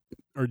they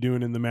are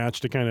doing in the match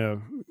to kind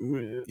of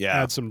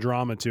add some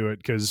drama to it,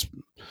 because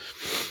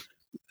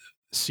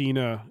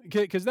Cena,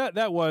 because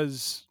that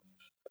was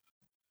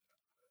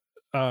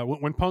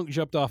when Punk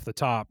jumped off the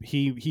top,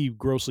 he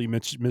grossly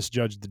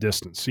misjudged the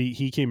distance.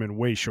 He came in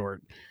way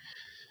short.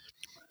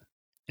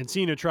 And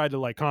Cena tried to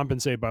like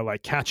compensate by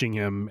like catching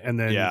him and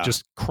then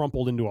just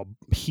crumpled into a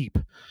heap.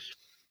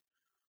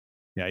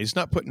 Yeah, he's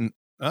not putting.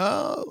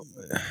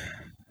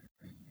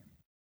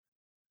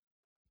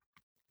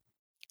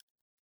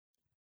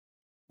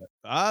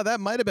 That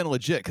might have been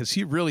legit because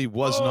he really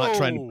was not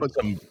trying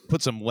to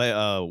put some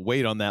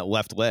weight on that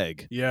left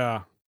leg.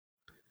 Yeah.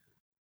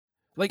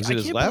 Like, I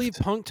can't believe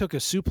Punk took a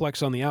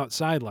suplex on the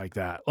outside like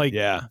that. Like,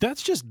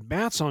 that's just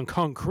mats on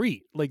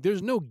concrete. Like,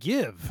 there's no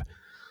give.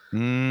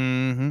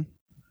 Mm-hmm.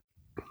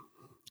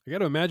 I got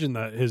to imagine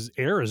that his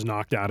air is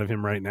knocked out of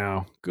him right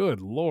now.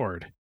 Good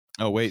Lord.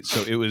 Oh, wait.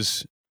 So it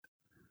was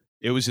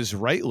his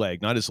right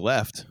leg, not his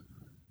left.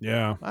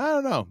 Yeah. I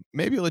don't know.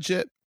 Maybe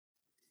legit.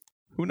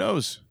 Who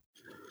knows?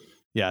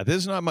 Yeah,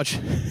 there's not much.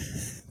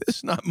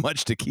 There's not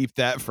much to keep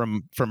that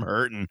from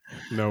hurting.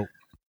 No.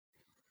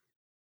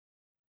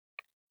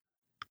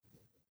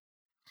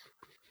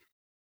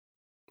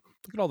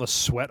 Look at all the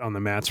sweat on the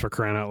mats, for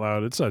crying out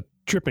loud. It's a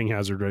tripping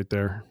hazard right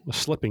there. A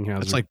slipping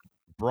hazard. It's like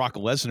Brock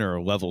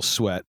Lesnar level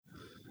sweat.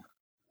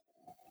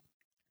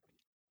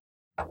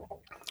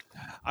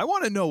 I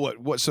want to know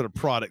what sort of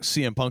product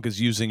CM Punk is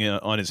using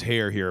on his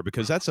hair here,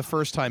 because that's the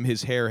first time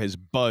his hair has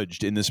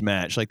budged in this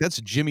match. Like,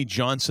 that's Jimmy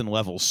Johnson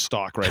level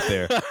stock right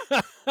there.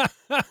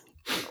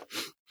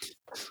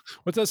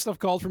 What's that stuff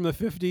called from the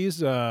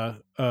 50s?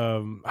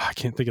 I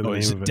can't think of the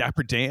name of it.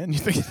 Dapper Dan? You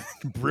think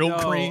Brill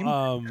Cream?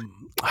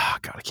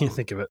 God, I can't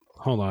think of it.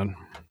 Hold on.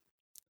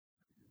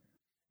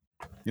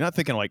 You're not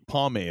thinking like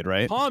pomade,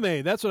 right?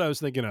 Pomade. That's what I was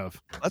thinking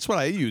of. That's what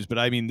I use, but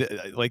I mean,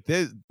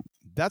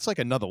 that's like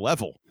another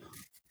level.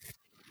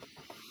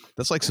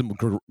 That's like some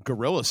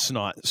gorilla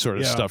snot sort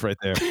of stuff right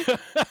there.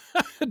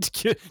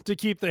 to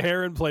keep the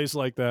hair in place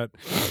like that.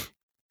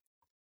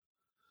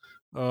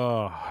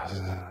 Oh,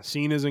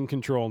 Cena's in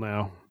control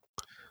now.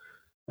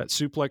 That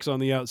suplex on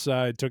the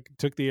outside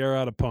took the air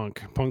out of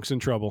Punk. Punk's in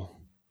trouble.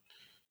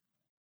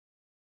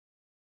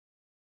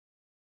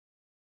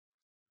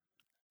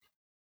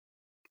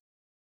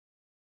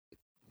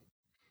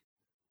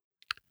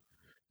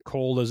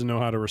 Cole doesn't know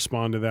how to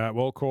respond to that.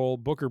 Well, Cole,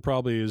 Booker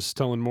probably is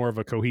telling more of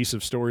a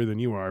cohesive story than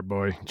you are,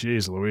 boy.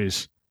 Jeez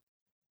Louise.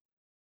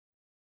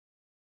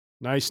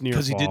 Nice near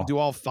fall. Because he didn't do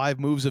all 5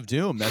 moves of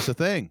doom. That's the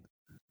thing.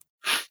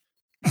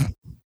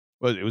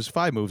 Well, it was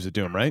 5 moves of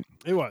doom, right?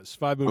 It was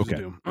 5 moves of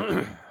doom.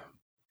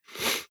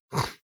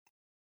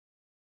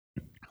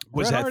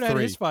 Was Bret that Hart 3? had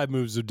his 5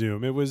 moves of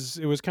doom. It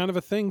was kind of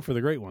a thing for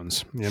the great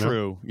ones. You know?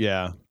 True.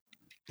 Yeah.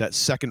 That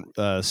second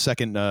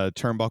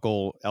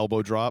turnbuckle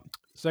elbow drop.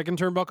 Second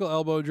turnbuckle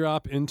elbow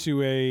drop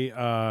into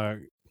a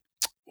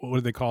what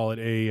do they call it?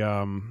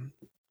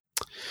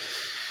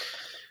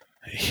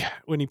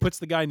 When he puts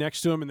the guy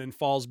next to him and then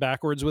falls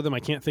backwards with him.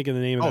 I can't think of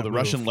the name of that. Oh, the move.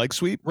 Russian leg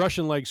sweep?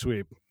 Russian leg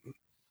sweep.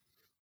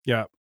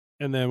 Yeah.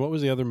 And then what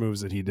was the other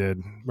moves that he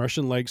did?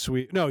 Russian leg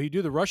sweep. No, he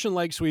do the Russian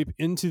leg sweep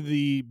into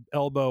the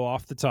elbow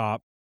off the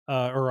top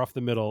or off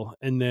the middle.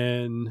 And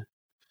then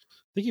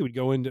I think he would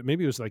go into,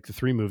 maybe it was like the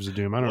 3 moves of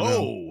doom. I don't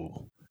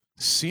know.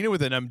 Cena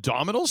with an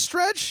abdominal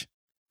stretch?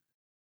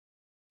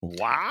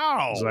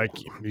 Wow. It's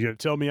like, you going to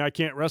tell me I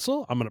can't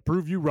wrestle? I'm going to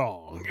prove you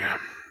wrong.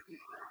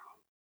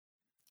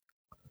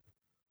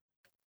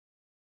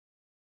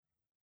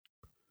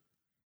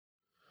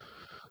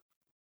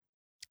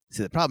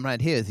 See, the problem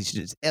right here is he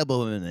should just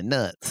elbow him in the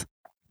nuts.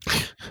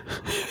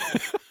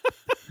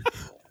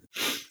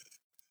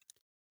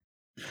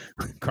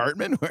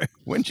 Cartman,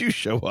 when'd you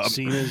show up?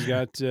 Cena's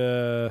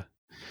got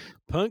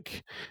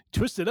Punk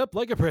twisted up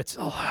like a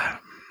pretzel.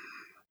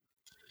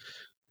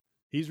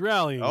 He's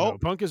rallying. Oh. Though.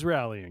 Punk is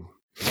rallying.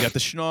 He's got the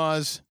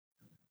schnoz.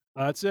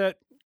 That's it.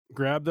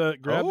 Grab the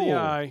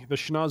eye, the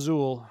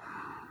schnozzle.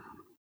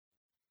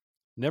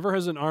 Never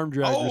has an arm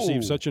drag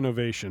received such an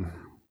ovation.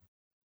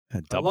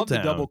 I love the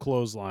double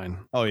clothesline.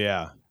 Oh,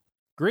 yeah.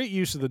 Great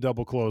use of the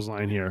double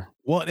clothesline here.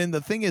 Well, and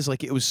the thing is,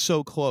 like, it was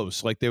so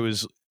close. Like, there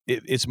was,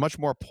 it's much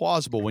more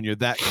plausible when you're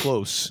that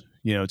close,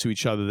 you know, to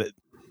each other that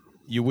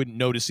you wouldn't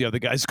notice the other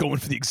guy's going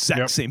for the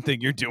exact same thing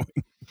you're doing.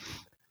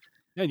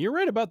 Yeah, and you're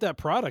right about that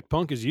product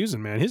Punk is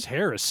using, man. His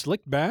hair is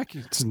slicked back.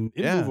 It's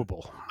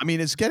immovable. Yeah. I mean,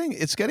 it's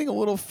getting a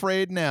little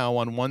frayed now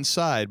on one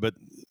side, but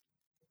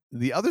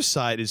the other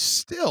side is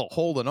still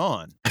holding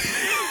on.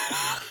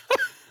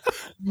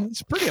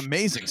 It's pretty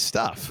amazing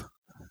stuff.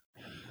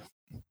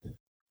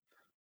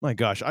 My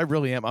gosh, I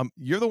really am.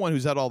 You're the one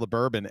who's had all the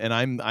bourbon, and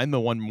I'm the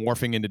one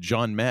morphing into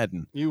John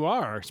Madden. You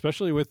are,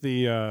 especially with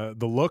the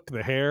look,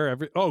 the hair,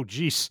 oh,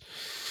 jeez.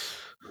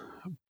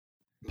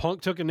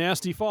 Punk took a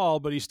nasty fall,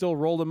 but he still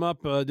rolled him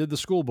up, did the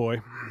schoolboy.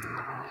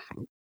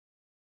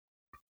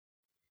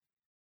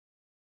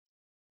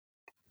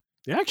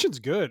 The action's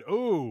good.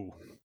 Oh,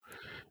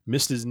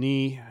 missed his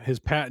knee, his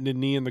patented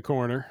knee in the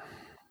corner.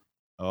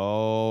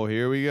 Oh,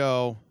 here we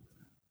go.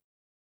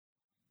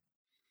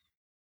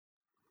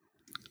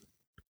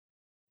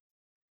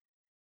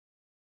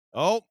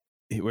 Oh,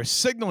 we're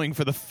signaling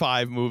for the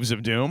 5 moves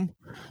of doom.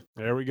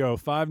 There we go.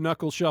 5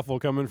 knuckle shuffle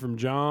coming from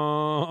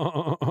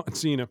John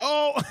Cena.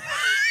 Oh,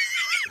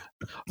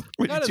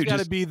 that has got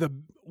to be the.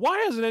 Why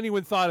hasn't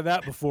anyone thought of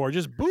that before?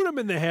 Just boot him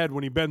in the head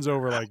when he bends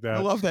over like that.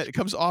 I love that. It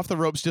comes off the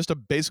ropes just to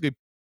basically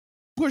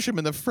push him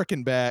in the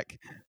frickin' back.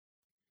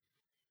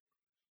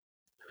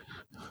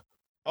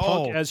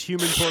 Punk as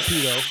human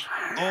torpedo.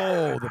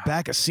 Oh, the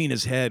back of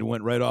Cena's head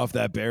went right off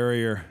that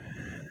barrier.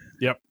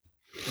 Yep.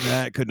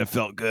 That couldn't have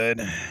felt good.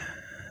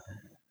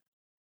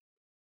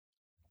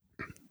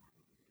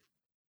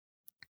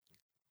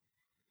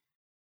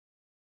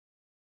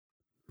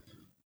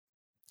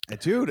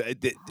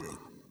 Dude,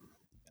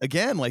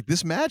 again, like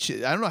this match,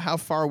 I don't know how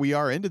far we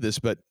are into this,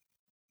 but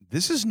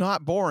this is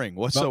not boring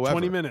whatsoever. About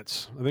 20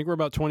 minutes. I think we're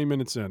about 20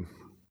 minutes in.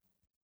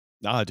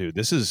 Nah, dude,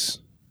 this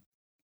is...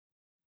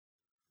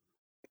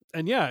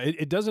 And yeah,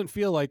 it doesn't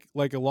feel like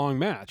a long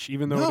match,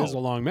 even though it is a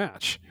long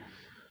match.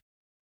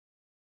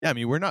 Yeah, I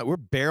mean,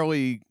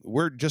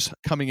 we're just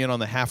coming in on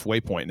the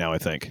halfway point now, I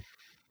think.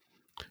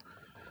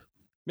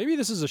 Maybe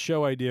this is a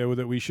show idea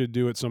that we should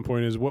do at some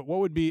point is what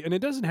would be, and it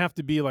doesn't have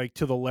to be like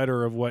to the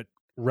letter of what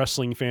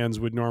wrestling fans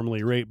would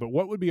normally rate, but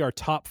what would be our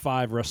top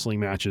 5 wrestling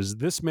matches?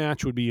 This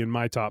match would be in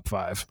my top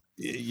 5.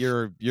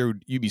 You'd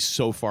be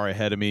so far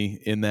ahead of me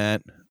in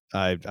that.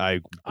 I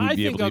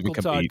think Uncle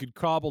Todd could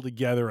cobble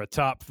together a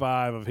top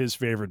 5 of his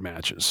favorite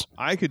matches.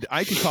 I could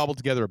cobble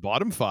together a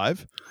bottom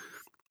 5.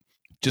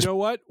 Just, you know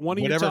what? One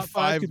of your top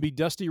 5 could be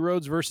Dusty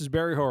Rhodes versus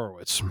Barry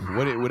Horowitz.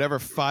 Whatever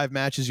 5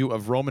 matches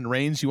of Roman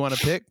Reigns you want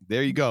to pick,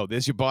 there you go.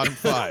 There's your bottom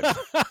 5.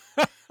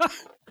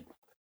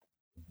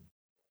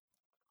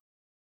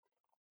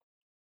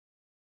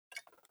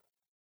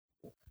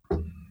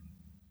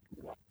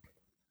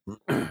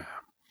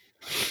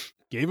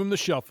 Gave him the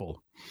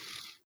shuffle.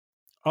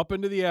 Up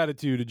into the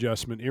attitude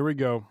adjustment. Here we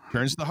go.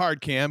 Turns the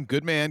hard cam.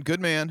 Good man.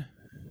 Good man.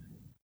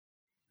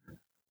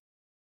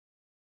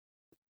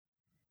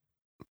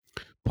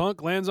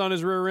 Punk lands on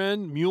his rear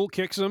end. Mule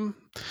kicks him.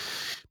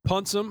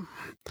 Punts him.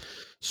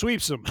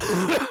 Sweeps him.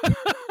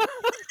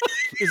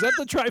 Is that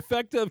the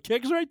trifecta of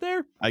kicks right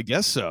there? I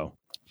guess so.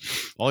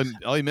 All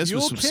he missed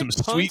was some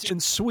sweet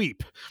and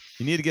sweep.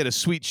 You need to get a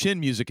sweet chin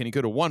music, and he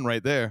could have won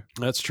right there.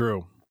 That's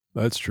true.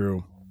 That's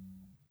true.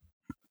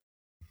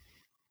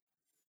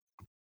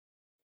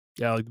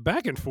 Yeah, like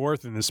back and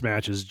forth in this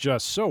match is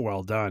just so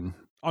well done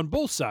on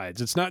both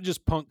sides. It's not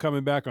just Punk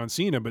coming back on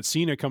Cena, but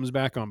Cena comes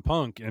back on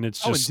Punk, and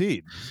it's just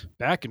indeed,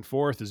 back and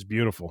forth is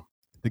beautiful.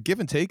 The give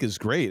and take is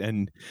great,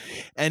 and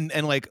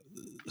like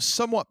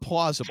somewhat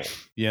plausible,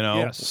 you know.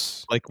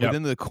 Yes, like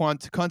within the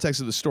context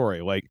of the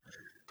story, like.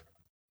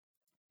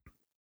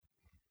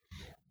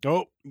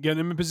 Oh, getting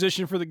him in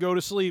position for the go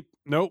to sleep.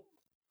 Nope.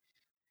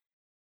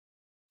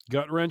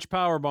 Gut wrench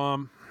power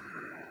bomb.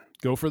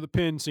 Go for the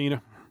pin,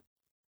 Cena.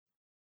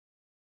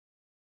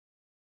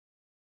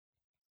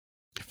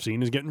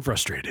 Cena's getting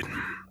frustrated.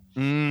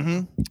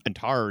 Mm-hmm. And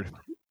tired.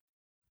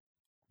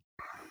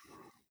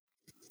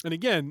 And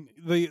again,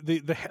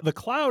 the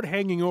cloud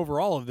hanging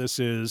over all of this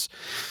is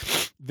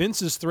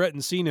Vince has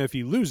threatened Cena if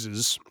he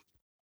loses,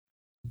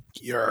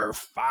 you're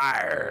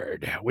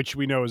fired, which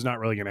we know is not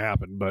really going to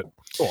happen, but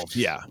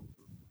yeah.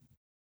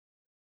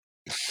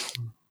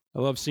 I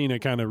love Cena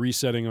kind of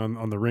resetting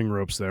on the ring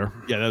ropes there.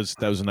 Yeah,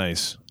 that was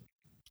nice.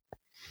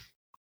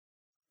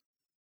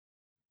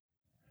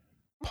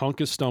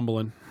 Punk is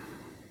stumbling.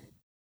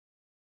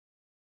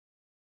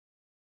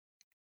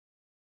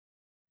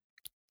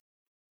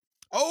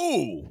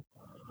 Oh,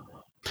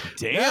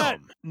 damn! That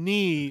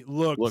knee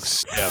looks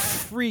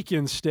stiff,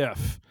 freaking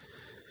stiff.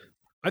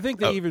 I think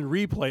they even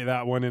replay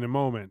that one in a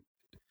moment.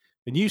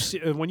 And you see,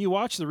 when you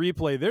watch the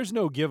replay, there's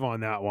no give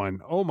on that one.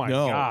 Oh my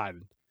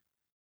God.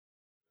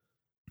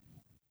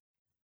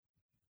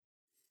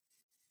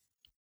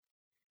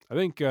 I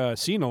think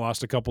Cena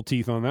lost a couple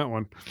teeth on that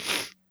one.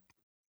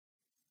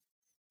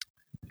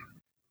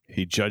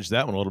 He judged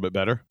that one a little bit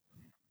better.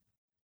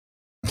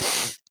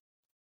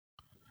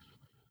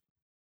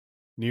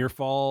 Near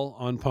fall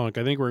on Punk.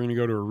 I think we're going to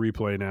go to a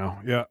replay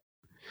now. Yeah.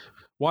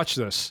 Watch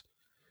this.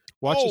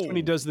 Watch this when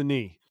he does the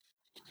knee.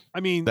 I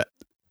mean,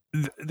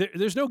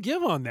 there's no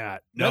give on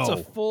that. That's a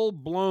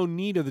full-blown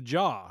knee to the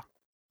jaw.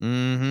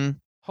 Mm-hmm.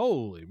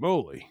 Holy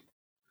moly.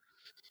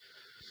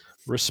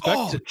 Respect.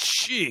 Oh,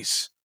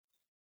 jeez.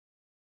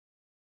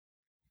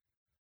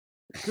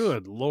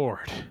 Good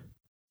Lord.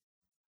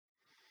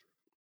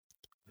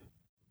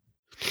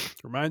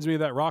 Reminds me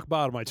of that rock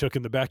bottom I took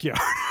in the backyard.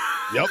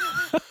 Yep.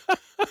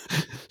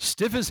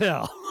 Stiff as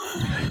hell.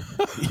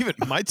 Even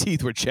my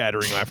teeth were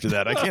chattering after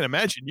that. I can't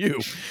imagine you.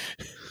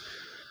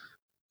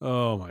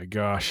 Oh, my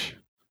gosh.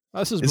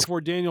 This is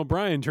before Daniel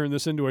Bryan turned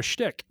this into a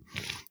shtick.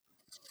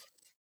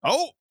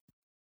 Oh,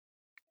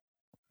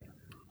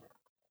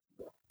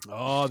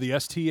 the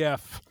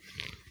STF.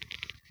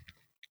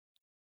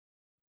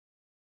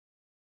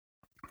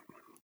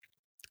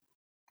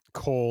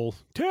 Cole.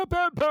 Tap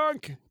out,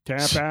 Punk.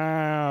 Tap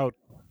out.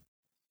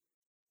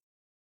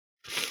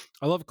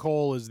 I love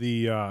Cole as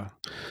the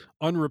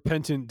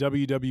unrepentant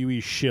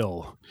WWE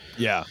shill.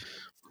 Yeah.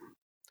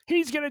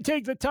 He's going to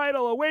take the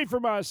title away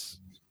from us.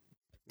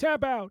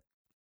 Tap out.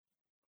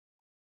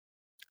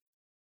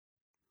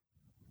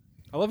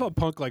 I love how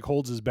Punk like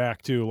holds his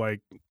back too,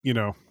 like, you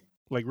know,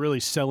 like really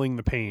selling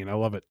the pain. I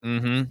love it.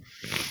 Mm-hmm.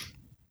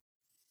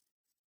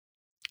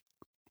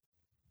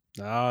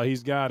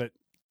 He's got it.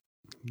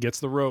 Gets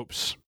the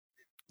ropes.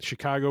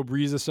 Chicago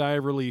breathes a sigh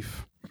of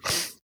relief.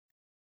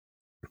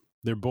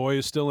 Their boy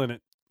is still in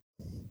it.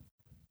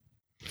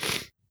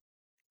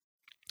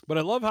 But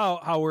I love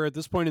how we're at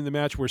this point in the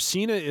match where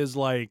Cena is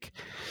like,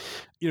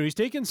 you know, he's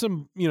taking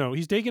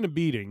a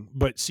beating,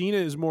 but Cena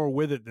is more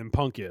with it than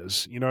Punk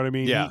is. You know what I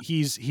mean? Yeah.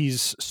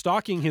 He's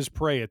stalking his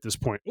prey at this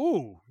point.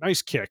 Ooh,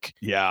 nice kick.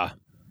 Yeah.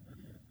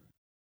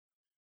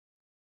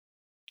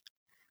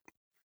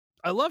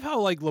 I love how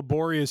like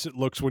laborious it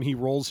looks when he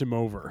rolls him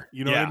over.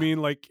 You know what I mean?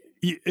 Like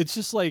it's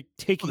just like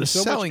taking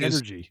so much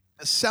energy.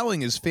 The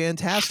selling is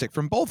fantastic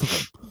from both of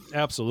them.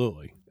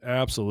 Absolutely.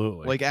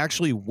 Absolutely. Like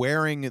actually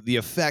wearing the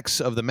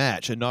effects of the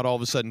match and not all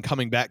of a sudden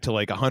coming back to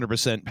like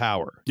 100%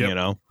 power, you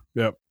know?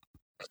 Yep.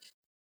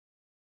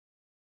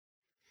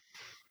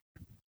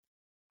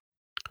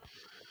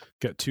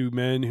 Got two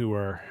men who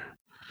are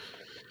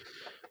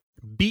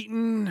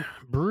beaten,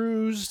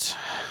 bruised,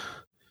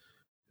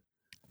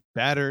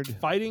 battered,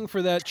 fighting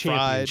for that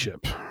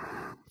championship.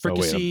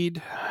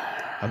 Fricasseed.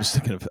 I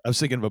was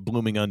thinking of a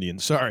blooming onion.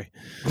 Sorry.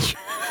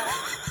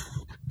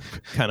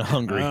 Kind of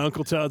hungry.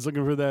 Uncle Todd's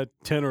looking for that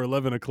 10 or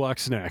 11 o'clock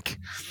snack.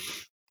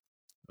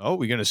 Oh,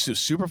 we're going to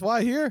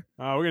Superfly here?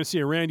 We're going to see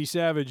a Randy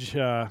Savage.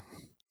 Oh,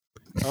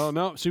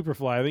 no,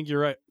 Superfly. I think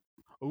you're right.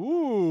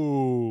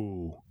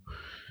 Ooh.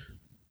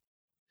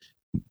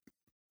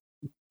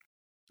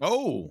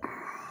 Oh.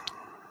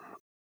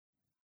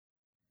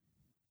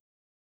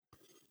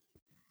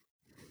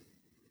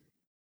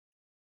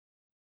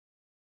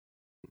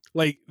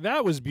 Like,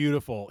 that was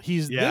beautiful.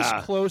 He's this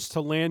close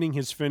to landing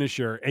his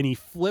finisher, and he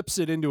flips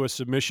it into a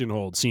submission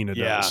hold, Cena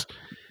does.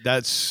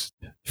 That's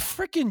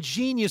freaking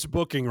genius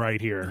booking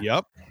right here.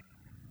 Yep.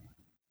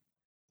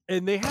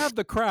 And they have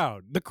the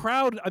crowd. The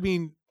crowd, I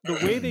mean, the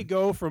way they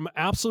go from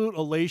absolute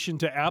elation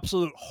to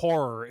absolute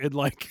horror in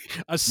like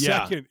a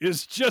second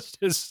is just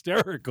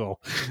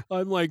hysterical.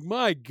 I'm like,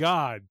 my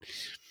God.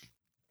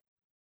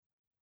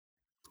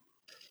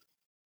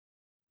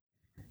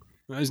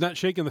 He's not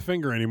shaking the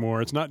finger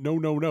anymore. It's not no,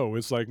 no, no.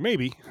 It's like,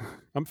 maybe.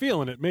 I'm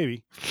feeling it,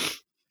 maybe.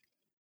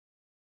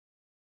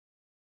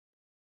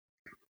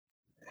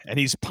 And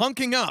he's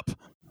punking up.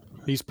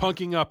 He's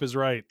punking up is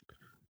right.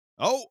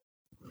 Oh.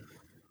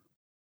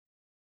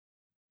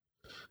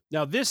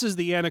 Now, this is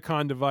the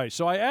Anaconda device.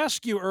 So I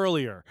asked you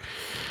earlier,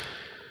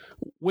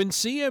 when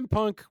CM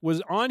Punk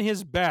was on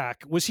his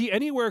back, was he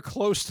anywhere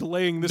close to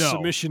laying this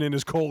submission in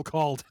as Cole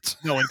called it?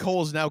 No, and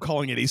Cole is now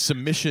calling it a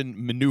submission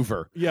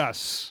maneuver.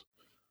 Yes.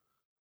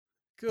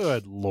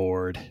 Good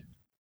Lord.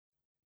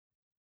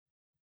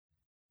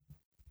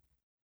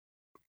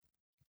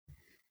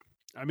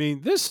 I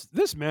mean,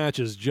 this match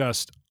is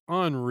just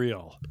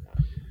unreal.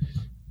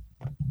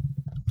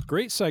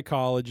 Great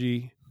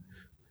psychology.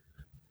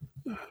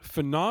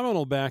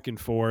 Phenomenal back and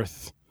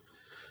forth.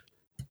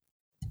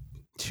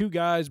 Two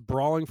guys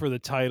brawling for the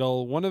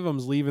title. One of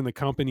them's leaving the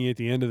company at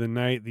the end of the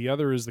night. The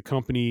other is the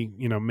company,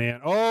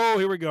 man. Oh,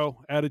 here we go.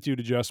 Attitude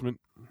adjustment.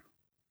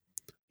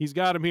 He's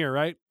got him here,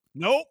 right?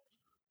 Nope.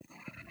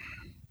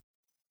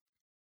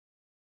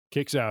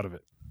 Kicks out of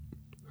it.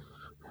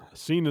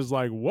 Cena's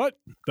like, what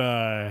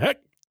the heck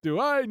do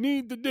I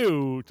need to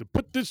do to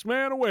put this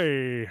man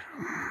away?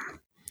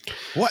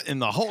 What in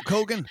the Hulk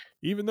Hogan?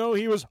 Even though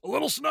he was a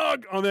little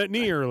snug on that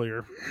knee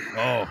earlier.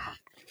 Oh.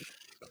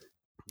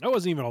 That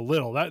wasn't even a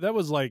little. That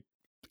was like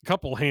a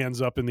couple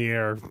hands up in the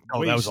air.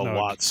 Oh, that was snug. A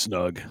lot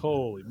snug.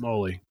 Holy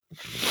moly.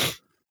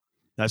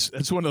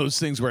 That's one of those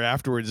things where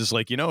afterwards it's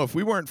like, if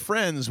we weren't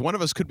friends, one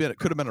of us could have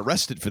been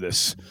arrested for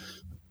this.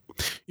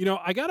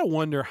 I got to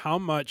wonder how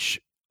much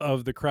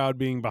of the crowd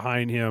being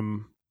behind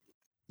him,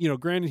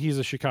 granted he's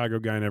a Chicago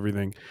guy and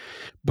everything,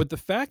 but the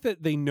fact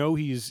that they know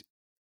he's,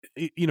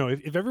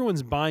 if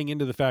everyone's buying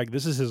into the fact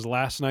this is his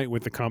last night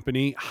with the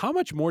company, how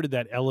much more did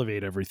that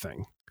elevate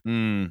everything?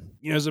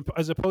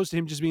 As opposed to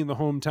him just being the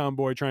hometown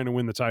boy trying to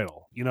win the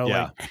title,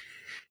 like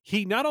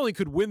he not only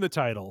could win the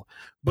title,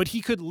 but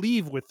he could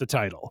leave with the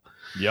title.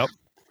 Yep.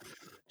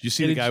 Did you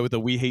see the guy with the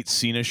 "We Hate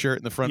Cena" shirt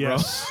in the front row?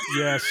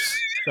 Yes.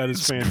 That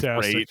is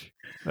fantastic. Great.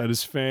 That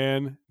is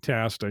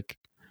fantastic.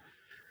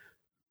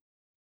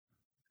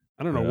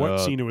 I don't know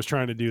what Cena was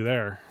trying to do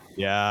there.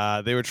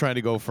 Yeah, they were trying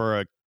to go for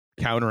a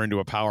counter into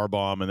a power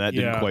bomb, and that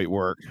didn't quite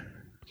work.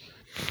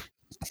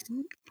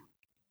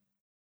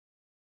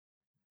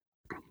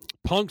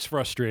 Punk's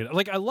frustrated.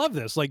 Like, I love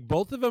this. Like,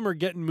 both of them are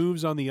getting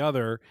moves on the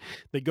other.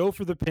 They go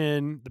for the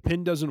pin. The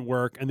pin doesn't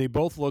work, and they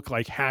both look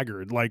like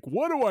haggard. Like,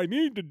 what do I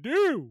need to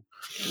do?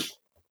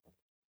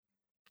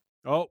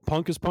 Oh,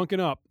 Punk is punking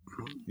up.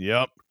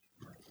 Yep.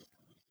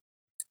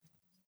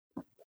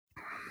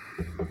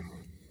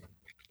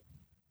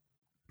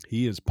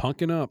 He is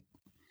punking up.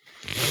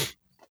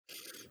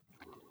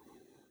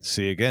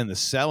 See, again, the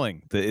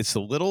selling. It's the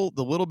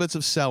little bits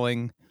of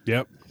selling.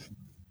 Yep.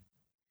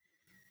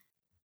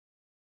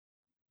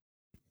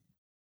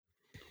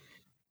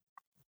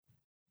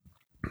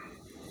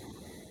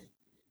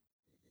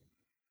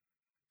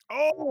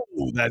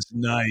 Oh, that's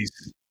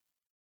nice.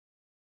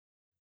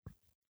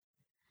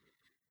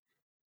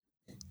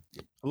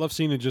 I love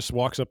Cena just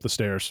walks up the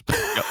stairs.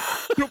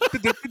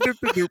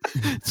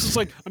 It's just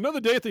like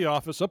another day at the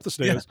office, up the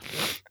stairs.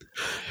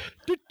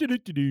 Yeah.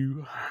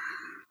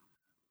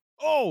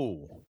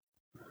 Oh.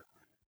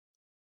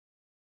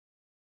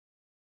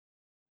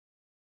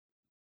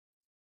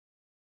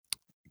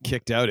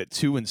 Kicked out at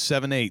 2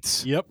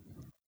 7/8. Yep.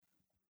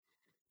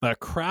 The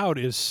crowd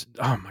is,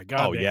 oh my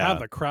God, they have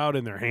the crowd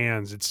in their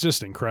hands. It's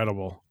just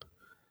incredible.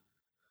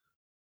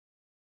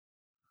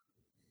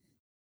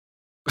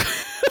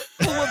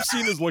 I love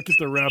Cena's look at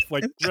the ref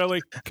like,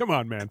 really? Come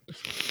on, man.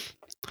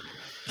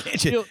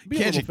 Can't you be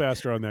a little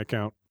faster on that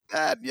count.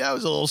 Yeah, it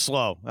was a little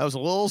slow.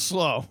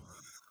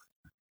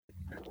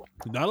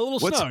 Not a little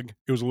snug.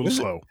 It was a little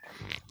slow.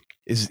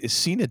 Is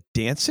Cena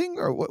dancing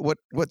or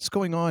what's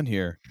going on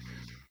here?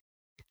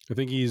 I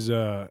think he's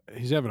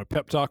having a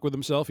pep talk with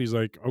himself. He's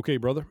like, "Okay,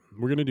 brother,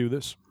 we're gonna do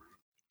this."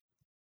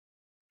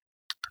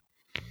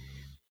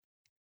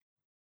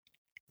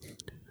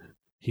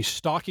 He's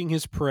stalking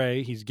his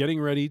prey. He's getting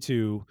ready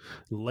to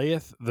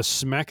layeth the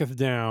smacketh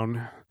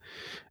down,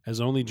 as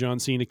only John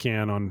Cena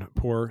can on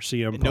poor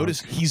CM Punk.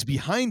 Notice he's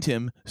behind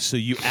him, so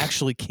you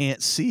actually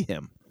can't see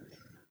him.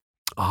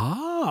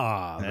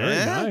 Ah,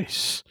 very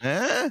nice.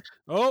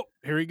 Oh,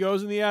 here he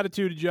goes in the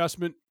attitude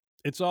adjustment.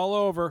 It's all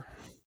over.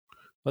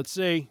 Let's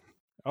see.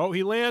 Oh,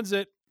 he lands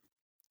it.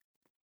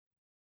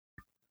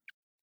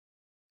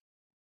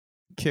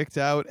 Kicked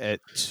out at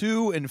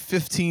 2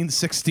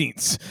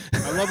 15/16.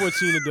 I love what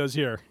Cena does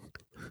here.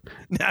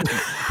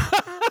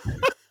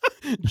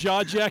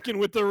 Jaw jacking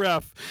with the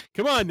ref.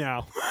 Come on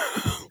now.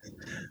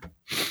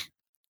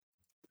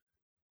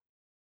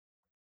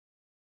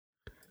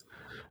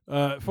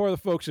 For the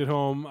folks at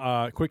home,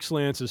 Quick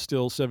Slants is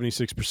still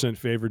 76%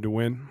 favored to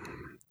win.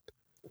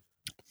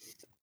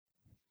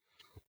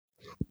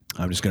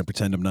 I'm just going to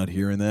pretend I'm not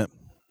hearing that.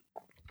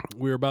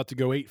 We're about to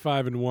go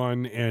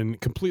 8-5-1 and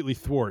completely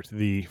thwart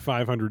the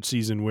 500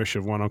 season wish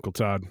of one Uncle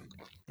Todd.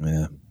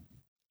 Yeah.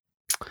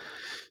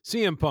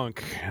 CM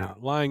Punk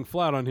lying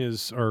flat on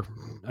his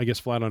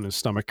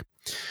stomach.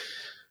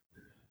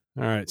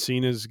 All right,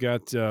 Cena's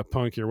got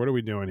Punk here. What are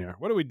we doing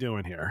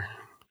here?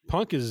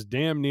 Punk is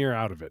damn near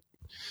out of it.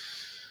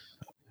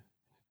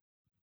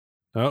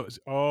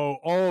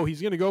 Oh,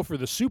 he's going to go for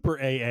the super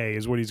AA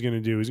is what he's going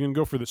to do. He's going to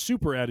go for the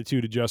super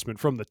attitude adjustment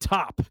from the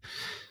top.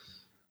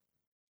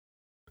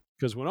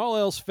 Because when all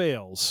else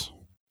fails,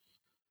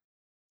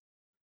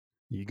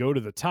 you go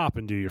to the top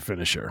and do your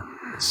finisher.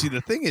 See,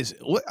 the thing is,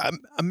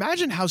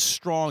 imagine how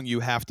strong you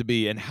have to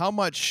be and how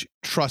much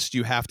trust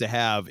you have to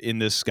have in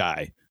this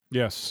guy.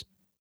 Yes.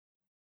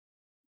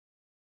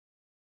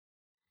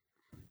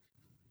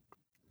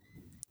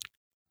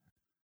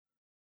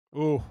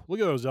 Oh, look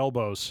at those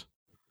elbows.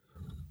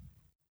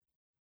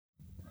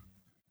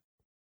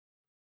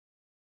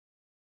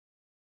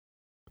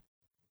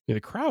 Yeah,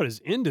 the crowd is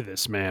into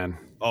this, man.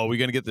 Oh, we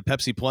going to get the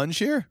Pepsi plunge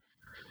here?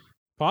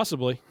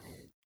 Possibly.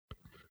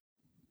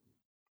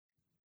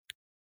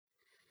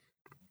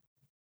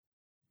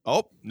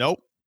 Oh,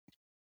 nope.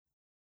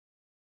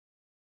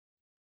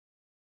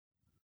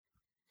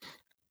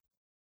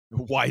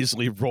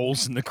 Wisely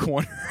rolls in the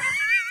corner.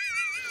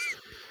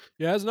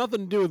 Yeah, it has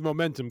nothing to do with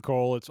momentum,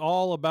 Cole. It's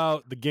all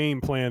about the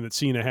game plan that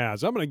Cena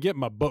has. I'm going to get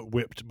my butt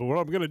whipped, but what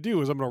I'm going to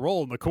do is I'm going to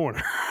roll in the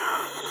corner.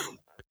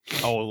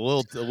 Oh, a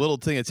little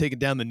thing of taking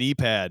down the knee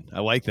pad.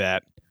 I like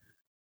that.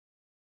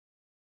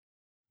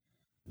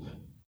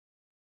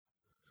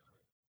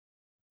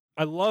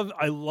 I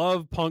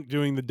love Punk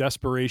doing the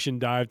desperation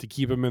dive to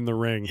keep him in the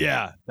ring.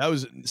 Yeah, that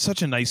was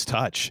such a nice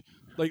touch.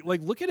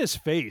 Like look at his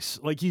face.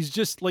 Like he's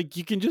just like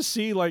you can just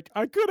see like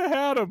I could have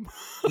had him.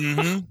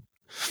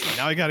 Mm-hmm.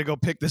 Now I got to go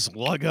pick this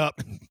lug up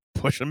and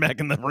push him back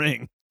in the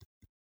ring.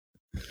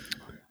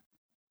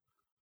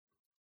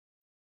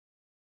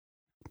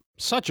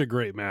 Such a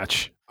great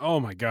match. Oh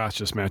my gosh,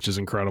 this match is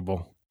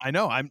incredible. I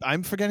know.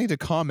 I'm forgetting to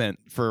comment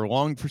for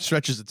long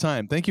stretches of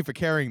time. Thank you for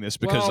carrying this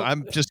because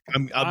I'm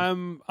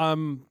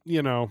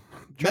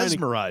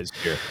mesmerized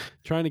here.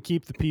 Trying to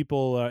keep the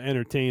people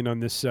entertained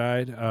on this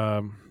side.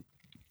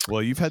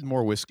 Well, you've had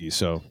more whiskey,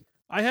 so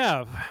I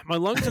have. My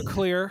lungs are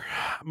clear.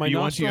 My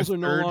nostrils are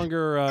no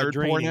longer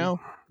draining.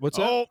 Now? What's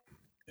that?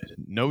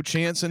 No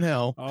chance in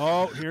hell.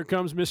 Oh, here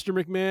comes Mr.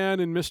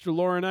 McMahon and Mr.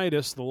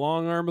 Laurinaitis, the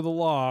long arm of the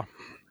law.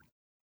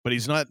 But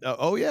he's not.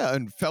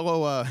 And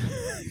fellow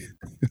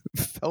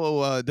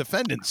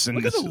defendants.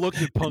 Look at the look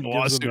that Punk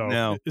gives him, though.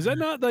 Now. Is that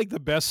not like the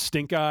best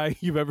stink eye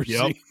you've ever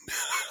seen?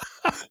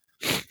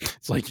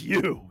 It's like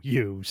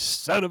you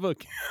son of a.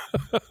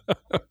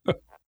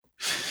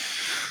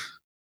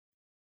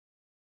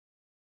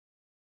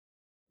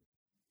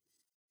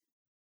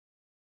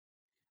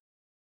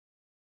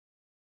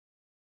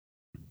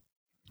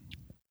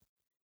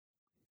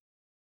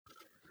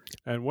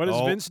 And what does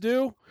Vince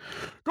do?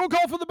 Go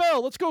call for the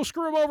bell. Let's go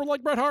screw him over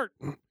like Bret Hart.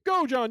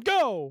 Go, John,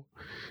 go.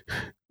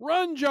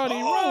 Run, Johnny,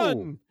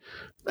 run.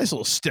 Nice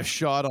little stiff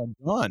shot on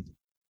John.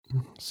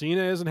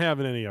 Cena isn't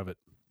having any of it.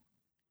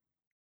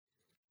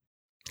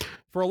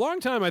 For a long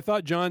time, I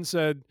thought John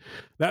said,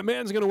 that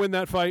man's going to win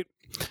that fight.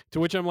 To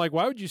which I'm like,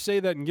 why would you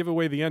say that and give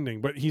away the ending?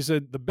 But he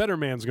said, the better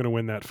man's going to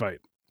win that fight.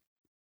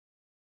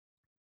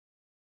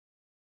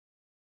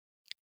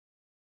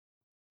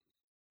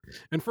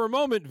 And for a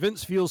moment,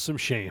 Vince feels some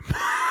shame.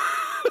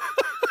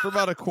 For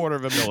about a quarter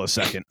of a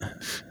millisecond.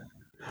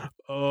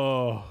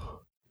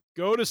 Oh,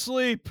 go to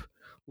sleep.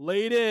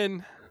 Laid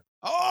in.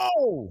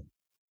 Oh!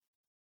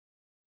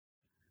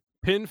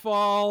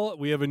 Pinfall.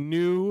 We have a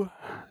new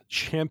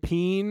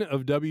champion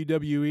of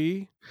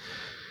WWE.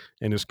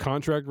 And his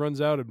contract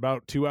runs out in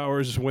about 2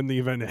 hours when the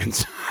event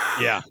ends.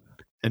 Yeah.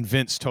 And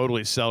Vince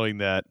totally selling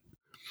that.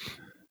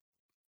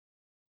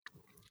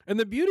 And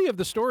the beauty of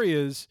the story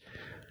is,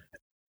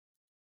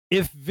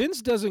 if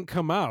Vince doesn't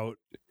come out,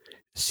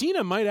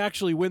 Cena might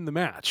actually win the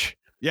match.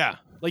 Yeah.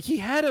 Like, he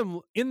had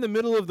him in the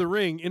middle of the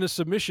ring in a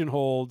submission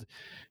hold,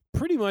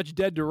 pretty much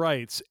dead to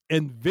rights,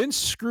 and Vince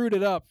screwed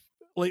it up.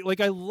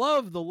 Like I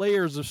love the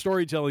layers of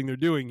storytelling they're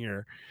doing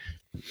here.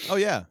 Oh,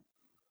 yeah.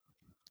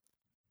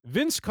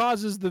 Vince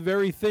causes the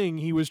very thing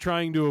he was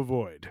trying to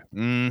avoid.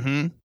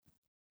 Mm-hmm.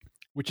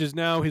 Which is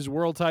now his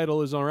world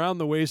title is around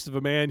the waist of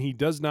a man he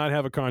does not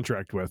have a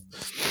contract with.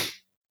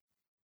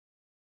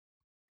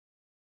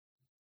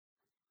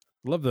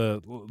 Love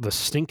the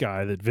stink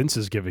eye that Vince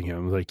is giving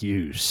him. Like,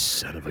 you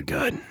son of a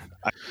gun.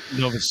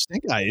 The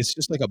stink eye, it's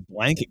just like a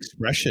blank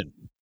expression.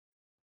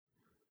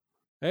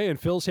 Hey, and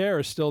Phil's hair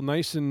is still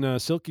nice and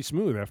silky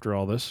smooth after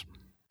all this.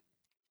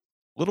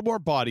 A little more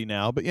body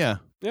now, but yeah.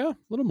 Yeah, a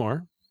little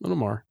more.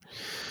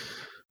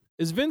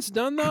 Is Vince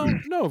done, though?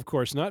 No, of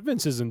course not.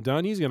 Vince isn't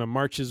done. He's going to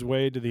march his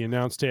way to the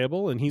announce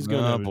table, and he's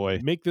going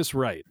to make this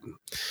right.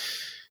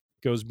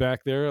 Goes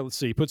back there. Let's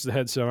see. He puts the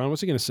headset on.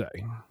 What's he going to say?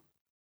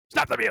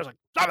 Stop the music.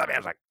 Stop the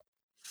music.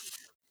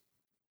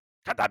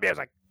 Cut the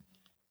music.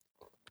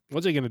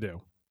 What's he going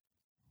to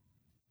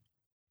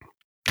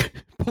do?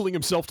 Pulling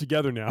himself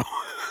together now.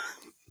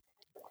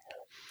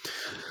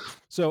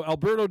 So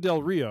Alberto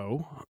Del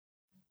Rio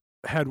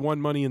had won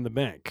Money in the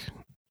Bank.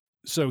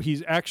 So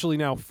he's actually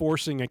now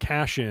forcing a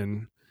cash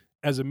in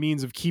as a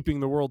means of keeping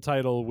the world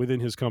title within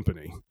his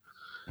company.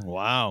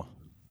 Wow.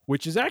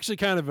 Which is actually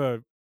kind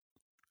of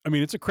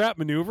it's a crap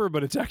maneuver,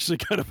 but it's actually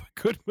kind of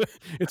a good,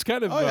 it's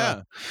kind of,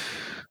 yeah.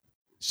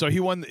 So he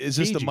won, is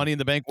this the Money in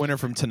the Bank winner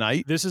from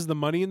tonight? This is the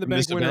Money in the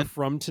Bank winner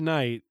from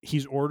tonight.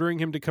 He's ordering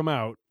him to come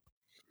out.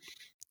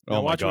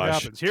 Now watch what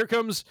happens. Here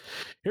comes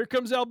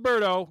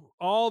Alberto,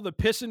 all the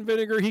piss and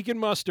vinegar he can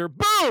muster.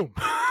 Boom!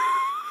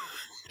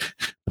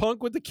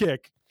 Punk with the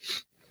kick.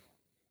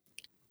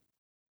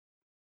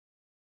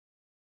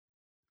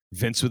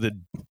 Vince with a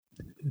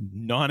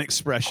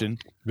non-expression.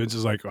 Vince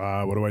is like,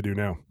 what do I do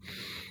now?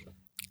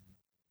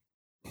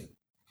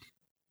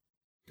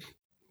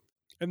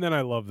 And then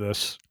I love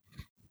this.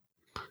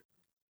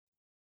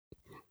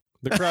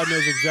 The crowd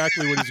knows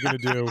exactly what he's going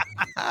to do.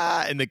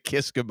 And the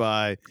kiss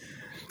goodbye.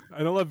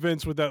 And I love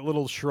Vince with that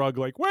little shrug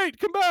like, wait,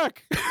 come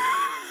back.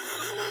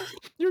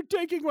 You're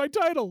taking my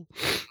title.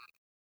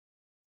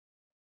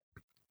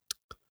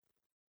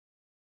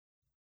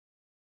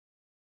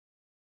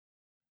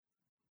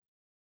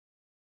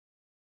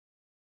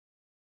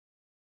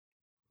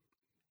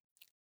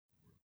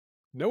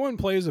 No one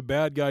plays a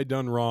bad guy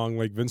done wrong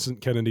like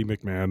Vincent Kennedy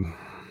McMahon.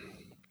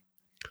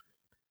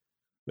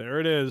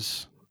 There it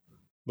is.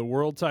 The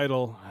world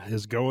title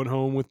is going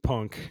home with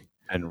Punk.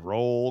 And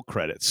roll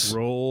credits.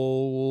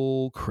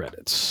 Roll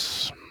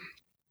credits.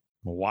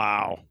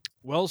 Wow.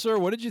 Well, sir,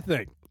 what did you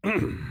think?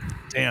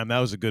 Damn, that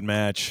was a good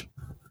match.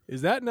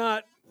 Is that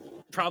not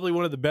probably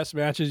one of the best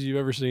matches you've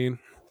ever seen?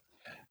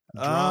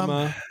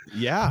 Drama.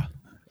 Yeah.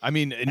 I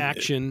mean,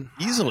 action.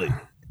 Easily.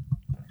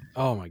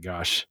 Oh, my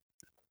gosh.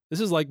 This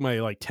is like my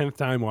 10th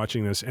time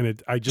watching this,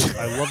 and I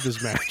love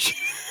this match.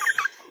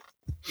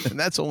 And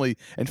that's only,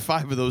 and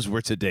 5 of those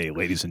were today,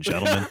 ladies and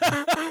gentlemen.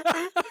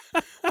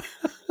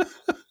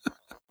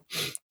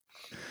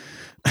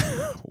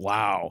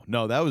 Wow.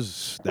 No, that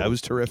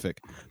was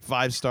terrific.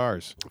 5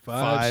 stars.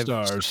 5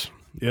 stars.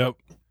 Yep.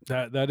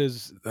 That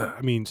is,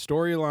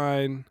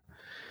 storyline,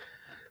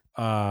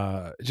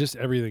 just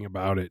everything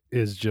about it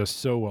is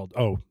just so well.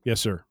 Oh,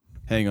 yes, sir.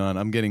 Hang on.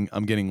 I'm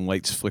getting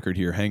lights flickered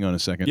here. Hang on a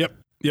second.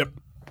 Yep.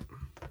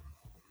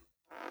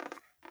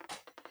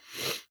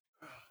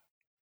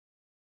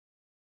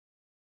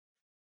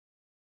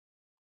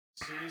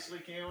 Seriously,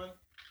 Kaylin?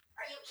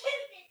 Are you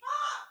kidding me,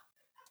 Mom?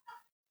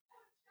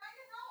 I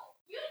know.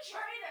 You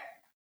traitor.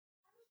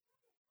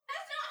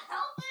 That's not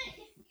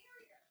helping.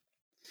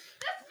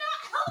 That's not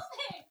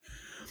helping.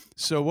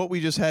 So what we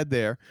just had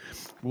there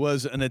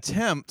was an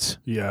attempt,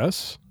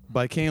 yes,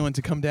 by Kaylin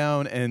to come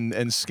down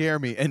and scare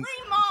me, and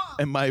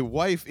my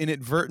wife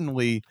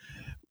inadvertently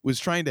was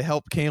trying to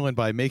help Kaylin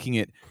by making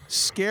it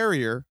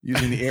scarier,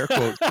 using the air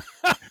quotes,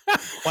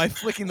 by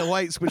flicking the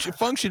lights, which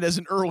functioned as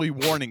an early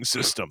warning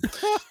system.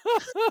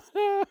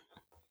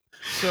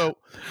 So,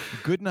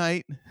 good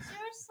night.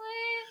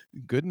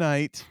 Seriously? Good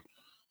night.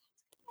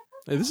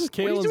 Hey, this is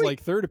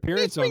Kaylin's third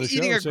appearance on the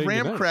show. Eating a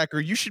graham cracker.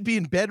 You should be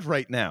in bed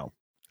right now.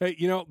 Hey,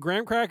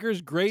 graham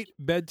crackers, great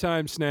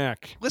bedtime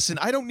snack. Listen,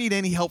 I don't need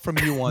any help from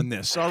you on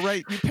this. All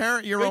right, you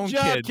parent your own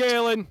kid. Good job,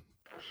 Kaylin.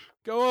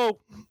 Go. All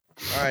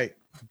right.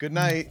 Good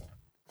night.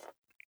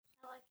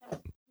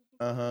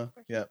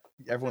 Yeah.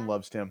 Everyone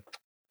loves Tim.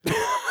 Good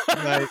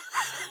night.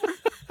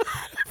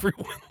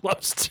 Everyone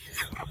loves Tim.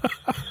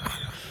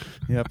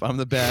 Yep, I'm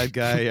the bad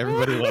guy.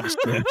 Everybody loves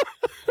Tim.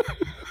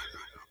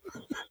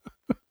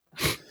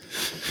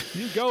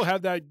 You go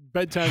have that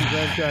bedtime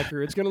graham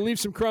cracker. It's going to leave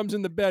some crumbs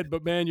in the bed,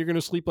 but man, you're going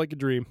to sleep like a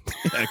dream.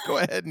 Yeah, go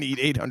ahead and eat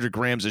 800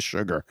 grams of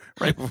sugar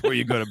right before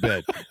you go to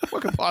bed.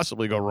 What could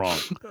possibly go wrong?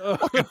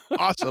 What could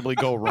possibly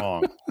go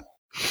wrong?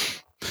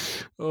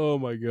 Oh,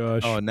 my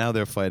gosh. Oh, now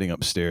they're fighting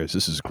upstairs.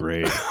 This is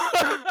great.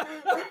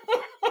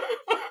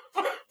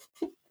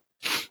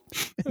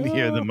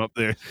 hear them up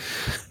there.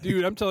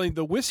 Dude, I'm telling you,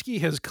 the whiskey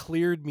has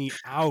cleared me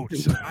out.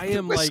 I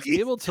am like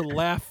able to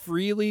laugh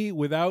freely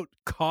without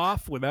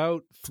cough,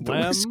 without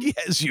phlegm. The whiskey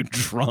has you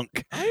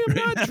drunk. I am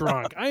not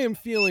drunk. I am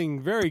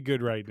feeling very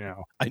good right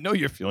now. I know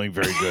you're feeling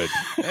very good.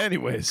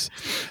 Anyways,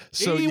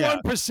 so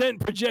 81%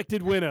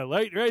 projected winner,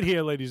 right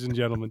here, ladies and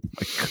gentlemen. Oh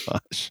my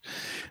gosh.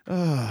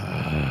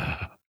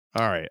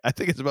 All right. I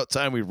think it's about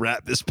time we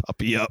wrap this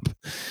puppy up.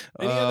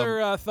 Any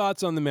other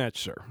thoughts on the match,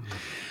 sir?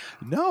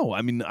 No,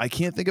 I mean, I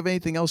can't think of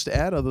anything else to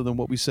add other than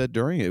what we said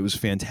during it. It was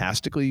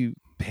fantastically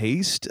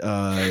paced,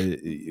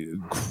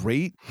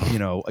 great.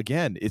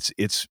 Again, it's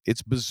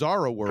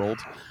Bizarro World.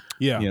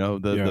 Yeah,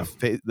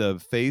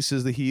 the face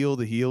is the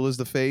heel is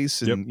the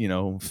face,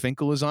 and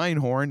Finkel is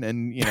Einhorn,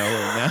 and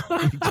now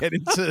we get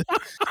into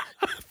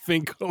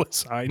Finkel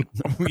is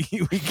Einhorn.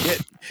 we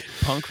get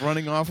Punk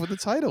running off with the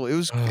title.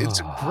 It's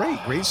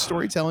great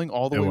storytelling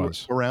all the way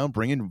around,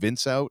 bringing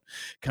Vince out,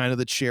 kind of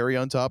the cherry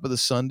on top of the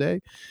sundae.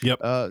 Yep.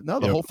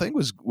 The whole thing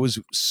was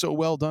so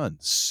well done,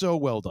 so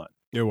well done.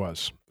 It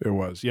was.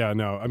 Yeah,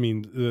 no, I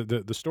mean,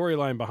 the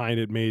storyline behind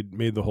it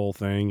made the whole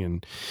thing,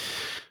 and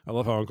I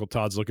love how Uncle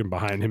Todd's looking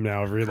behind him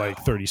now every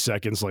 30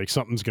 seconds, like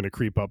something's going to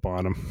creep up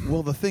on him.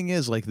 Well, the thing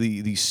is, like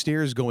the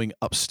stairs going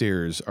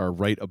upstairs are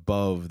right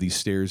above the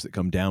stairs that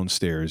come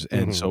downstairs,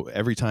 and so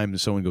every time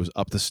someone goes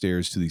up the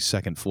stairs to the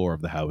second floor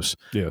of the house,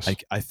 yes,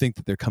 I think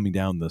that they're coming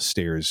down the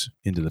stairs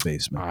into the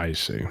basement. I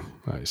see.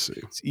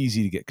 It's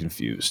easy to get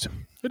confused.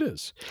 It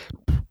is.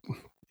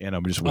 And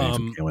I'm just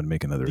waiting for Kalen to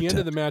make another attempt. End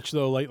of the match,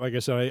 though, like I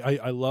said,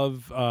 I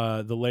love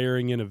the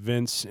layering in of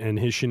Vince and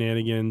his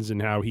shenanigans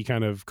and how he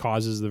kind of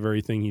causes the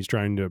very thing he's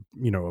trying to,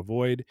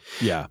 avoid.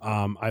 Yeah.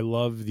 I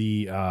love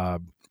the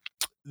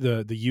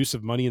use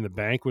of Money in the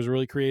Bank was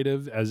really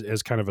creative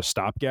as kind of a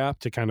stopgap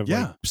to kind of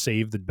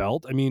save the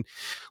belt. I mean,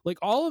 like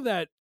all of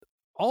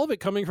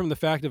it coming from the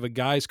fact of a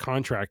guy's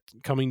contract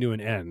coming to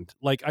an end.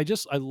 Like, I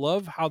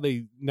love how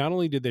they, not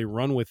only did they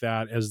run with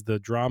that as the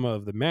drama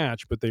of the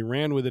match, but they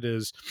ran with it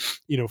as,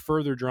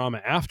 further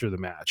drama after the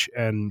match.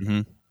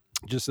 And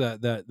just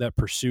that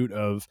pursuit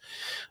of,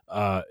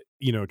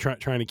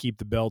 trying to keep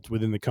the belt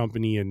within the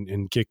company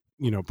and kick,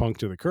 Punk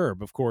to the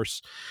curb. Of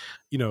course,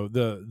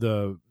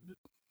 the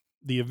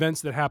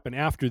events that happen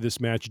after this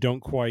match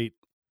don't quite,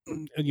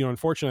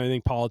 unfortunately, I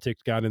think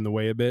politics got in the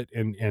way a bit,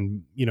 and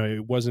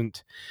it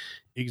wasn't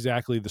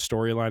exactly the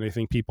storyline I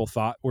think people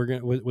thought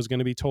was going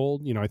to be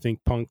told. I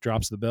think Punk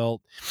drops the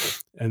belt,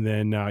 and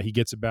then he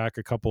gets it back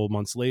a couple of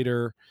months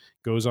later,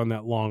 goes on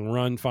that long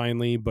run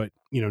finally, but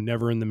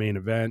never in the main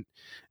event,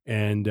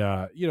 and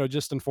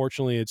just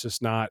unfortunately, it's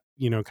just not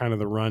kind of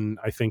the run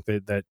I think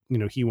that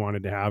he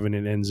wanted to have, and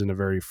it ends in a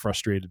very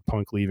frustrated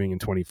Punk leaving in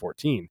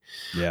 2014.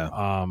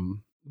 Yeah.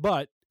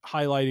 But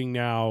highlighting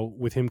now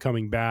with him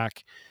coming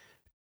back,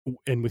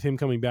 and with him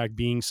coming back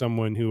being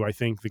someone who I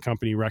think the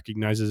company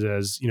recognizes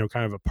as,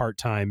 kind of a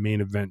part-time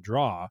main event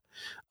draw.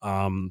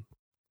 I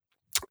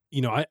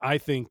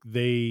think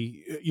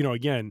they,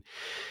 again,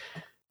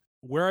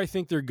 where I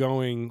think they're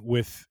going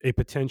with a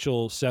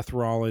potential Seth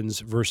Rollins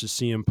versus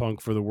CM Punk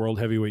for the World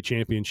Heavyweight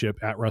Championship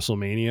at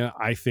WrestleMania,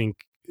 I think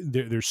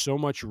there's so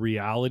much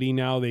reality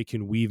now they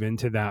can weave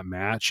into that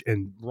match.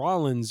 And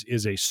Rollins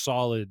is a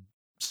solid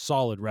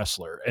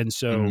wrestler. And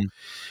so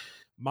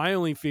my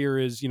only fear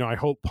is, I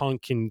hope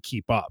Punk can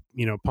keep up.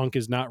 Punk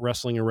is not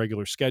wrestling a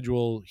regular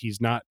schedule. He's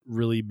not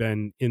really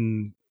been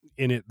in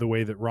it the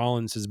way that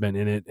Rollins has been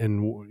in it.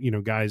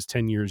 And, guys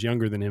 10 years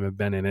younger than him have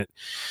been in it.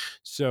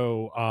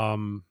 So,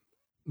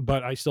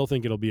 but I still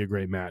think it'll be a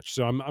great match.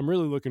 So I'm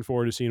really looking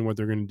forward to seeing what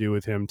they're going to do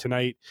with him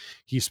tonight.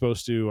 He's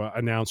supposed to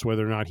announce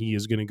whether or not he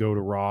is going to go to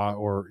Raw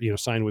or,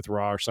 sign with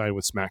Raw or sign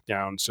with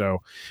SmackDown. So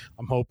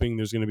I'm hoping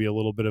there's going to be a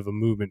little bit of a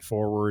movement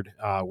forward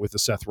with the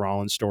Seth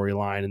Rollins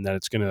storyline, and that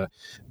it's going to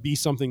be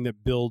something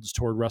that builds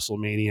toward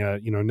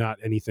WrestleMania, not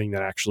anything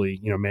that actually,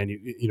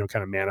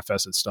 kind of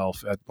manifests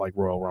itself at like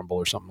Royal Rumble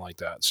or something like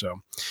that.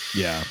 So,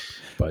 yeah.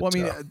 But, well, I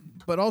mean,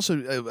 but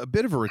also a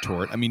bit of a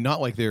retort. I mean,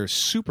 not like they're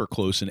super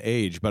close in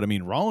age, but I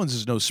mean, Rollins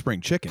is no spring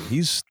chicken.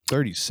 He's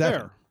 37.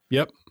 Fair.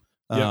 Yep.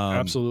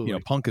 Absolutely.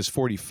 Punk is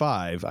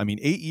 45. I mean,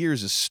 8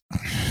 years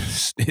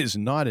is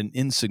not an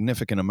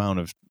insignificant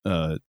amount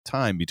of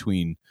time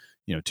between,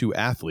 two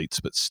athletes,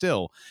 but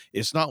still,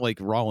 it's not like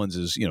Rollins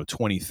is,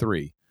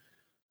 23.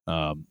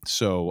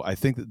 So I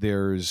think that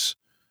there's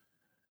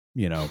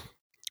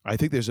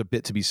a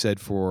bit to be said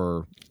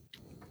for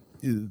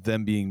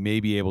them being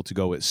maybe able to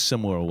go at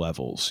similar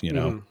levels,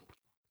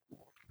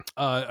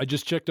 I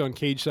just checked on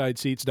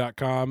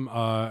CagesideSeats.com.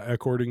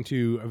 According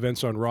to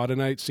events on Raw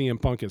tonight,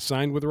 CM Punk is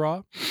signed with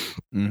Raw.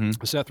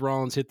 Seth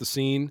Rollins hit the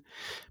scene,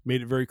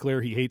 made it very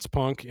clear he hates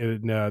Punk,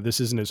 and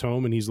this isn't his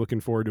home, and he's looking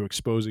forward to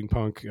exposing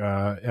Punk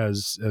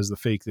as the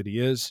fake that he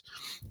is.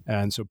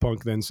 And so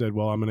Punk then said,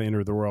 well, I'm going to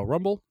enter the Royal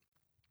Rumble,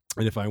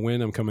 and if I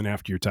win, I'm coming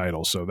after your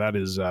title. So that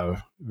is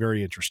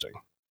very interesting.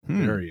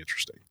 Very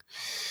interesting.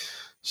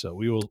 So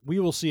we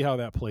will see how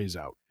that plays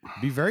out.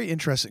 Be very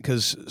interesting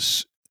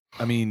because,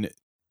 I mean,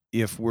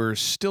 if we're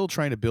still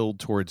trying to build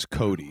towards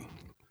Cody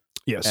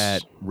yes,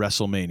 at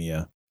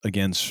WrestleMania,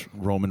 against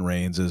Roman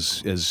Reigns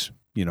as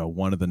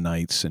one of the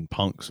knights, and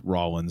Punk's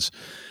Rollins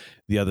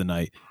the other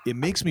night. It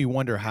makes me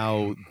wonder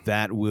how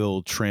that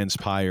will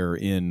transpire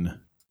in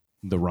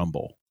the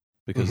Rumble,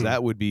 because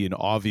that would be an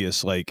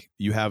obvious, like,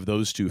 you have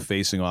those two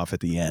facing off at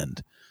the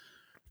end.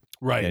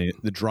 Right. And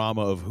the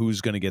drama of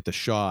who's going to get the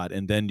shot.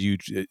 And then do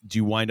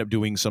you wind up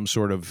doing some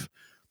sort of,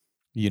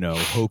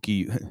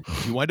 hokey,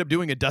 you wind up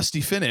doing a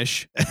dusty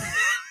finish.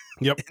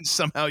 Yep. And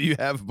somehow you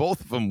have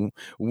both of them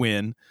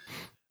win.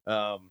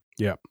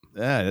 Yeah,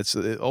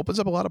 it opens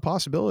up a lot of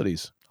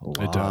possibilities.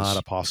 It does.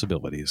 Of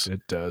possibilities. It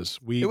does.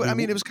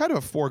 It was kind of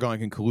a foregone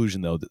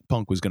conclusion, though, that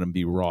Punk was going to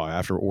be Raw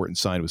after Orton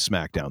signed with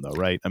SmackDown, though,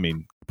 right? I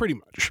mean, pretty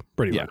much.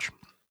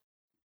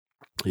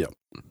 Yep.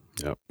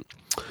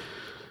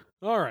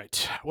 All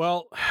right.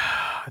 Well,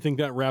 I think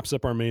that wraps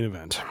up our main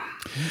event.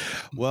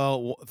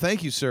 Well,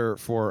 thank you, sir,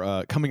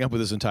 for coming up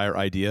with this entire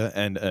idea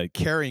and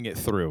carrying it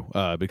through,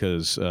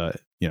 because,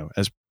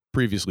 as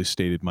previously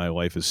stated, my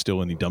life is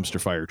still in the dumpster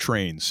fire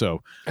train.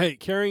 So, hey,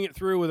 carrying it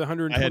through with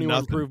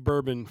 121 proof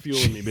bourbon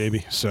fueling me,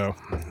 baby. So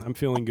I'm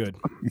feeling good.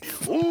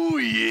 Oh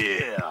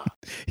yeah,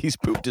 he's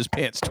pooped his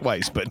pants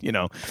twice, but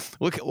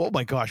look. Oh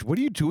my gosh, what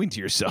are you doing to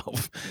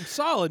yourself? I'm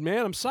solid,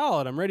 man. I'm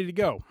solid. I'm ready to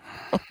go.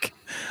 Okay.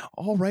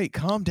 All right,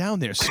 calm down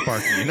there,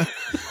 Sparky.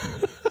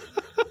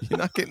 You're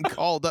not getting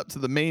called up to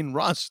the main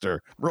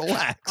roster.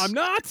 Relax. I'm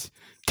not.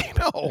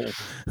 No,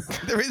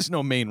 there is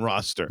no main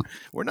roster.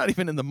 We're not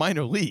even in the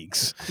minor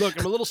leagues. Look,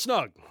 I'm a little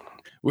snug.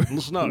 We're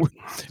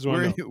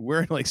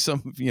in like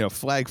some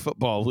flag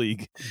football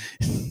league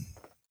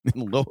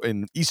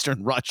in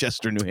eastern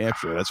Rochester, New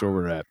Hampshire. That's where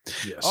we're at.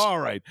 Yes. All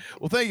right.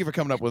 Well, thank you for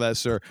coming up with that,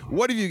 sir.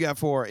 What have you got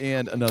for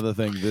and another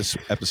thing this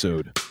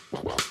episode?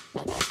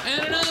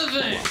 And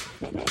another thing.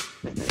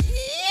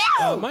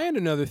 My and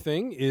another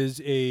thing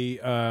is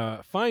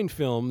a fine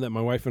film that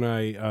my wife and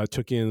I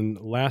took in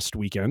last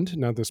weekend,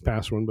 not this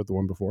past one, but the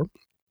one before.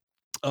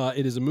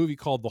 It is a movie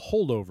called The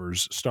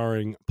Holdovers,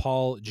 starring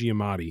Paul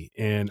Giamatti,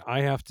 and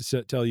I have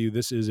to tell you,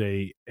 this is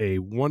a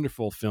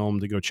wonderful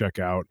film to go check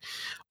out.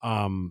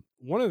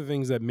 One of the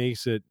things that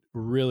makes it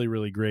really,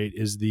 really great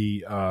is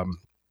the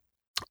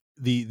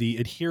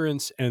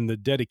adherence and the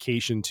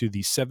dedication to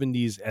the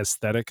 70s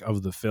aesthetic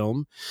of the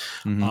film.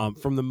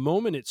 From the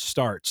moment it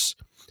starts,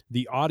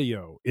 the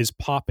audio is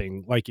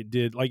popping like it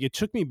did. Like, it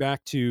took me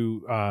back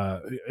to,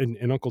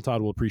 and Uncle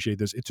Todd will appreciate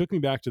this. It took me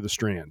back to the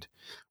Strand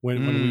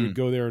when we would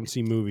go there and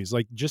see movies.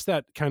 Like, just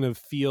that kind of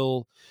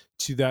feel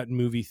to that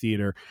movie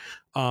theater.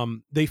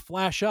 They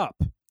flash up.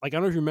 Like, I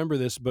don't know if you remember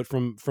this, but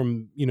from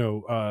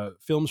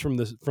films from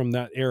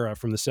that era,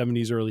 from the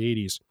 70s, early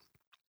 80s,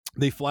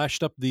 they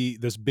flashed up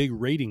this big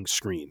rating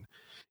screen,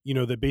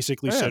 that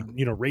basically said,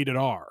 rated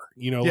R,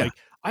 like,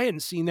 I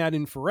hadn't seen that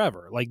in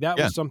forever. Like, that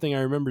was something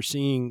I remember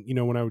seeing,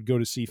 when I would go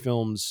to see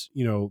films,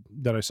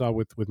 that I saw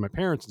with my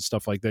parents and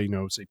stuff like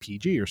that, say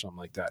PG or something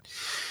like that.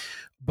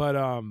 But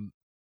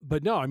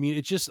no, I mean,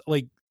 it's just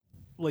like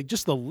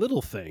just the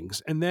little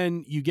things. And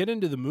then you get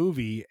into the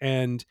movie,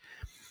 and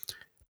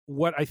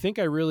what I think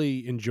I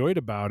really enjoyed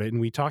about it, and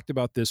we talked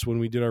about this when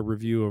we did our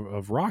review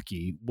of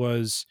Rocky,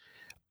 was,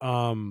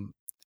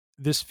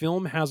 this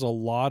film has a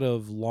lot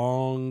of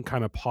long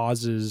kind of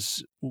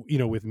pauses,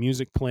 with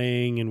music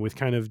playing and with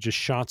kind of just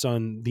shots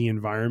on the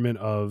environment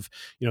of,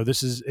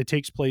 it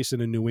takes place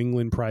in a New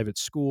England private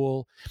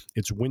school.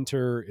 It's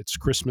winter, it's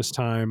Christmas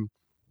time.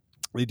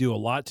 They do a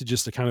lot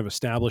to kind of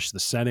establish the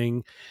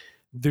setting.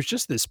 There's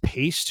just this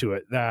pace to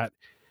it that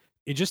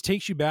it just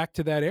takes you back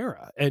to that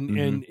era.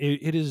 And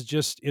it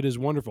is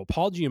wonderful.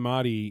 Paul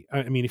Giamatti,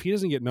 I mean, if he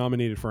doesn't get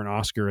nominated for an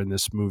Oscar in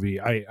this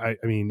movie, I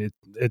mean,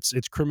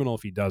 it's criminal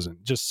if he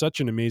doesn't. Just such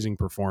an amazing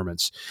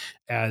performance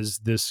as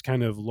this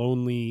kind of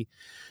lonely,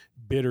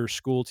 bitter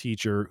school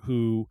teacher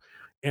who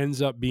ends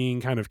up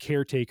being kind of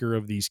caretaker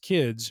of these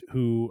kids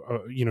who,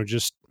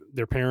 just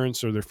their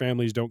parents or their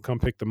families don't come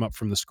pick them up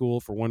from the school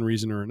for one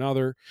reason or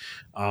another.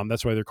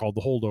 That's why they're called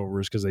the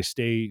holdovers, because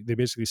they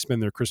basically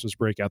spend their Christmas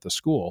break at the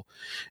school,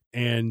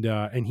 and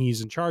he's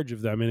in charge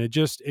of them. And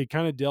it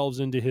kind of delves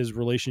into his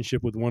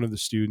relationship with one of the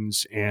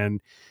students, and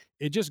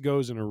it just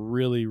goes in a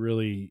really,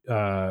 really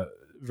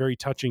very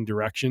touching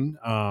direction.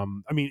 I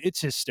mean, it's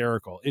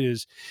hysterical. It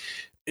is.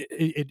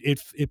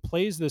 It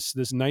plays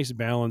this nice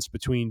balance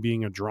between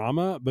being a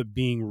drama but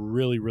being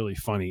really, really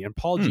funny. And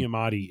Paul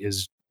Giamatti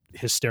is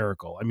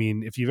hysterical. I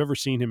mean, if you've ever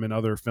seen him in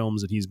other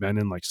films that he's been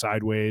in, like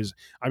Sideways,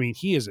 I mean,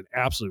 he is an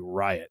absolute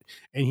riot,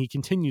 and he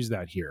continues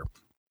that here.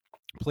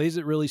 Plays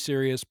it really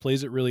serious,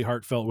 plays it really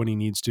heartfelt when he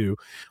needs to,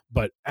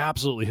 but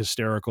absolutely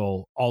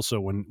hysterical also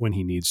when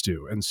he needs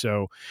to. And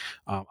so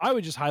I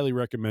would just highly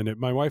recommend it.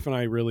 My wife and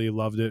I really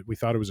loved it. We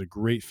thought it was a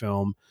great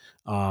film.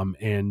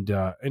 And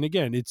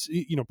again, it's,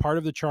 part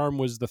of the charm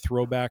was the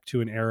throwback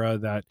to an era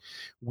that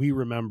we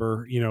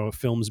remember,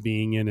 films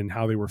being in and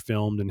how they were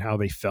filmed and how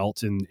they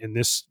felt. And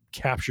this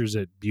captures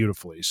it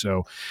beautifully.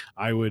 So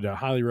I would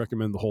highly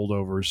recommend The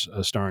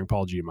Holdovers, starring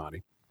Paul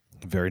Giamatti.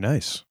 Very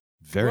nice.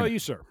 What about you,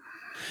 sir?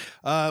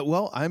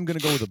 Well, I'm going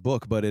to go with a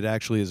book, but it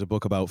actually is a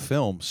book about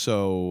film,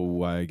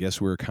 so I guess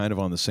we're kind of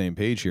on the same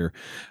page here.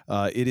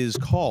 It is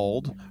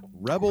called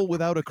Rebel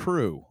Without a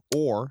Crew,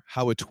 or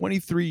How a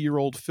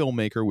 23-Year-Old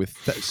Filmmaker with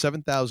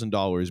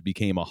 $7,000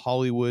 Became a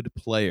Hollywood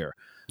Player,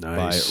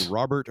 Nice. by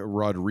Robert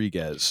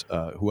Rodriguez,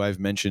 who I've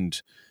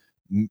mentioned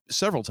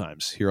several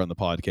times here on the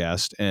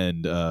podcast,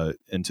 and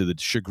to the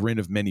chagrin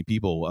of many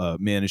people,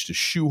 managed to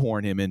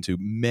shoehorn him into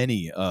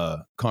many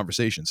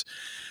conversations.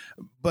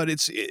 But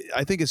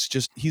I think it's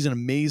just, he's an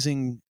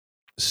amazing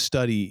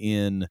study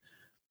in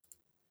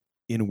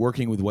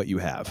working with what you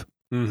have.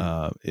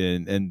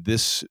 Mm-hmm. And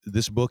this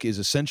book is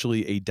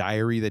essentially a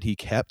diary that he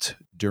kept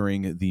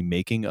during the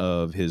making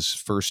of his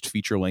first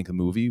feature-length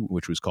movie,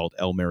 which was called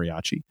El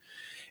Mariachi.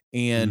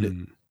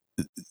 And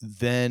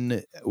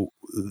then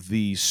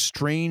the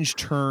strange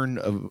turn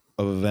of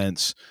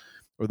events,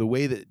 or the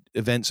way that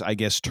events, I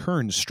guess,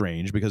 turned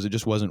strange, because it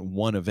just wasn't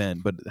one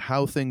event, but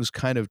how things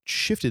kind of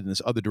shifted in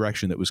this other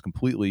direction that was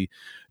completely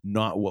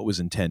not what was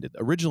intended.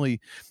 Originally,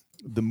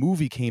 the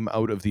movie came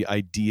out of the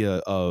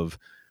idea of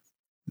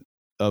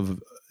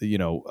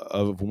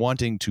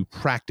wanting to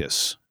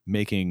practice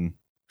making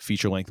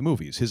feature-length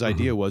movies. His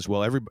idea was,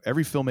 well,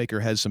 every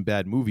filmmaker has some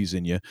bad movies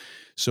in you,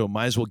 so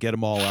might as well get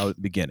them all out at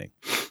the beginning.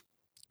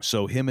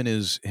 So him and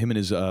his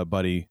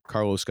buddy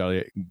Carlos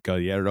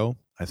Gallero,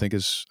 I think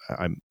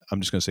I'm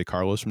just going to say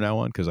Carlos from now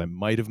on, because I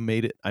might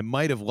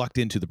have lucked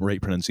into the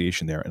right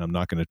pronunciation there, and I'm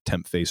not going to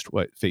tempt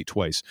fate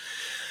twice.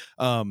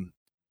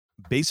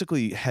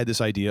 Basically had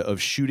this idea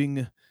of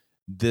shooting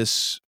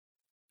this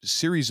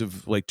series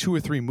of like 2 or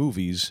 3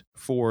 movies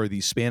for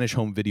the Spanish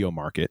home video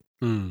market,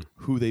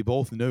 who they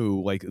both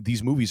knew, like,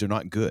 these movies are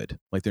not good.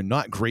 Like, they're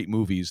not great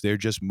movies. They're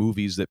just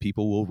movies that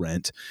people will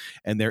rent,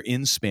 and they're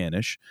in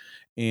Spanish,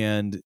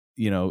 and,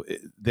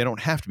 they don't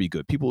have to be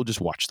good. People will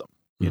just watch them,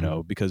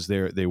 because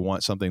they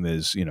want something that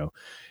is,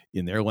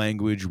 in their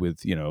language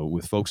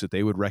with folks that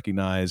they would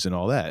recognize and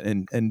all that.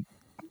 And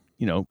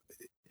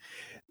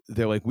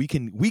they're like, we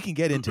can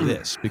get into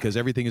this because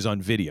everything is on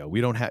video.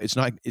 We don't have,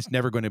 it's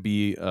never going to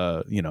be,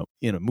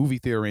 in a movie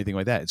theater or anything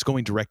like that. It's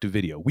going direct to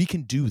video. We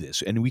can do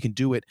this, and we can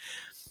do it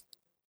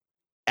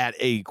at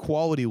a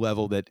quality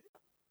level that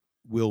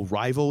will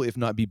rival, if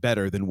not be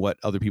better than what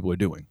other people are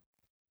doing.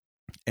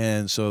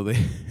 And so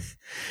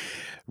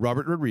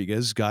Robert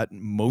Rodriguez got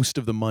most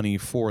of the money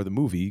for the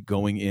movie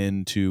going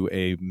into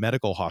a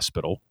medical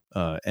hospital,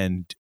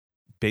 and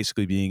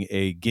basically being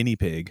a guinea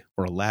pig,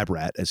 or a lab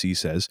rat, as he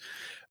says,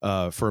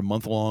 for a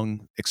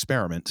month-long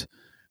experiment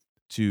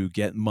to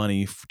get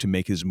money to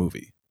make his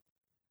movie.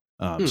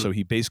 So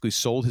he basically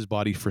sold his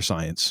body for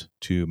science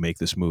to make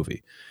this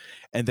movie,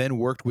 and then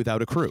worked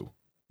without a crew.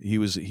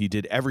 He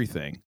did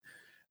everything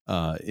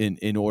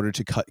in order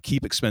to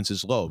keep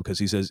expenses low, because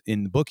he says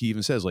in the book, he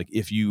even says, like,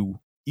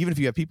 even if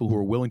you have people who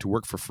are willing to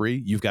work for free,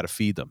 you've got to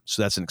feed them.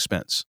 So that's an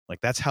expense.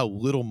 Like, that's how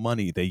little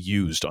money they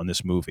used on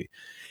this movie.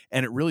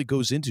 And it really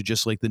goes into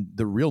just like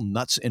the real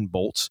nuts and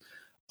bolts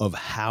of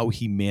how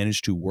he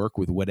managed to work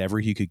with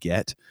whatever he could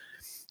get.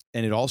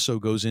 And it also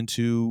goes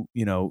into,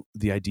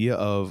 the idea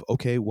of,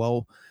 okay,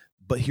 well,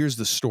 but here's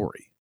the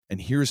story. And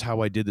here's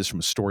how I did this from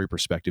a story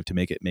perspective to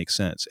make it make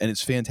sense. And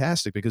it's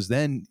fantastic, because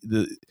then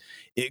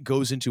it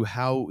goes into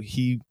how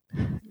he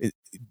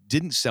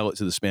didn't sell it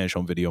to the Spanish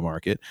home video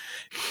market,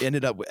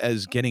 ended up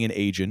as getting an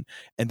agent,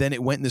 and then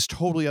it went in this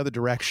totally other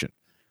direction,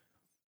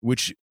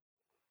 which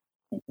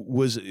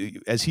was,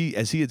 as he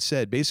had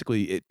said,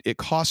 basically it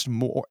cost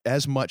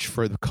as much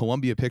for the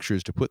Columbia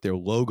Pictures to put their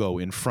logo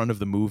in front of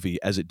the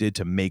movie as it did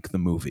to make the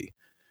movie.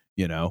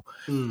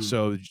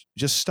 So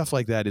just stuff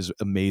like that is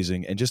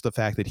amazing. And just the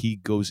fact that he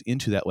goes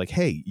into that, like,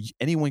 hey,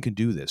 anyone can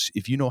do this.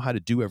 If you know how to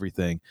do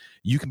everything,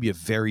 you can be a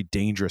very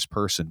dangerous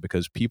person,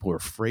 because people are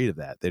afraid of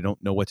that. They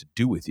don't know what to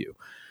do with you.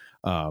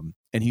 And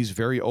he's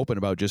very open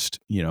about just,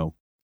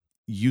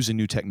 using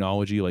new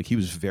technology. Like, he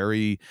was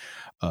very,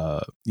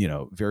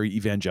 very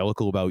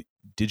evangelical about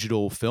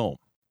digital film.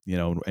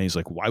 And he's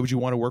like, why would you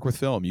want to work with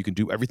film? You can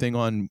do everything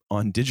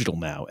on digital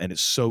now, and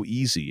it's so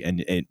easy,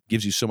 and it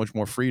gives you so much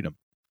more freedom.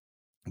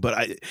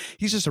 But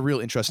he's just a real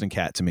interesting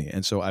cat to me.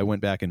 And so I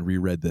went back and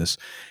reread this,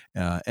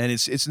 and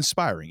it's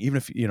inspiring. Even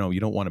if, you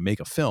don't want to make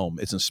a film,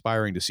 it's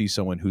inspiring to see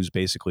someone who's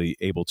basically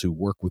able to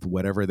work with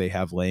whatever they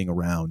have laying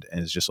around.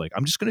 And it's just like,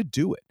 I'm just going to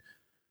do it.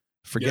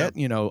 Forget,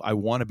 I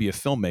want to be a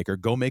filmmaker.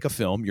 Go make a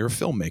film. You're a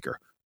filmmaker.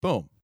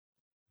 Boom.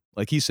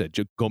 Like he said,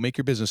 go make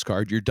your business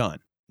card. You're done.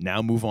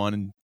 Now move on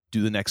and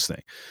do the next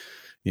thing.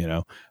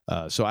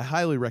 So I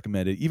highly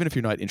recommend it, even if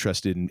you're not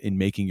interested in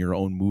making your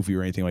own movie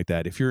or anything like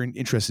that. If you're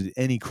interested in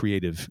any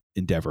creative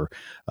endeavor,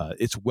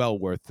 it's well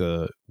worth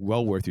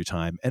your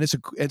time. And it's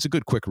a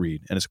good quick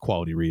read, and it's a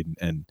quality read,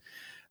 and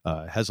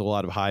has a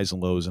lot of highs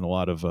and lows, and a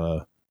lot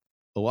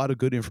of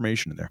good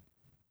information in there.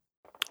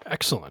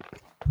 Excellent.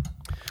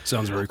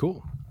 Sounds very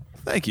cool.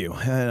 Thank you.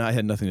 And I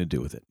had nothing to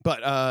do with it, but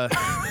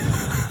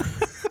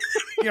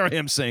here I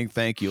am saying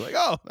thank you. Like,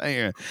 oh, thank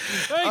you.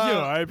 Thank you.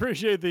 I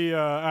appreciate the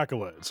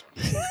accolades.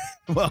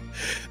 Well,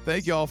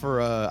 thank you all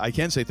for, I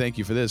can say thank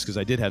you for this because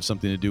I did have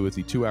something to do with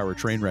the 2-hour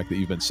train wreck that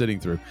you've been sitting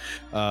through.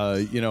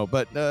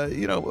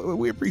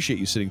 We appreciate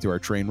you sitting through our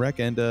train wreck,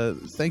 and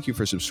thank you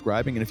for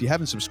subscribing. And if you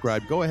haven't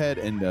subscribed, go ahead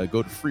and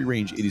go to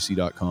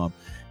freerangeidiocy.com.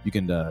 You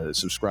can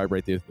subscribe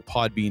right there to the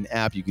Podbean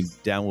app. You can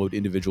download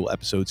individual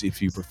episodes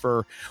if you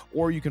prefer,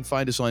 or you can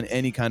find us on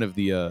any kind of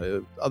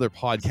the other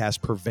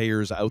podcast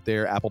purveyors out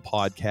there, Apple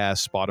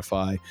Podcasts,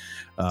 Spotify,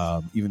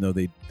 even though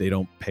they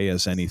don't pay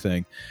us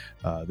anything.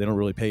 They don't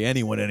really pay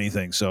anyone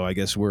anything, so I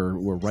guess we're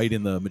right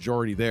in the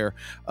majority there.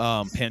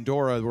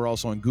 Pandora, we're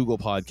also on Google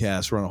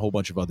Podcasts. We're on a whole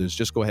bunch of others.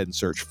 Just go ahead and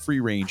search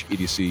Free Range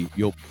Idiocy.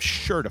 You'll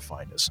sure to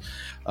find us.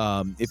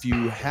 If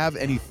you have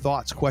any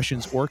thoughts,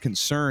 questions, or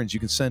concerns,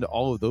 you can send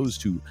all of those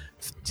to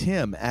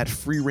Tim at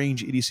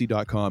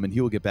freerangeidiocy.com, and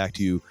he will get back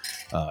to you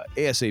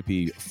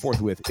ASAP,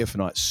 forthwith, if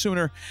not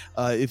sooner.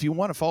 If you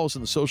want to follow us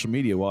on the social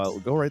media, well,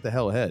 go right the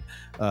hell ahead.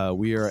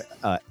 We are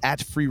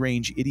at Free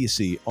Range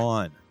Idiocy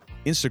on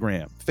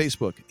Instagram,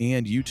 Facebook,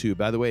 and YouTube.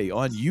 By the way,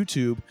 on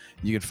YouTube,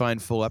 you can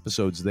find full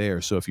episodes there.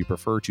 So if you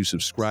prefer to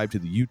subscribe to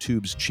the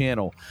YouTube's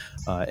channel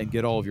and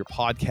get all of your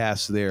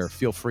podcasts there,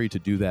 feel free to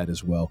do that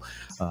as well.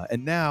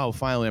 And now,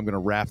 finally, I'm going to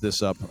wrap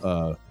this up.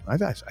 I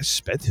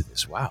sped through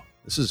this. Wow.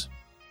 This is,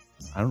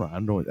 I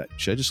don't know.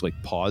 Should I just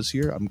pause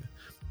here? I'm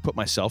put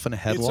myself in a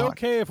headlock. It's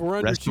okay if we're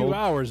under 2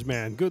 hours,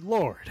 man. Good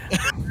Lord.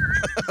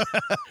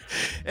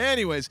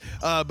 Anyways,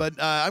 but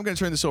I'm going to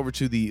turn this over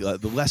to the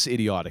less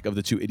idiotic of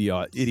the two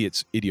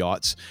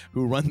idiots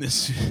who run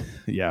this.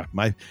 Yeah,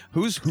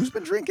 who's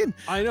been drinking?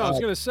 I know. I was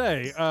going to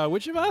say,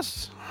 which of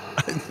us?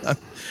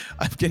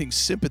 I'm getting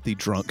sympathy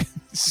drunk.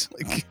 It's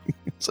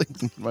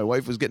like my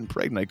wife was getting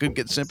pregnant. I couldn't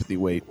get sympathy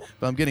weight,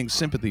 but I'm getting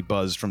sympathy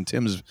buzz from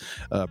Tim's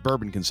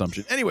bourbon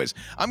consumption. Anyways,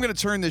 I'm going to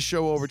turn this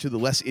show over to the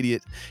less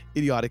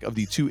idiotic of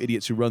the two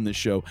idiots who run this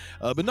show,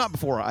 but not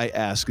before I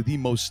ask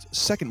the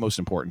second most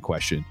important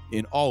question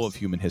in all of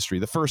human history.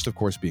 The first, of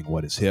course, being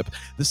what is hip.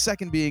 The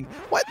second being,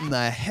 what in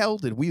the hell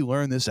did we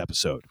learn this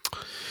episode?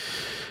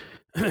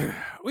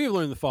 We've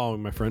learned the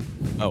following, my friend.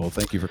 Oh, well,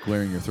 thank you for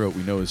clearing your throat.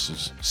 We know this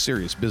is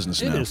serious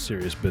business now. It is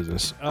serious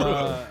business.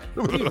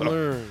 We've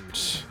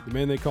learned the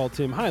man they call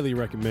Tim highly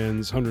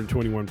recommends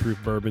 121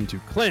 proof bourbon to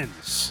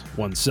cleanse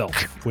oneself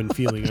when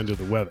feeling under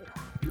the weather.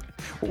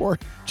 Or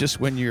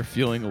just when you're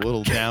feeling a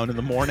little down in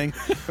the morning,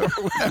 or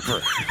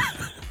whatever.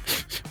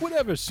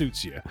 Whatever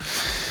suits you.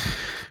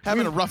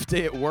 Having a rough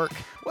day at work.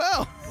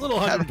 Well, a little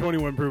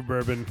 121 proof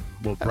bourbon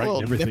will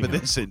brighten everything nip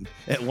of this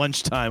at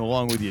lunchtime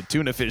along with your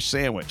tuna fish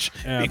sandwich.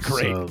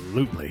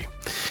 Absolutely.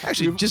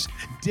 Actually, just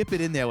dip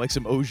it in there like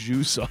some au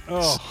jus sauce.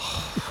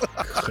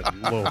 Oh, good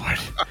Lord.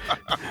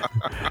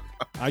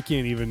 I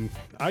can't even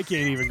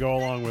go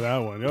along with that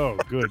one. Oh,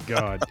 good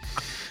God.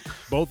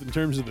 Both in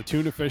terms of the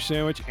tuna fish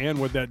sandwich and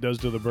what that does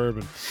to the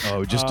bourbon.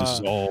 Oh, just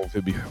dissolve.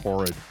 It'd be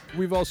horrid.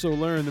 We've also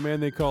learned the man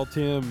they call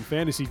Tim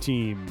fantasy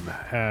team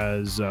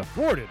has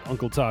thwarted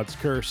Uncle Todd's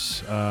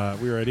curse.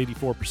 We are at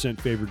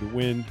 84% favored to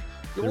win.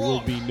 There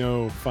will be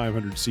no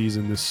 500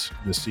 season this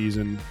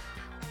season,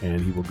 and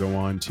he will go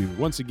on to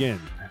once again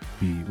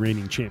be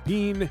reigning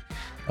champion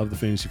of the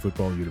fantasy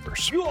football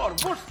universe. You are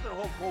worse than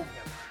Hulk Hogan.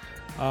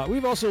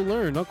 We've also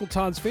learned Uncle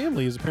Todd's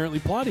family is apparently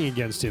plotting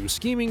against him,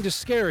 scheming to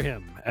scare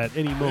him at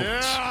any moment.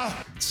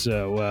 Yeah!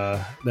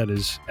 So that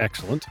is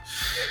excellent.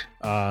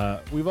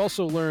 We've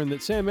also learned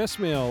that Sam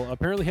Esmail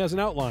apparently has an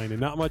outline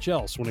and not much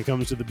else when it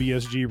comes to the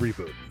BSG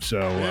reboot. So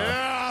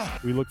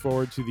we look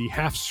forward to the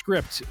half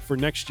script for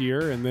next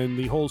year and then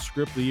the whole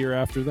script the year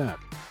after that.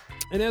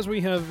 And as we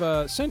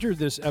have centered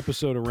this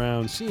episode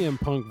around CM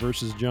Punk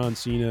versus John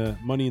Cena,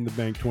 Money in the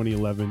Bank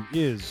 2011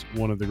 is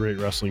one of the great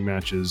wrestling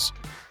matches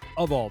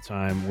of all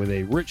time, with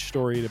a rich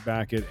story to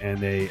back it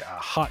and a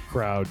hot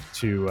crowd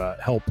to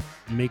help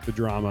make the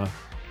drama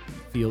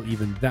feel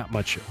even that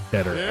much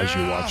better as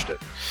you watched it.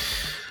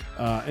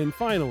 And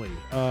finally,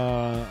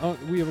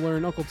 we have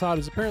learned Uncle Todd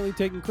is apparently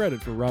taking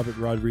credit for Robert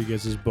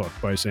Rodriguez's book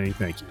by saying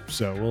thank you.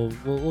 So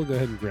we'll go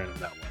ahead and grant him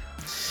that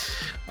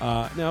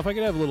one. Now, if I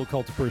could have a little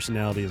cult of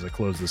personality as I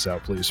close this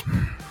out, please.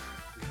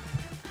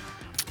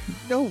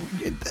 No,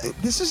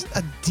 this isn't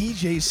a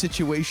DJ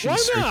situation. Why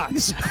not?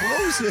 Just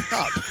close it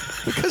up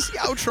because the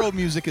outro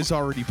music is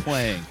already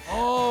playing.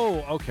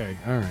 Oh, okay.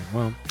 All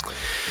right.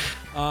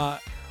 Well,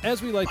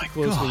 as we like to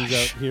close things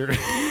out here.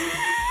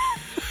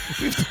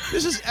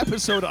 This is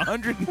episode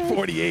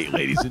 148,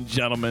 ladies and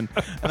gentlemen,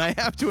 and I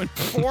have to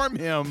inform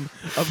him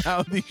of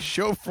how the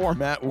show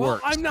format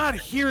works. Well, I'm not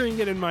hearing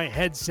it in my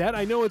headset.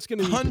 I know it's going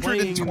to be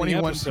playing in the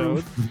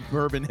episode.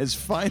 Bourbon has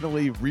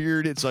finally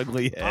reared its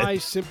ugly head. I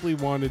simply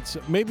wanted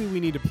to. Maybe we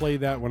need to play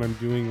that when I'm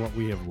doing what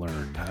we have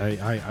learned.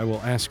 I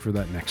will ask for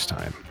that next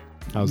time.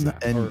 How's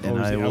that? Or is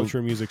the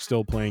outro music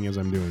still playing as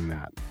I'm doing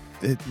that?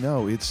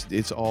 No,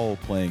 it's all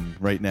playing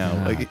right now.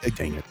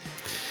 Dang it.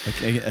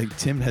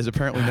 Tim has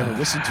apparently never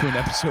listened to an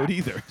episode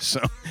either,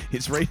 so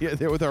it's right here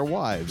there with our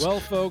wives. Well,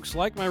 folks,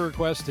 like my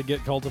request to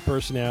get Cult of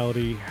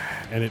Personality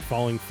and it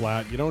falling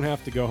flat, you don't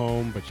have to go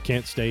home, but you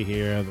can't stay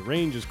here. The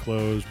range is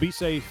closed. Be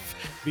safe,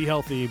 be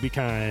healthy, be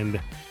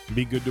kind,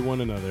 be good to one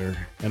another.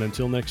 And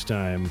until next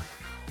time,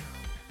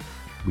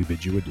 we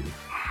bid you adieu.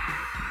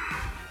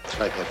 It's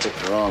like I picked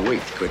the wrong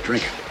week to quit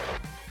drinking.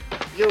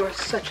 You're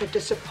such a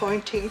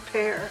disappointing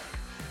pair.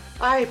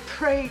 I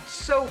prayed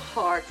so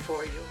hard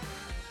for you.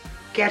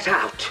 Get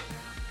out.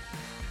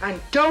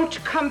 And don't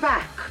come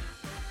back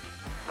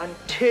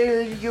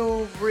until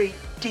you've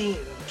redeemed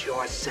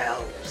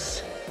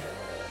yourselves.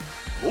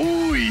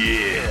 Oh,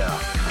 yeah.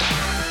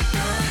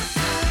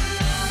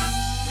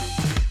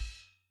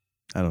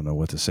 I don't know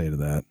what to say to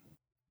that.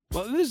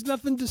 Well, there's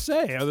nothing to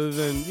say other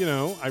than,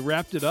 I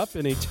wrapped it up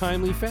in a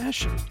timely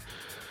fashion.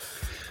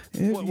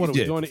 What are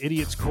we going to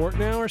Idiot's Court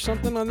now or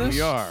something on this?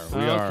 We are.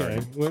 Okay.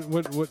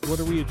 What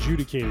are we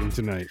adjudicating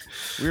tonight?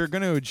 We are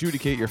going to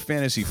adjudicate your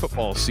fantasy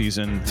football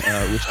season, which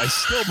I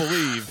still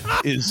believe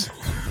is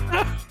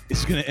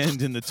going to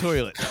end in the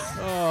toilet.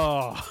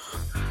 Oh.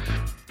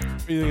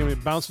 You think I'm going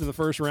to bounce to the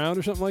first round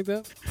or something like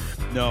that?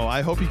 No,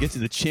 I hope you get to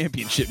the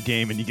championship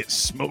game and you get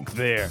smoked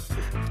there.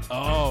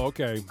 Oh,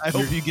 okay. I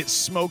hope you get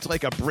smoked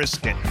like a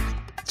brisket.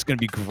 It's going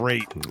to be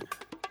great.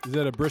 Is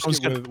that a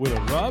brisket with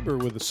a rub or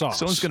with a sauce?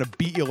 Someone's going to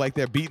beat you like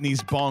they're beating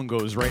these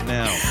bongos right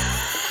now.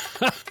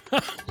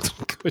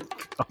 Good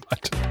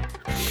God.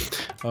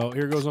 Oh,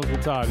 here goes Uncle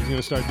Todd. He's going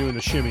to start doing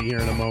the shimmy here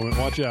in a moment.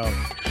 Watch out.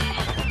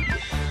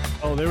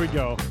 Oh, there we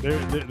go.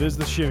 There's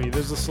the shimmy.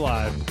 There's the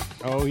slide.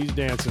 Oh, he's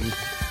dancing.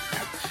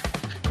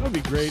 That would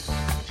be great.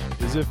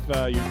 As if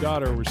your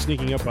daughter were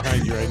sneaking up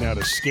behind you right now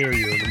to scare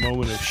you in the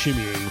moment of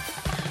shimmying.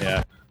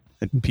 Yeah.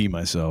 I'd pee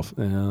myself.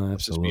 Yeah, absolutely.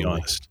 Let's just be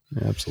honest.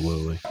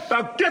 Absolutely.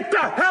 Now get the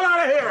hell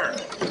out of here!